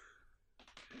lot of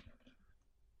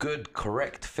good,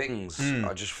 correct things.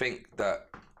 I just think that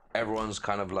everyone's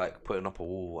kind of like putting up a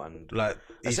wall and like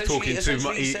he's talking too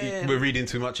much. We're reading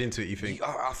too much into it. You think?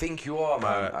 I think you are,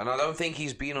 man. And I don't think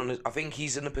he's been on. I think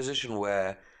he's in a position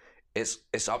where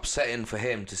it's upsetting for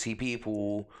him to see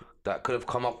people that could have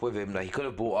come up with him that he could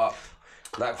have brought up.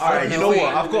 Like, all right, you know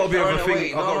what? I've got a bit of a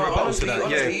thing. I've got a rebuttal to that.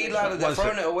 Honestly, they're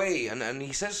throwing it away, and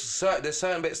he says there's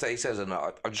certain bits that he says, and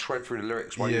I just read through the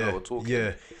lyrics while you were talking.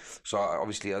 Yeah. So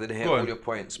obviously I didn't hear all your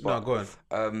points, but go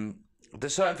on.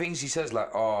 There's certain things he says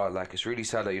like, like it's really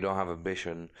sad that you don't have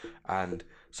ambition, and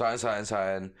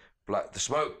something. Like the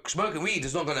smoking weed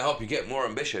is not going to help you get more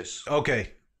ambitious.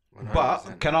 Okay, 100%.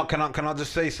 But can I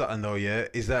just say something though? Yeah,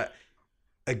 is that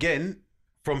again?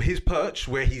 From his perch,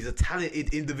 where he's a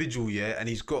talented individual, and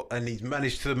he's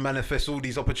managed to manifest all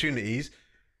these opportunities.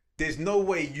 There's no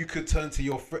way you could turn to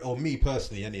your friend, or me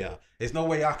personally, anyhow. There's no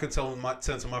way I could turn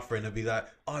to my friend and be like,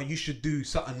 "Oh, you should do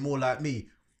something more like me."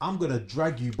 I'm gonna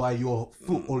drag you by your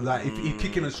foot, or like if you're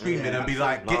kicking and screaming and be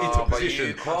like, get into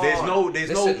position. There's no.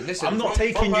 Listen, I'm not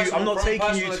taking you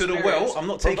to the well. I'm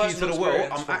not taking you to the well.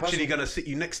 I'm actually actually gonna sit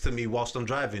you next to me whilst I'm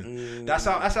driving. That's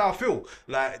how I feel.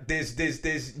 Like there's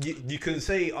you can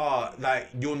say like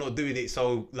you're not doing it,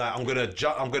 so like I'm gonna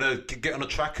get on the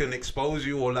track and expose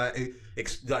you, or like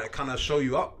kind of show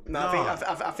you up. No,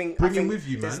 I think bring him with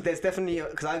you, man. There's definitely,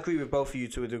 because I agree with both of you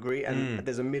to a degree, and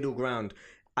there's a middle ground.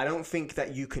 I don't think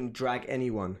that you can drag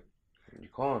anyone. You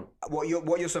can't. What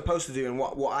you're supposed to do, and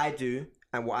what I do,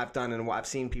 and what I've done, and what I've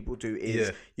seen people do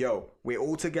is, we're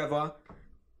all together.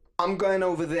 I'm going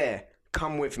over there.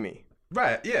 Come with me.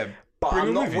 Right. Yeah. But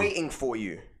I'm not waiting for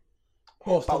you.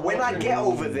 But when I get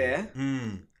over there,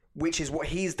 which is what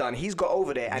he's done, he's got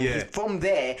over there, and from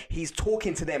there, he's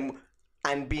talking to them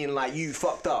and being like, you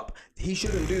fucked up. He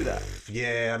shouldn't do that.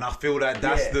 Yeah, and I feel that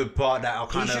that's the part that I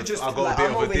got a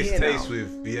bit of a distaste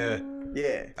with.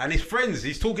 Yeah. And his friends,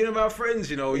 he's talking about friends,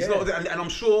 you know. He's not, and I'm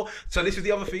sure. So this is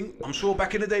the other thing. I'm sure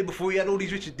back in the day, before he had all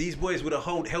these riches, these boys would have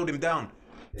held him down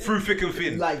through thick and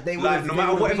thin. Like they would, no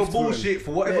matter whatever bullshit,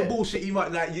 for whatever bullshit he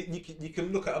might like. You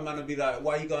can look at a man and be like,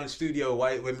 why are you going studio?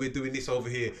 Why when we're doing this over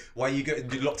here? Why are you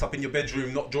getting locked up in your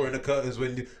bedroom, not drawing the curtains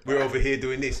when we're over here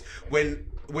doing this? When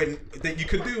you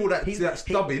can do all that, that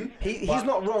stubbing. He's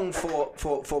not wrong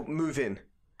for moving.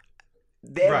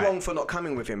 They're wrong for not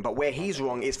coming with him, but where he's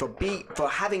wrong is for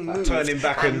having moved, turning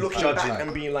back and looking judging back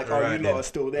and being like, you lot are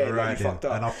still there, you fucked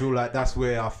up. And I feel like that's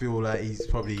where I feel like he's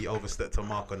probably overstepped a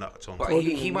mark on that song. But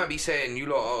he might be saying, you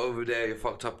lot are over there, you're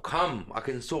fucked up. Come, I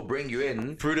can still bring you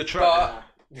in through the track.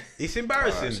 It's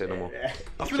embarrassing. Say no more.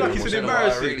 I feel like it's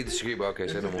embarrassing. I really disagree, but okay,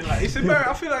 say no more. It's embarrassing.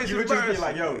 I feel like it's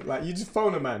embarrassing. Like you just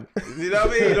phone a man. You know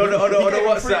what I mean? On the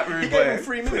WhatsApp, you gave him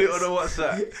 3 minutes. Put it on the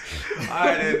WhatsApp.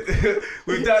 Alright then.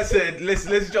 With that said,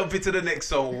 let's jump into the next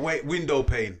song. Window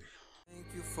Pane. Thank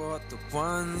you for the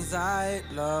ones I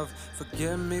love.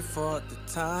 Forgive me for the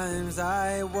times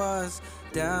I was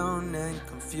down and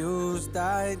confused.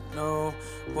 I know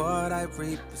what I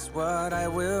reap is what I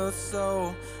will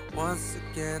sow. Once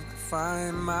again I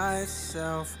find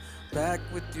myself back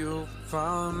with you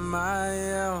from my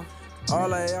hell.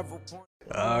 All I ever want.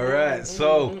 Alright,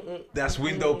 so that's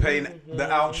Window Pane, the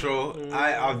outro.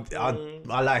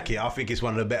 I like it. I think it's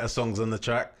one of the better songs on the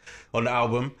track, on the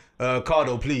album.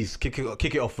 Cardo, please kick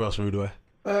it off for us, Rude.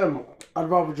 I'd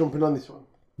rather jump in on this one.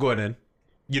 Go on then.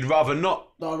 You'd rather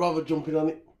not? No, I'd rather jump in on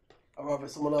it. I'd rather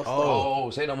someone else. Oh,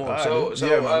 say no more. Right. So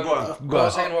yeah, man, go on. I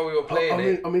was saying while we were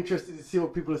playing I'm interested to see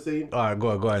what people are saying. Alright, go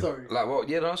on. Sorry. Like, well,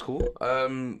 yeah, that's cool.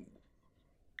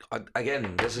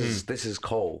 Again, this is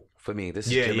Cole for me. This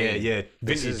is Jermaine.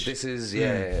 Vintage.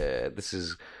 This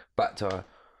is back to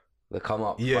the come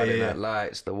up, Friday Night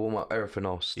Lights, the warm up, everything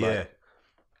else. Like,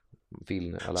 I'm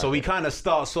feeling it. So he kind of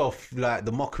starts off like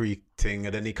the mockery thing,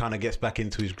 and then he kind of gets back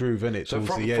into his groove, innit? So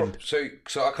towards the end.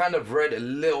 So I kind of read a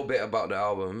little bit about the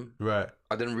album. Right.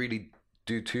 I didn't really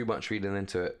do too much reading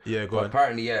into it. Yeah, go on.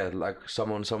 Apparently, like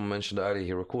someone mentioned earlier,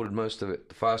 he recorded most of it,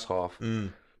 the first half.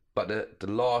 But the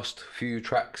last few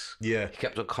tracks, he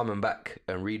kept on coming back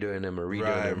and redoing them and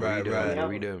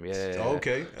redoing them. Yeah.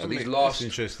 Okay. So that's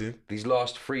interesting. These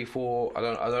last 3, 4, I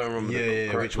don't remember the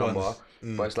correct number,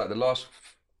 but it's like the last,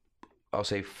 I'll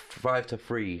say 5 to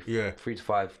 3, 3 to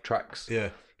 5 tracks. Yeah.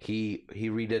 He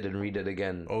redid and redid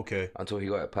again. Okay. Until he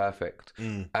got it perfect.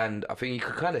 And I think you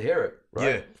could kind of hear it,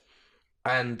 right? Yeah.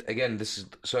 And again, this is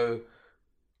so.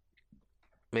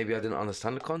 maybe I didn't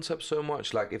understand the concept so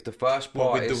much. Like if the first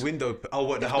part with is the window, the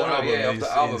whole album, of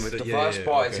the album. If the first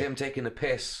part is okay. him taking a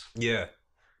piss, yeah,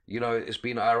 you know, it's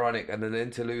been ironic, and then the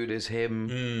interlude is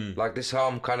him. Like this, is how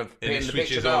I'm kind of painting the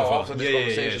picture switches now over. after this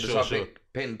conversation. Sure, This is how sure.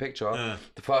 painting the picture.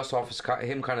 The first half is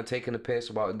him kind of taking a piss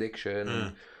about addiction,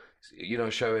 and, you know,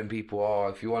 showing people, oh,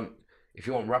 if you want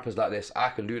rappers like this, I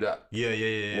can do that.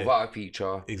 Yeah. Without a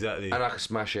feature, Exactly. and I can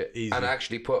smash it, Easy. and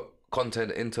actually put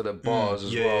content into the bars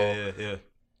as well. Yeah.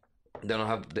 Then I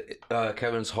have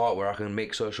Kevin's Heart, where I can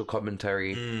make social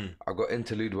commentary. I've got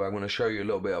Interlude, where I'm going to show you a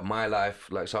little bit of my life,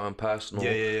 like something personal.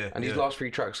 Yeah. And these last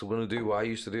 3 tracks are going to do what I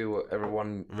used to do, what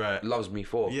everyone loves me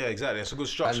for. Yeah, exactly. That's a good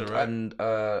structure, right? And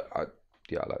I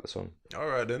like the song. All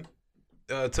right then.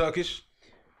 Turkish.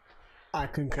 I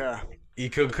concur. He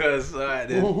concurs. All right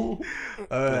then. All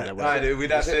right then. With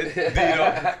that said,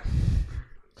 Dino.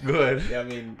 Good. Yeah, I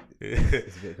mean,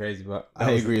 it's a bit crazy, but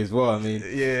I agree as well. I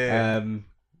mean,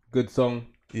 good song.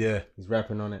 Yeah, he's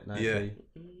rapping on it nicely.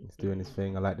 He's doing his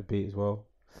thing. I like the beat as well.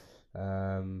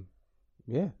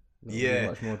 Not really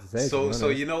much more to say. So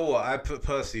you know what? I put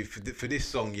personally for this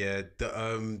song,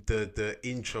 the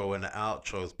intro and the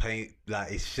outros paint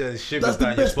like it shivers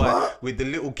down your spine with the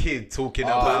little kid talking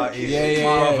about his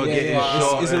brother getting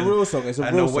shot. It's a real song. It's a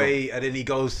real song. And then he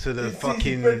goes to the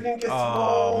fucking.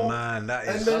 Oh man, that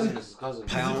is. His cousin.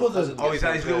 Oh, is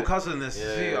that his little cousin?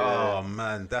 Oh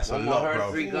man, that's a lot,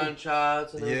 bro. 3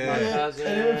 gunshots. And it was my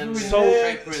cousin.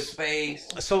 So for his face.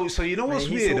 So you know what's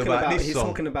weird about this he's song?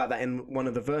 talking about that in one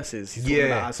of the verses. He's talking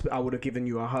about, I would have given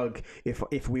you a hug if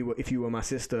you were my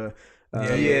sister.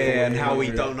 And how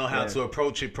we don't know how to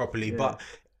approach it properly. But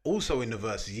also in the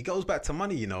verses, he goes back to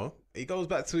money. You know, he goes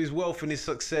back to his wealth and his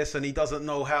success, and he doesn't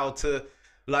know how to.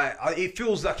 Like it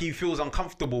feels like he feels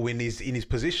uncomfortable in his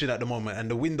position at the moment,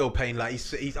 and the window pane. Like I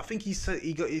think he said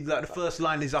he got like the first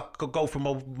line is I could go from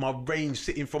my range,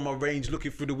 sitting from my range,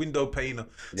 looking through the window pane, or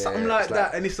something like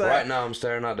that. And it's like right now I'm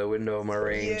staring out the window of my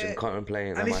range and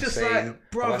contemplating. And am it's I just sane?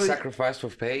 like, brother, have I sacrificed for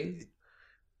pain?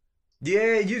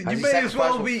 Yeah, you may as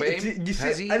well be. You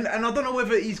Has see, he? and I don't know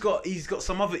whether he's got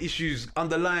some other issues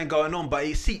underlying going on, but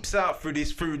it seeps out through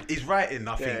his writing.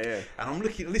 I think, and I'm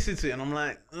listening to it, and I'm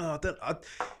like, oh,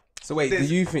 So wait, do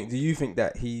you think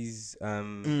that he's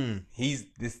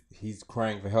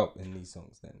crying for help in these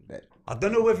songs then? I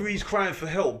don't know whether he's crying for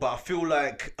help, but I feel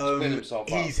like he's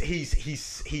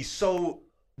so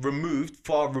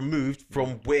far removed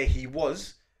from where he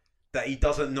was that he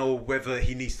doesn't know whether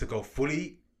he needs to go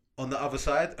fully on the other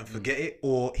side and forget it,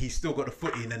 or he's still got the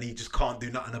footing and he just can't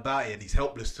do nothing about it and he's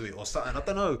helpless to it or something. I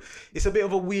don't know. It's a bit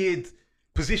of a weird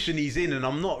position he's in, and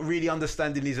I'm not really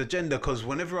understanding his agenda, because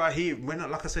whenever I hear,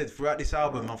 like I said, throughout this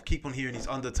album, I keep on hearing these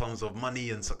undertones of money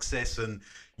and success and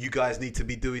you guys need to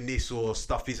be doing this, or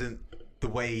stuff isn't the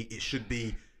way it should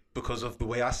be because of the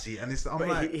way I see it. And he's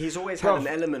always had an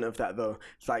element of that though.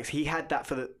 It's like he had that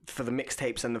for the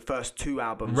mixtapes and the first 2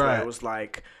 albums where it was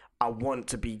like, I want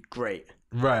to be great.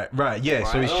 Right. Yeah.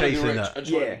 So he's chasing that.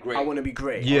 I want to be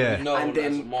great. Yeah. And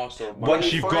then once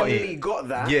you've got it, got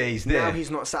that. Yeah, he's there. Now he's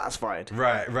not satisfied.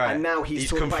 Right. And now he's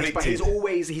conflicted. But he's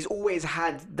always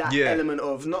had that element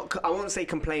of not. I won't say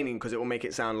complaining because it will make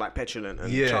it sound like petulant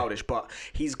and childish. But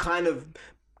he's kind of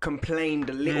complained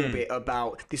a little bit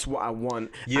about this is what I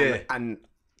want. And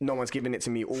no one's giving it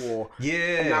to me, or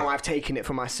now I've taken it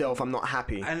for myself, I'm not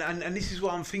happy. And this is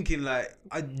what I'm thinking, like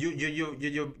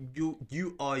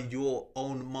you are your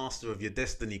own master of your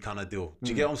destiny kind of deal.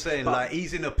 Do you get what I'm saying? But, like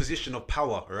he's in a position of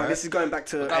power, right? But this is going back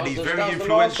to, and he's very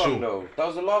influential. That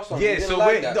was the last one. Yeah, so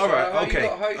wait, all right, okay,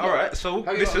 all right. So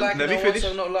listen, let me finish.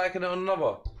 I'm not liking it on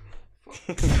another.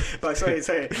 But sorry.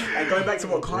 And going back to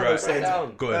what Carlos said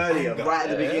earlier, right at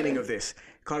the beginning of this,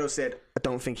 Carlos said, I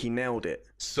don't think he nailed it.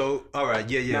 So, all right, I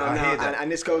hear that.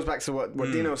 And this goes back to what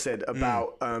Dino said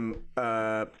about Pimp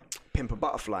a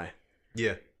Butterfly.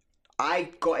 Yeah.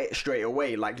 I got it straight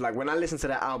away. Like when I listened to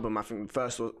that album, I think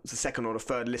the second or the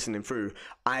third listening through,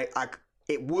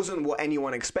 it wasn't what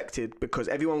anyone expected, because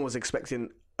everyone was expecting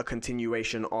a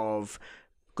continuation of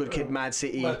Good Kid, Mad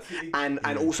City, and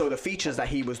also the features that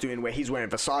he was doing, where he's wearing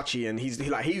Versace and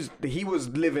he was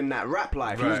living that rap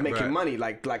life. He was making money.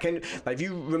 Like if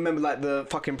you remember like the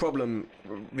fucking Problem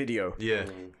video. Yeah.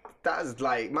 That's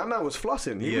like, my man was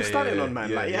flossing. He was stunning on man.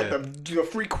 He had the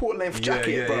 3/4 length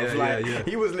jacket, bro.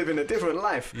 He was living a different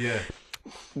life. Yeah.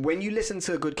 When you listen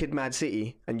to Good Kid, Mad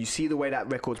City and you see the way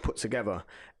that record's put together,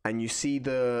 and you see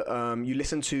you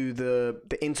listen to the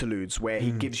interludes where he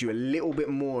gives you a little bit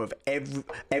more of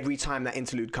every time that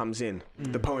interlude comes in,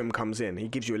 the poem comes in, he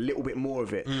gives you a little bit more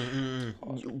of it.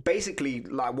 Basically,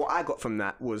 like what I got from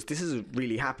that was, this has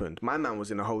really happened. My man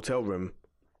was in a hotel room,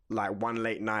 like one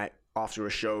late night, after a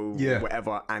show,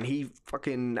 whatever, and he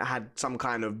fucking had some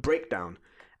kind of breakdown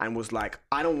and was like,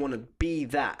 I don't want to be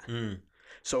that.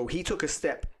 So he took a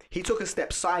step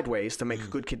sideways to make a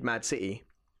Good Kid, Mad City,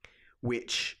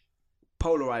 which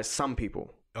polarized some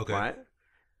people, right?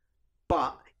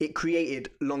 But it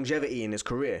created longevity in his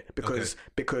career because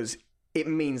it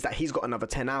means that he's got another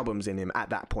 10 albums in him at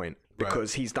that point,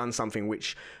 because he's done something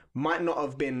which might not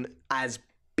have been as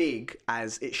big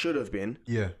as it should have been.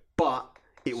 Yeah. But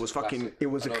it was fucking. It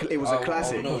was a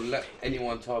classic. No, let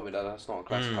anyone tell me that that's not a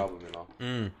classic album, you know.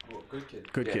 Good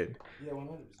Kid. Good Kid. Yeah,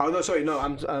 100%. Oh no, sorry, no.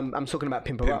 I'm talking about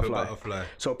Pimp a Butterfly.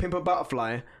 So Pimp a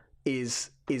Butterfly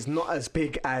is not as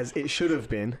big as it should have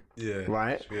been. Yeah.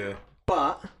 Right. Yeah.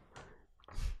 But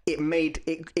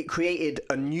it created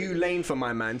a new lane for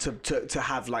my man to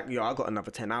have, like, yo, I got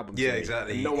another 10 albums. Yeah,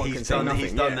 exactly. No one can say nothing.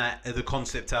 He's done that as a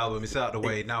concept album. It's out of the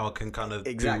way. Now I can kind of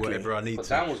do whatever I need to. But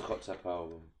that was a concept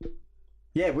album.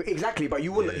 Yeah, exactly. But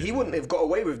you wouldn't. He wouldn't have got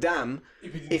away with Damn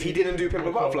if he didn't do Pimp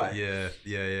a Butterfly.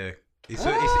 Yeah. It's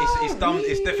dumb.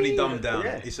 It's definitely dumbed down.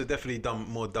 Yeah. It's a definitely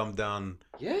more dumbed down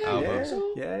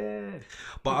album. Yeah.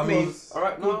 But I mean, all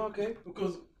right, no, okay.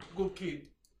 Because Good Kid,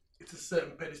 it's a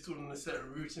certain pedestal and a certain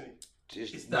route in it.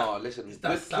 Listen.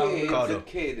 Good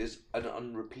Kid is an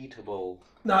unrepeatable.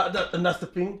 And that's the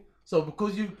thing. So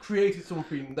because you've created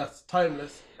something that's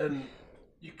timeless and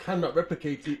you cannot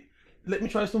replicate it, let me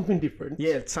try something different.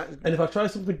 Yeah. And if I try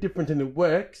something different and it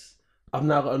works, I've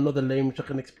now got another lane which I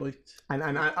can exploit. And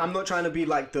I'm not trying to be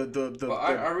like the. But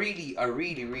I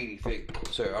really think.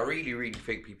 So I really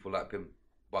think people like Pimp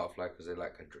Butterfly because they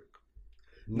like Kendrick.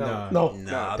 No,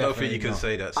 I don't think you can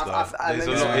say that stuff. There's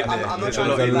a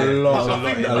lot in there. A lot of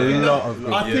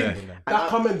I think that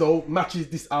comment though matches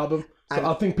this album. So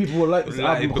I think people will like this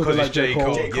album because it's J.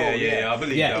 Cole. Yeah, I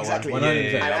believe that exactly. one.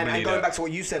 And going back to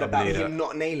what you said about him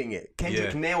not nailing it,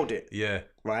 Kendrick nailed it. Yeah.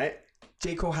 Right?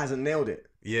 J. Cole hasn't nailed it.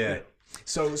 Yeah.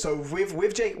 So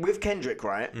with Kendrick,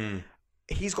 right?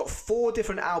 He's got 4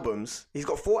 different albums. He's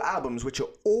got 4 albums which are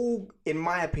all, in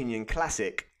my opinion,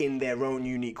 classic in their own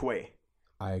unique way.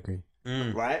 I agree.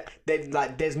 Right?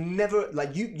 There's never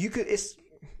you could. It's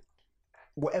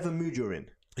whatever mood you're in.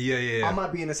 Yeah. I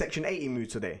might be in a Section 80 mood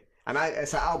today. And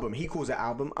it's an album. He calls it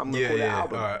album. I'm gonna call it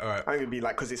album. All right. I'm gonna be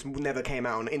like, because it's never came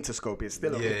out on Interscope. It's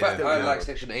still. I like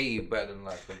Section 80 better than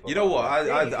like. You know what?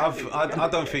 I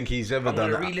don't think he's ever done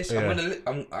that.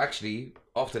 I'm actually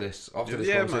after this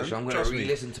conversation. I'm gonna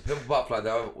re-listen to Pimp a Butterfly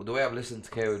the way I've listened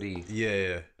to KOD.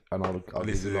 Yeah. And I'll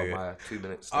listen to my 2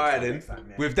 minutes. All right then.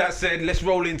 With that said, let's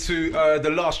roll into the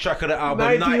last track of the album,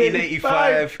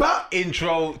 1985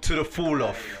 intro to the Fall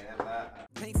Off.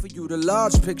 Paint for you the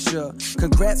large picture.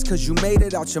 Congrats, cause you made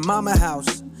it out your mama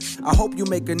house. I hope you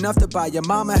make enough to buy your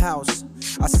mama house.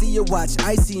 I see you watch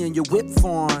Icy and your whip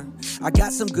form. I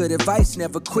got some good advice,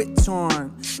 never quit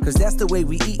torn. Cause that's the way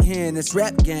we eat here in this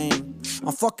rap game.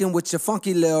 I'm fucking with your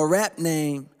funky little rap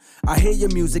name. I hear your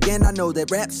music and I know that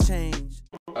raps change.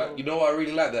 You know what I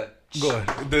really like that? Go on.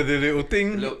 The little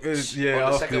thing? On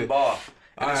the second bar.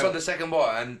 And it's on the second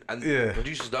bar, and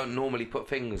producers don't normally put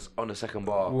things on the second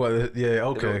bar. What? Yeah,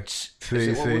 okay.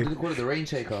 See. What do they call it? The rain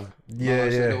shaker?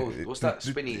 Yeah. What's that?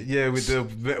 Spinny? Yeah, with the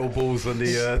metal balls on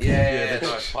the...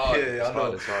 It's hard. I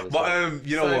know. But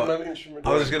you know what? I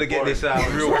was just going to get this out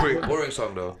real quick. Boring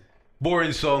song, though.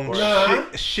 Boring song,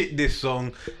 shit this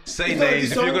song, say names.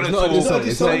 If you're gonna talk,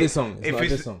 it's not this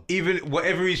song. Even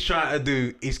whatever he's trying to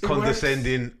do is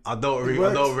condescending. I don't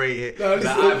rate it.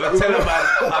 Either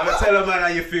tell a man how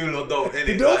you feel or don't.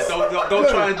 Don't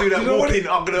try and do that walking.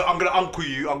 I'm gonna uncle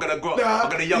you. I'm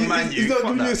gonna young man you. He's not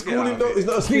doing a schooling though. It's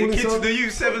not a schooling song.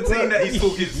 Kids, the U17 that he's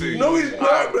talking to. No, he's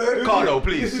not, man. Carlo,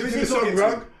 please. This song,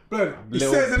 man. Man, he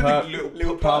says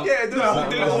little pump. Yeah,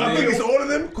 I think it's all of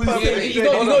them. I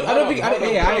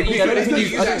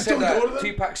said that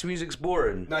Tupac's music's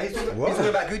boring. No, he's talking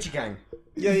about Gucci Gang.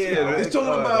 Yeah. He's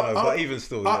talking about. But even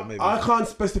still, maybe. I can't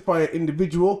specify an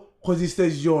individual because he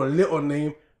says your little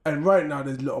name, and right now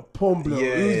there's little pump, little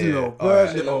Uzi, little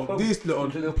bird, little this, little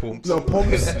pumps.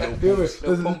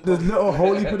 There's little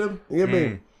holy for them. You get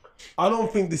me? I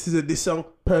don't think this is a diss song,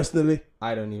 personally.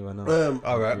 I don't even know.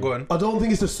 Alright, go on. I don't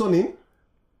think it's a sonning.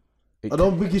 I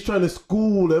don't think he's trying to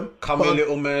school them. Come here,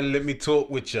 little man, let me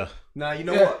talk with you. Nah, you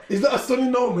know what? It's not a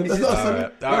sonning, no, man. It's not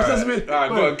a sonning.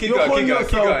 Alright, go on, keep going. You're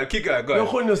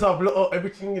calling yourself little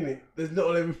everything, innit? There's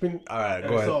little everything. Alright,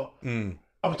 go on. So,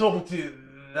 I'm talking to you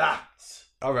that.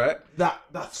 Alright.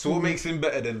 That's so what makes him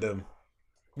better than them?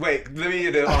 Wait, let me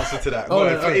hear the answer to that. Go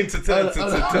on, for him to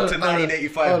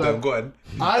 1985 though, go on.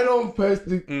 I don't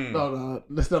personally... No,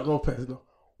 let's not go personal.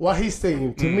 What he's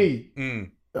saying to me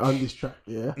on this track,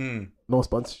 no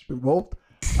sponsorship involved.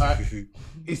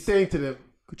 He's saying to them,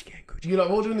 you're like,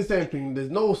 all doing the same thing. There's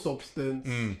no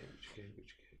substance.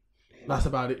 That's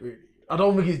about it, really. I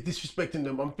don't think he's disrespecting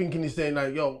them. I'm thinking he's saying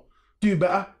like, yo, do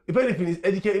better. If anything, he's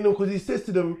educating them because he says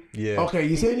to them, okay,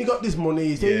 you're saying you got this money,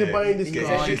 you're saying you're buying this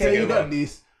car, you're saying you got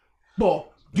this, but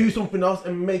do something else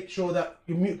and make sure that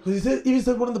you mute. Because he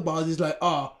said one of the bars, he's like,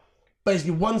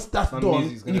 basically once that's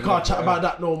done, you can't chat about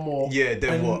that no more. Yeah,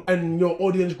 then what? And your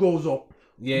audience grows up.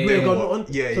 So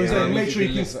he's like, make sure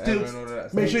you can still,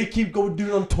 make sure you keep going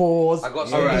doing on tours. I got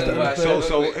so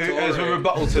as a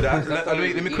rebuttal to that,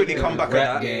 let me quickly come back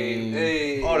at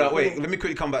that. Hold on, wait, let me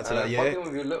quickly come back to that. Fucking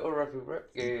with your little rap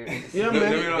game. Yeah,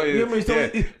 man. So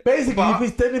basically, if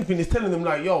he's telling anything, he's telling them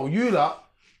like, yo, you lot.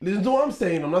 Listen to what I'm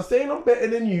saying. I'm not saying I'm better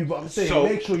than you, but I'm saying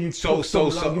make sure you. So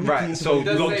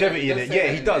longevity in it.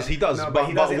 Yeah, he does. No,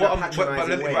 but let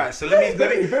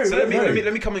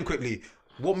me come in quickly.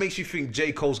 What makes you think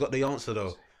J. Cole's got the answer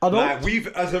though? I don't. Like we've,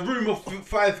 as a room of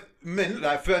 5 men,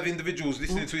 like 5 individuals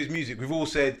listening to his music, we've all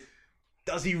said,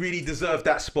 does he really deserve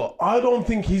that spot? I don't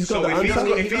think he's got the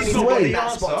answer. If he's not got the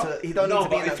answer, he don't need to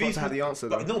be in that spot to have the answer.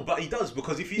 But he does,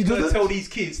 because if he's going to tell these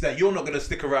kids that you're not going to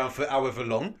stick around for however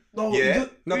long, but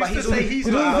he's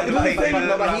not out by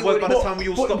the time we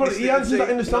all stop listening. He answers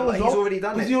that in the song as well. He's already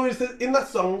done it. Because he always said in that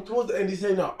song, towards the end, he's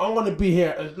saying, no, I'm going to be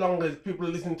here as long as people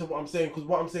are listening to what I'm saying, because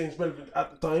what I'm saying is relevant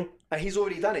at the time. And he's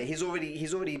already done it. He's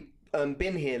already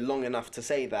been here long enough to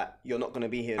say that you're not going to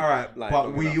be here. All right,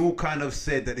 but we all kind of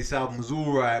said that this album was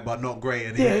all right, but not great,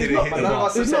 and he didn't hit the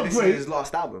mark. It's not great. His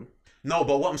last album. No,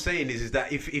 but what I'm saying is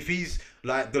that if he's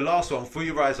like the last one, For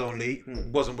Your Eyes Only,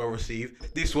 wasn't well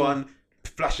received. This one,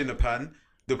 Flash in the Pan.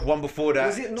 The one before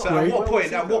that. So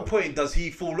at what point does he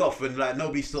fall off and like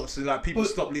nobody stops, like people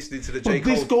stop listening to the J.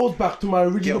 Cole? This goes back to my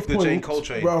original point. The J. Cole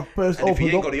train. Where I first and if he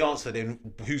ain't up, got the answer, then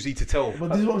who's he to tell? But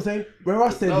this is what I'm saying. Where I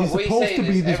said he's supposed to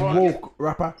be this woke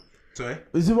rapper. Sorry.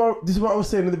 This is what I was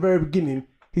saying at the very beginning.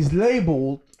 He's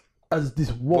labelled as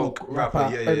this woke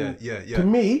rapper. Yeah. To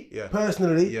me,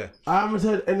 personally, I haven't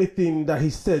heard anything that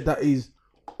he said that is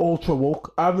ultra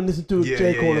woke. I haven't listened to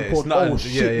J. Cole and thought, oh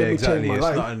shit, let me change my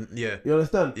life. You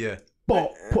understand? Yeah.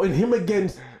 But putting him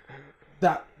against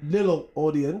that little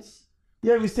audience,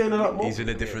 he's saying a lot more. He's in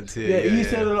a different tier. He's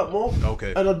saying a lot more.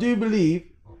 Okay. And I do believe,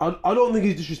 I don't think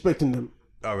he's disrespecting them.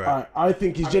 All right. I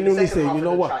think he's genuinely saying, you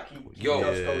know what? Yo.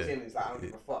 Goes in, it's like, I don't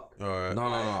give a fuck. All right. No.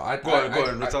 I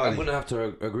wouldn't have to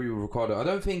agree with Ricardo. I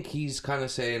don't think he's kind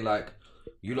of saying like,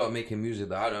 you lot making music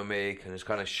that I don't make and it's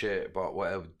kind of shit, but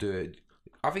whatever, do it.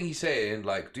 I think he's saying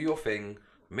like, do your thing,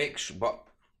 but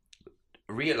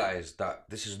realize that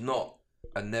this is not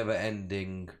a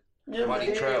never-ending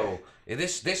money trail.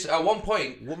 This at one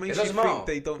point, what makes it doesn't you think matter.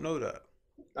 they don't know that?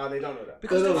 No, they don't know that.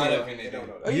 Because I don't think they do.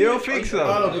 You don't think so?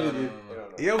 I don't think they do.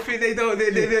 You don't think they don't?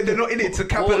 They're not in it to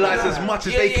capitalize as much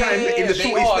as they can in the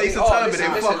shortest space of time, and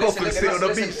then fuck off and sit on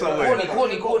the beach somewhere.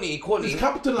 Corny. He's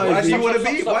capitalizing. Why do you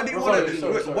want to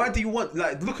be? Why do you want?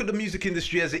 Like, look at the music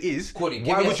industry as it is.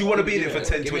 Why would you want to be in it for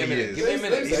 10, 20 years?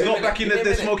 It's not back in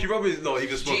the Smokey Robinson. Not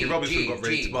even Smokey Robinson got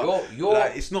raped, but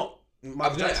it's not.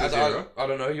 I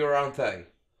don't know. You're around 30.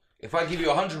 If I give you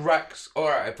 100 racks,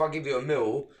 alright, if I give you $1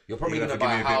 million, you're probably going to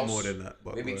buy a house, more than that,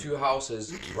 maybe 2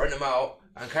 houses, rent them out,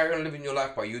 and carry on living your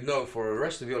life, but you know for the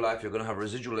rest of your life you're going to have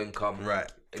residual income.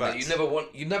 Right. That you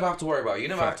never have to worry about. You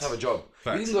never have to have a job.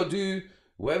 You can go do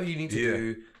whatever you need to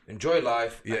do, enjoy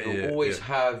life, and you'll always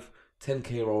have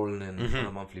 10k rolling in on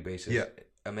a monthly basis. Yeah.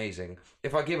 Amazing.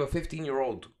 If I give a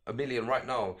 15-year-old $1 million right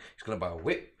now, he's going to buy a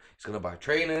whip, he's going to buy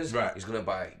trainers, he's going to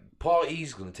buy parties,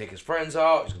 he's going to take his friends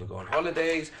out, he's going to go on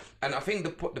holidays. And I think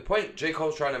the point J.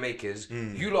 Cole's trying to make is,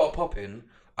 you lot are popping,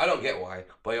 I don't get why,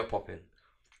 but you're popping.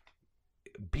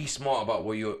 Be smart about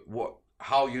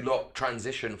how you lot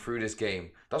transition through this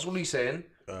game. That's what he's saying.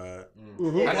 And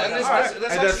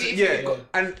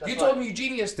you told me you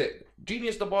genius the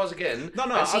bars again. No,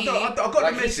 I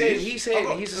got the message. He's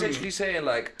essentially saying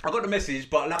like, I got the message,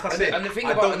 but like I said, I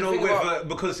don't know whether,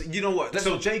 because you know what?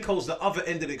 So J. Cole's the other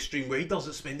end of the extreme where he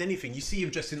doesn't spend anything. You see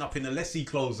him dressing up in the Leslie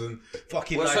clothes and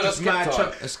fucking like just mad.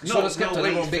 No,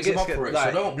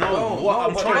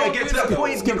 I'm trying to get to that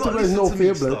point. You got to listen to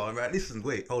me, Star. Right, listen,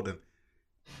 wait, hold on.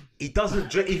 He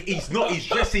doesn't. He's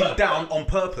dressing down on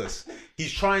purpose.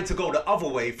 He's trying to go the other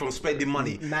way from spending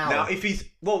money. Now if he's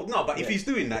if he's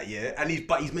doing that, and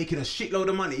he's making a shitload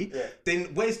of money,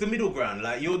 then where's the middle ground?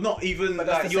 Like you're not even.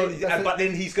 But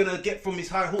then he's gonna get from his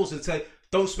high horse and say,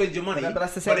 "Don't spend your money." But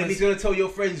that's the same. But then he's gonna tell your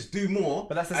friends, "Do more."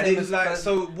 But that's the same.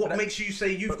 So what makes you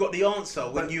say you've got the answer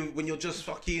when you're just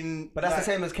fucking? But that's the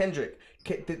same as Kendrick.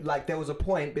 Like there was a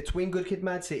point between Good Kid,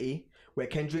 Mad City, where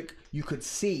Kendrick, you could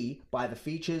see by the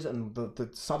features and the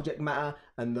subject matter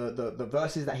and the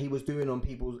verses that he was doing on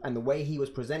people's and the way he was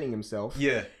presenting himself.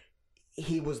 Yeah.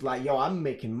 He was like, yo, I'm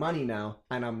making money now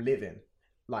and I'm living.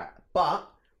 Like, but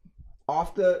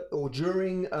after or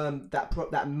during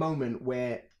that moment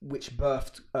which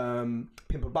birthed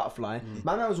Pimp a Butterfly,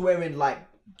 my man was wearing like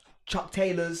Chuck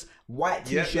Taylor's white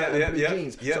t-shirt and blue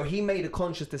jeans. So he made a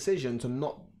conscious decision to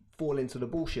not fall into the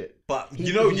bullshit. But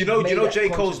you know, J.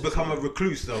 Cole's become a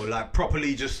recluse though, like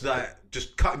properly just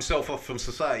cut himself off from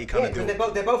society kind of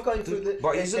deal. They're both going through the.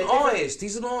 But he's an artist.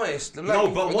 He's an artist. Like,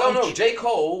 no. J.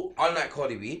 Cole, unlike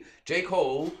Cardi B, J.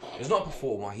 Cole is not a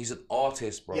performer. He's an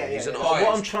artist, bro. He's an artist.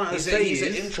 What I'm trying to say he's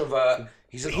an introvert.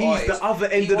 He's artist. The other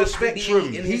end of the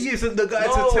spectrum. He isn't the guy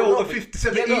to tell a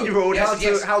 17-year-old how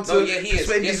to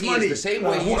spend his money. The same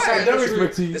way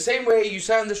the same way you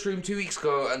sat in this room 2 weeks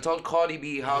ago and told Cardi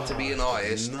B how to be an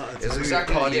artist. It's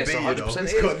exactly Cardi B. 100%.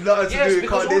 It's got nothing to do with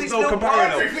Cardi. There's no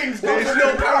parallel. There's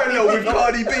no parallel with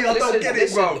Cardi B. I don't get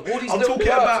it, bro. I'm talking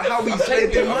about how he's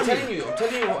spending money. I'm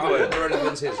telling you what the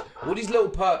relevance is. All these little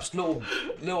perps,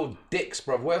 little dicks,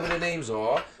 bro, whatever their names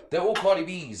are, they're all Cardi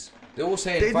B's. They're all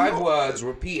saying 5 words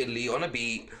repeatedly on a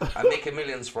beat and making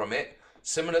millions from it,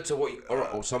 similar to what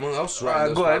or someone else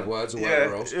writing those 5 words or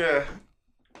whatever else. Yeah.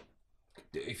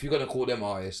 If you're gonna call them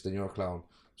artists, then you're a clown.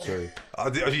 Sorry.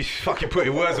 You fucking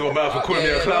putting words in my mouth and calling me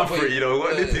a clown for it, you know. Go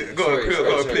on,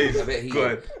 please. Go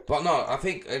ahead. But no, I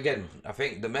think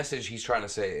the message he's trying to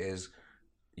say is,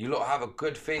 you lot have a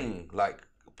good thing. Like,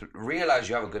 realize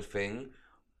you have a good thing,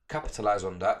 capitalize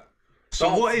on that. So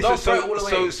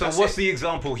what's the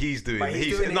example he's doing? Let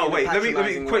me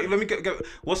go.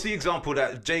 What's the example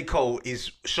that J. Cole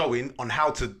is showing on how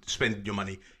to spend your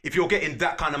money? If you're getting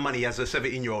that kind of money as a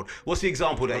 17-year-old, what's the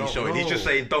example that he's showing? He's just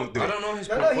saying, don't do it. I don't know his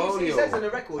portfolio. He says in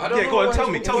the record. Go on, tell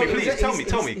me, please, tell me.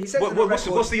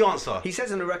 What's the answer? He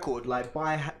says in the record, like,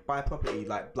 buy property,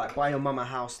 like buy your mama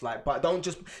house, like, but don't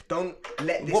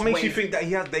let this. What makes you think that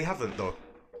they haven't though?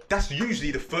 That's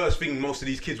usually the first thing most of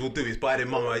these kids will do is buy their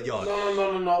mama a yard.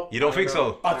 No. You don't think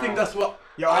so? I think that's what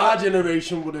our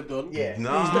generation would have done. Yeah.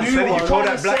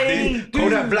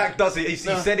 Kodak Black does it. He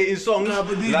said it in songs.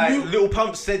 Lil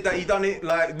Pump said that he done it.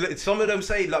 Like some of them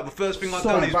say, like the first thing I've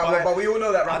done is buy. But we all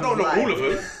know that. I don't know all of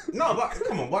them. No, but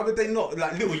come on, why would they not?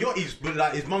 Like Lil Yachty's, but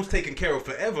like his mum's taken care of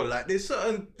forever. Like there's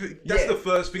certain. That's the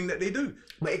first thing that they do.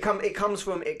 But it comes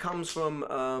from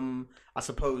I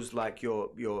suppose like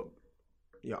your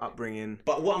upbringing.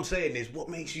 But what I'm saying is, what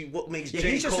makes J. Cole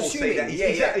assuming. say that?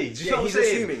 Exactly. Do you know what I'm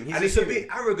saying? And it's a bit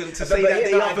arrogant to say that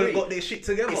they haven't got their shit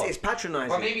together. It's patronising.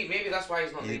 But maybe that's why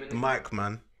he's not naming names. Mike,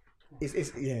 man.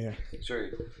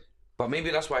 Sorry. But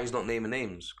maybe that's why he's not naming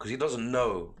names, because he doesn't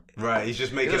know. Right, he's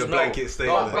just making a blanket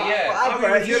statement. But yeah, okay,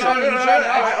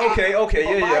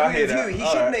 I hear that. He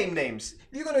should name names.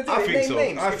 You're gonna do I it. think so.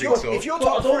 Names. I think so. If you're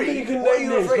top 3, what are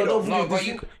you afraid of? No, but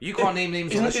you can't name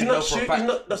names unless you know for a fact.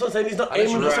 That's what I'm saying. He's not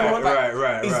aiming for someone.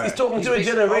 Right. He's talking to a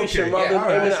generation rather than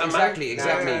aiming at a man.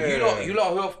 Exactly. You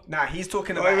lot who have... Nah, he's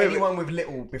talking about anyone with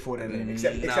little before their name,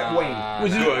 except Wayne.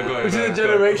 Which is a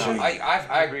generation.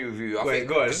 I agree with you. I think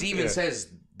because he even says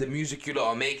the music you lot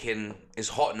are making is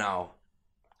hot now.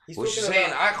 Which is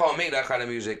saying I can't make that kind of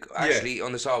music. Actually,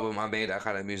 on this album, I made that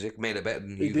kind of music. Made it better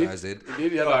than you guys did.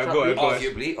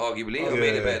 Arguably, I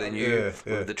made it better than you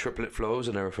with the triplet flows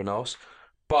and everything else.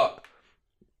 But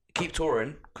keep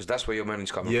touring, because that's where your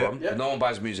money's coming from. No one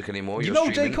buys music anymore. You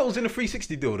know J. Cole's in a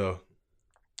 360 deal though.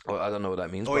 Oh, I don't know what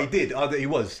that means. Oh, he did. He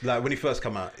was like when he first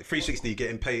came out, 360,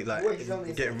 getting paid, like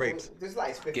getting raped.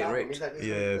 Getting raped.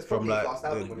 Yeah, from like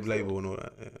the label and all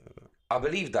that. Yeah. I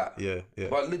believe that. Yeah.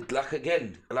 But like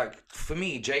again, like for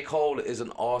me, J. Cole is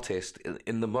an artist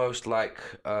in the most like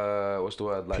what's the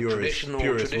word? Like purest traditional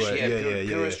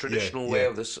way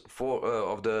of this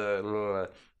of the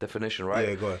definition, right?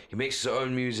 Yeah, go ahead. He makes his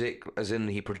own music, as in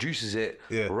he produces it,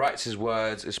 writes his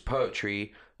words, it's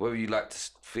poetry, whether you like to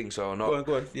think so or not.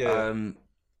 Go on. Yeah.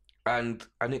 And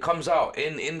it comes out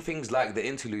in things like the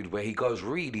interlude where he goes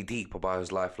really deep about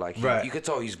his life. Like you could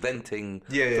tell he's venting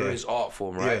through his art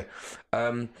form, right?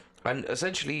 Yeah. And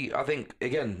essentially, I think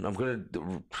again, I'm gonna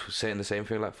saying the same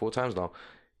thing like 4 times now.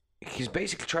 He's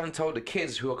basically trying to tell the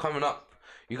kids who are coming up,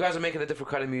 you guys are making a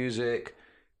different kind of music.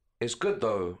 It's good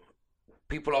though.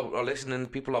 People are listening.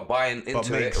 People are buying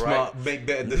into it, right? Make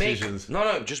better decisions.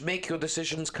 Just make your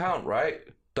decisions count, right?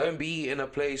 Don't be in a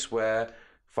place where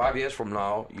 5 years from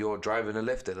now, you're driving a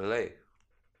lift in LA.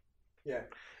 Yeah.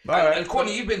 And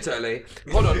Kwani, you've been to LA.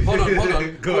 Hold on.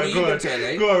 Kwani, you've been to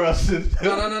LA. Go on, Rustin.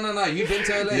 No. You've been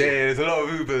to LA. Yeah, there's a lot of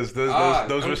Ubers.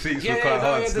 Those receipts were quite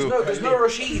hard still. There's no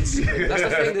Rashids. That's the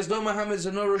thing. There's no Mohammeds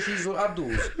and no Rashids or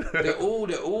Abduls. They're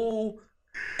all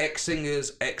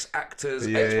ex-singers, ex-actors,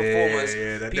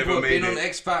 ex-performers. People who've been on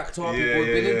X Factor, people who've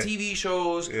been in TV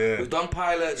shows, who've done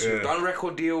pilots, who've done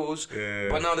record deals,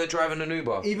 but now they're driving an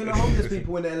Uber. Even the homeless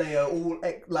people in LA are all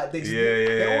like they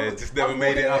just never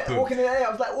made it happen. Walking in LA, I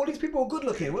was like, all these people are good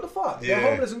looking. What the fuck? They're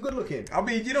homeless and good looking. I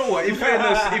mean, you know what? In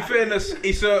fairness,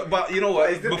 it's but you know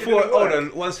what? Before, hold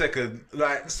on, 1 second.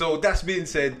 Like, so that's being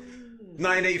said.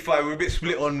 1985, we're a bit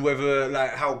split on whether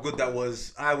like how good that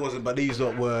was. I wasn't, but these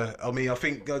lot were. I mean, I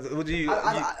think. What do you?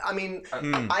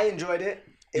 I enjoyed it.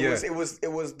 It was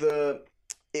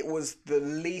the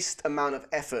least amount of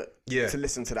effort to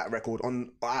listen to that record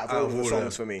out of all the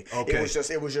songs for me. Okay.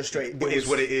 It was just straight. It is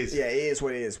what it is. Yeah, it is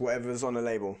what it is. Whatever's on the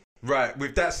label. Right.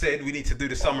 With that said, we need to do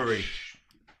the summary.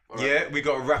 Right. Yeah, we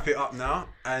got to wrap it up now,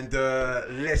 and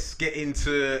let's get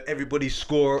into everybody's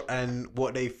score and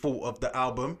what they thought of the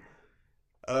album.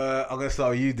 I'm gonna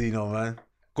start with you, Dino, man.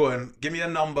 Go on, give me a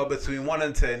number between 1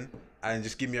 and 10, and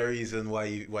just give me a reason why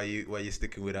you're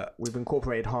sticking with that. We've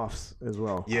incorporated halves as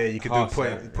well. Yeah, you can do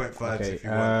 0.5 if you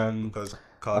want. Because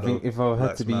I think if I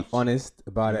had to be honest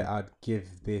about it, I'd give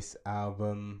this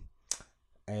album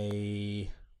a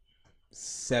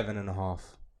 7.5.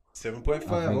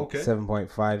 7.5. Okay.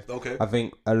 7.5. Okay. I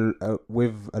think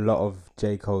with a lot of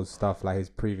J. Cole's stuff, like his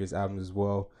previous albums as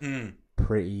well,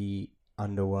 pretty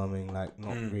underwhelming, like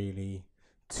not really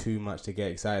too much to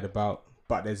get excited about,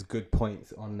 but there's good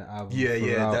points on the album.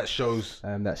 That shows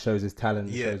his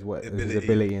talent, shows what his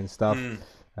ability and stuff.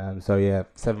 So yeah,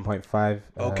 7.5.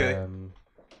 Okay.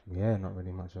 Yeah, not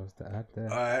really much else to add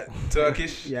there. Alright,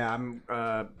 Turkish. Yeah,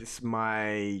 this is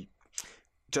my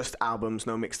just albums,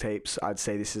 no mixtapes. I'd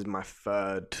say this is my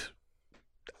third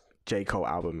J. Cole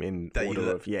album in that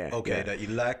order of that you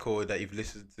like or that you've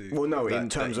listened to. Well, no, in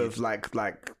terms of like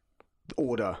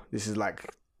order, this is like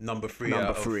number 3.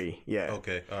 Yeah.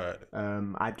 Okay. All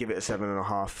right. I'd give it a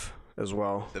 7.5 as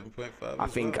well.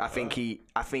 7.5.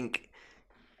 I think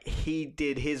he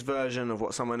did his version of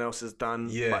what someone else has done,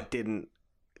 but didn't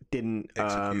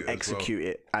execute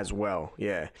it as well.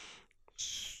 Yeah.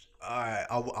 Alright.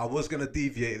 I was gonna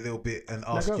deviate a little bit and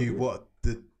ask you what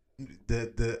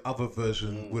the other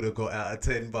version would have got out of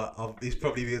 10, but it's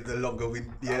probably the longer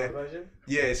win. Yeah. Version?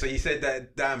 Yeah. So you said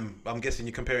that Damn. I'm guessing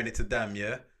you're comparing it to Damn.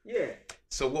 Yeah. Yeah.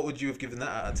 So what would you have given that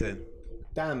out of 10?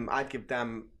 Damn. I'd give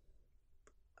Damn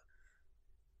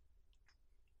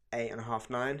 8.5,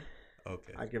 9.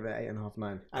 Okay. I'd give it 8.5,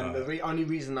 9. And the only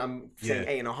reason I'm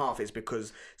saying 8.5 is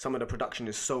because some of the production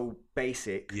is so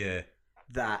basic. Yeah.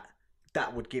 That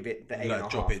would give it the 8.5.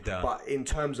 Drop it down. But in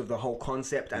terms of the whole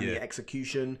concept and the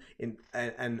execution,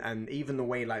 and even the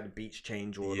way like the beats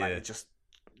change or like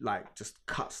just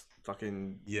cuts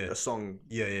fucking a song.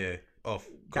 Yeah. Off.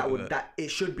 That it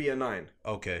should be a 9.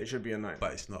 Okay. It should be a 9.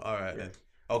 But it's not. All right then.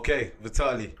 Okay,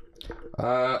 Vitali.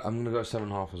 I'm gonna go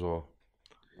 7.5 as well.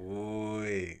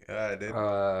 Oi. All right then.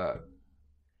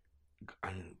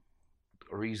 And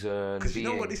reason because you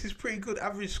know what, this is pretty good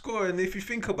average score, and if you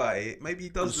think about it, maybe he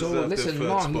does deserve listen, the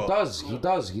third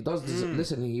spot. He does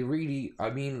listen, he really, I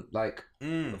mean, like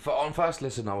on first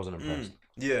listen I wasn't impressed.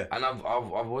 Yeah. And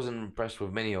I wasn't impressed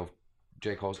with many of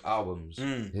J. Cole's albums.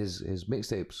 His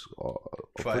mixtapes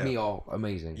for me are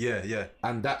amazing. Yeah.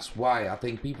 And that's why I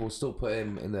think people still put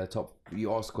him in the top.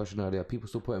 You asked the question earlier, people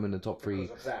still put him in the top 3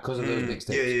 because of those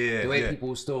mixtapes. The way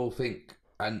people still think,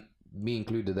 and me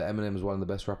included, that Eminem is one of the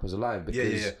best rappers alive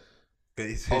because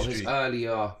of his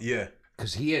earlier. Yeah.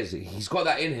 Because he's got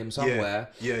that in him somewhere.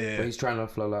 Yeah. But he's trying to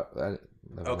flow like.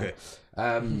 Okay.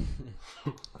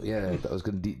 Yeah, that's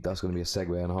gonna be a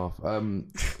segue and a half.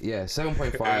 Yeah,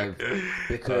 7.5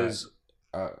 because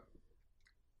I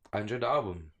enjoyed the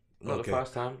album. Not the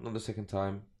first time, not the second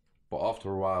time, but after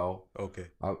a while. Okay.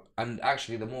 And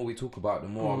actually, the more we talk about it, the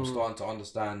more I'm starting to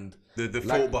understand the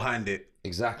thought behind it.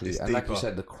 Exactly, it's and deeper. like you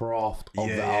said, the craft of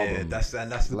the album. Yeah, that's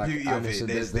the beauty of it.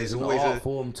 There's an always art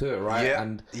form to it, right? Yeah,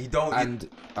 and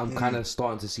I'm kind of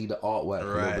starting to see the artwork a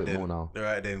little bit more now.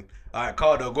 Right then. All right,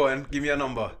 Cardo, go on, give me a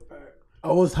number.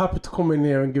 I was happy to come in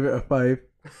here and give it a 5.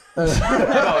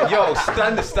 Yo,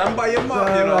 stand by your mouth,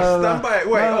 stand by it.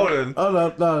 Wait, hold on.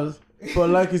 No. But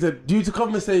like you said, due to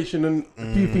conversation and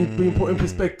a few things being put in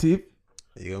perspective.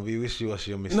 You're going to be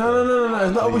wishy-washy on me. No.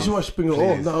 It's not a wishy-washy thing at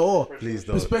all. Not at all. Please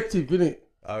don't. Perspective, innit?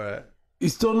 All right.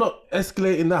 He's still not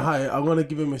escalating that high. I'm going to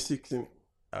give him a 6, innit?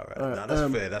 All right. No,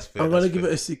 that's fair. I'm going to give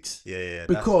it a 6. Yeah.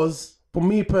 Because, for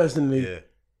me personally,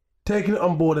 taking it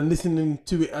on board and listening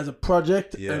to it as a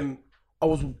project and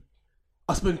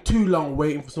I spent too long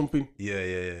waiting for something. Yeah.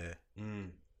 You know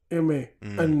what I mean?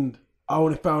 And I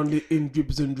only found it in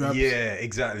dribs and drabs. Yeah,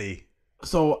 exactly.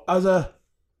 So as a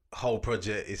whole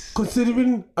project is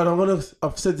considering, and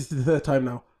I've said this the third time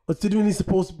now, considering he's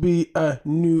supposed to be a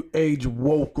new age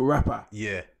woke rapper.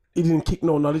 Yeah. He didn't kick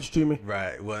no knowledge to me.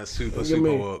 Right, it wasn't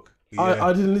super woke. Yeah.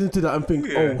 I didn't listen to that and think,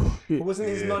 oh shit. Wasn't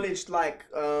his knowledge like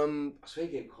I swear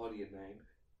he gave KOD a name.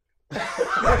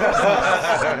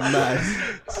 Nice.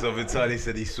 So Vitali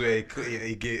said he swear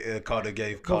Carter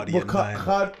gave Cardi a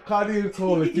 9. Cardi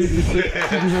told it.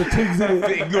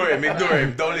 Ignore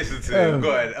him. Don't listen to him.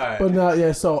 Go ahead. All right. But now,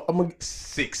 yeah. So I'm a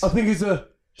 6. I think it's a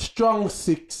strong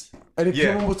 6. And if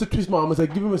someone was to twist my arm and say,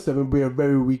 give him a 7, be a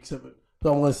very weak 7.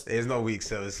 So I'm gonna. There's no weak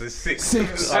 7. So it's 6.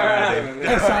 6. All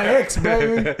right, SIX,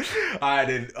 baby. All right,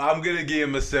 then. I'm gonna give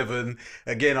him a 7.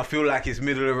 Again, I feel like it's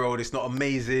middle of the road. It's not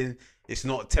amazing. It's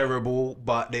not terrible,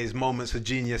 but there's moments of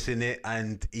genius in it,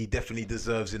 and he definitely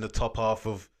deserves in the top half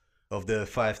of the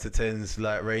 5 to 10s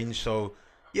like range. So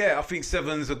yeah, I think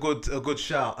 7's a good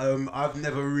shout. I've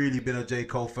never really been a J.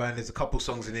 Cole fan. There's a couple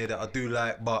songs in here that I do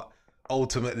like, but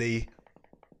ultimately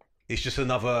it's just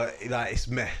another, like, it's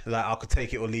meh. Like, I could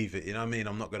take it or leave it. You know what I mean?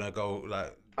 I'm not gonna go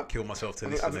like kill myself to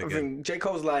listen again. I think J.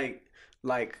 Cole's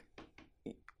like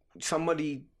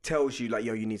somebody tells you like,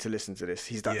 yo, you need to listen to this.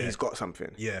 He's got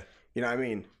something. Yeah. You know what I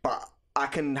mean? But I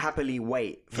can happily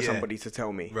wait for somebody to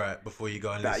tell me. Right, before you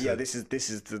go and that, listen. yeah, this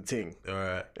is the thing. All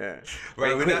right. Yeah.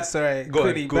 Right, Wait, sorry.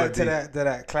 Quickly, back to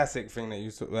that classic thing that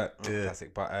you talked about.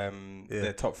 Classic, but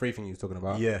the top 3 thing you was talking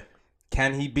about. Yeah.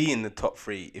 Can he be in the top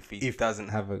 3 if he doesn't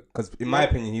have a? Because in my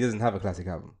opinion, he doesn't have a classic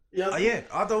album. Yeah,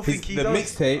 I don't think he the does.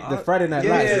 mixtape, the Friday Night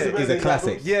Lights is a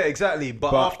classic. Yeah, exactly.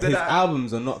 But after his that,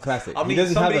 albums are not classic. I mean, he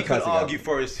doesn't have a somebody could classic argue album.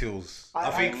 Forest Hills. I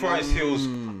think Forest Hills,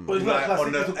 But it's not like, classic,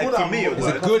 on the, it's a good and for album. me, it It's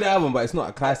was a good album, but it's not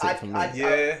a classic for me.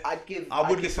 I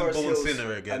would listen to Born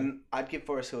Sinner again. I'd give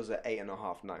Forest Hills an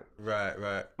 8.5 now.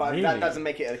 Right. But that doesn't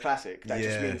make it a classic. That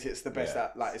just means it's the best.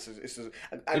 That like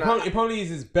It probably is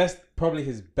his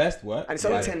best work. And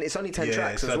it's only 10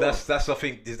 tracks. So as well. that's I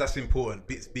think that's important.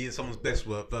 Being someone's best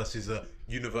work versus a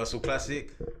universal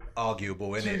classic,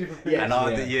 arguable, isn't it?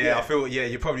 I feel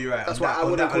you're probably right. That's why I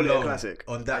wouldn't call it a classic.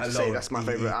 On that alone, say that's my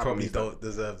favorite album. Probably don't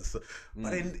deserve the stuff.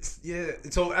 But then,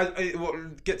 so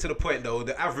get to the point though.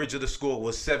 The average of the score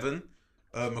was 7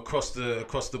 across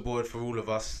the board for all of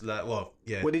us. Like, well,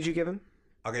 yeah. What did you give him?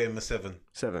 I gave him a 7.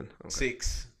 7. Okay.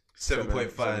 6,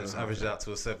 7.5, averaged out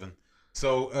to a 7.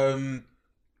 So,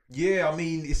 yeah, I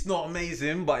mean, it's not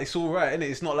amazing, but it's all right, isn't it?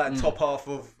 It's not like top half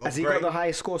of Has he got the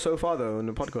highest score so far though on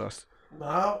the podcast?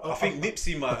 No, I think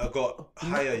Nipsey might have got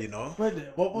higher, you know.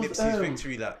 What was Nipsey's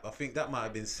victory lap? I think that might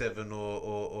have been 7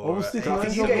 or What was I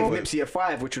think you gave Nipsey a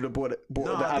 5, which would have brought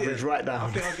the average right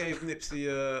down. I think I gave Nipsey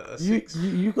a 6.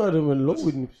 You got him a lot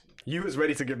with Nipsey. You was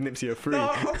ready to give Nipsey a 3. No,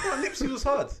 I thought Nipsey was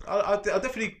hard. I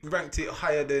definitely ranked it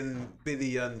higher than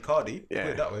Billy and Cardi. Yeah.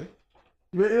 Put it that way.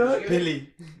 Billy.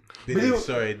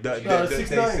 Sorry.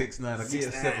 6'9". I give it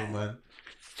a 7, man.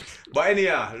 But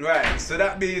anyhow, right. So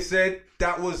that being said,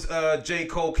 that was J.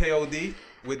 Cole KOD.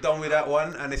 We're done with that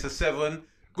one, and it's a 7.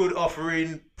 Good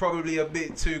offering, probably a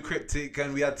bit too cryptic,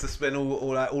 and we had to spend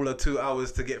all the 2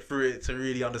 hours to get through it to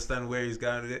really understand where he's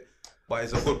going with it. But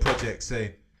it's a good project,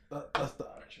 say. That's the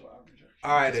actual average.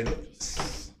 All right then.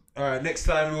 All right, next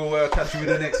time we'll catch you with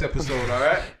the next episode. All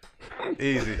right,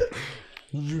 easy.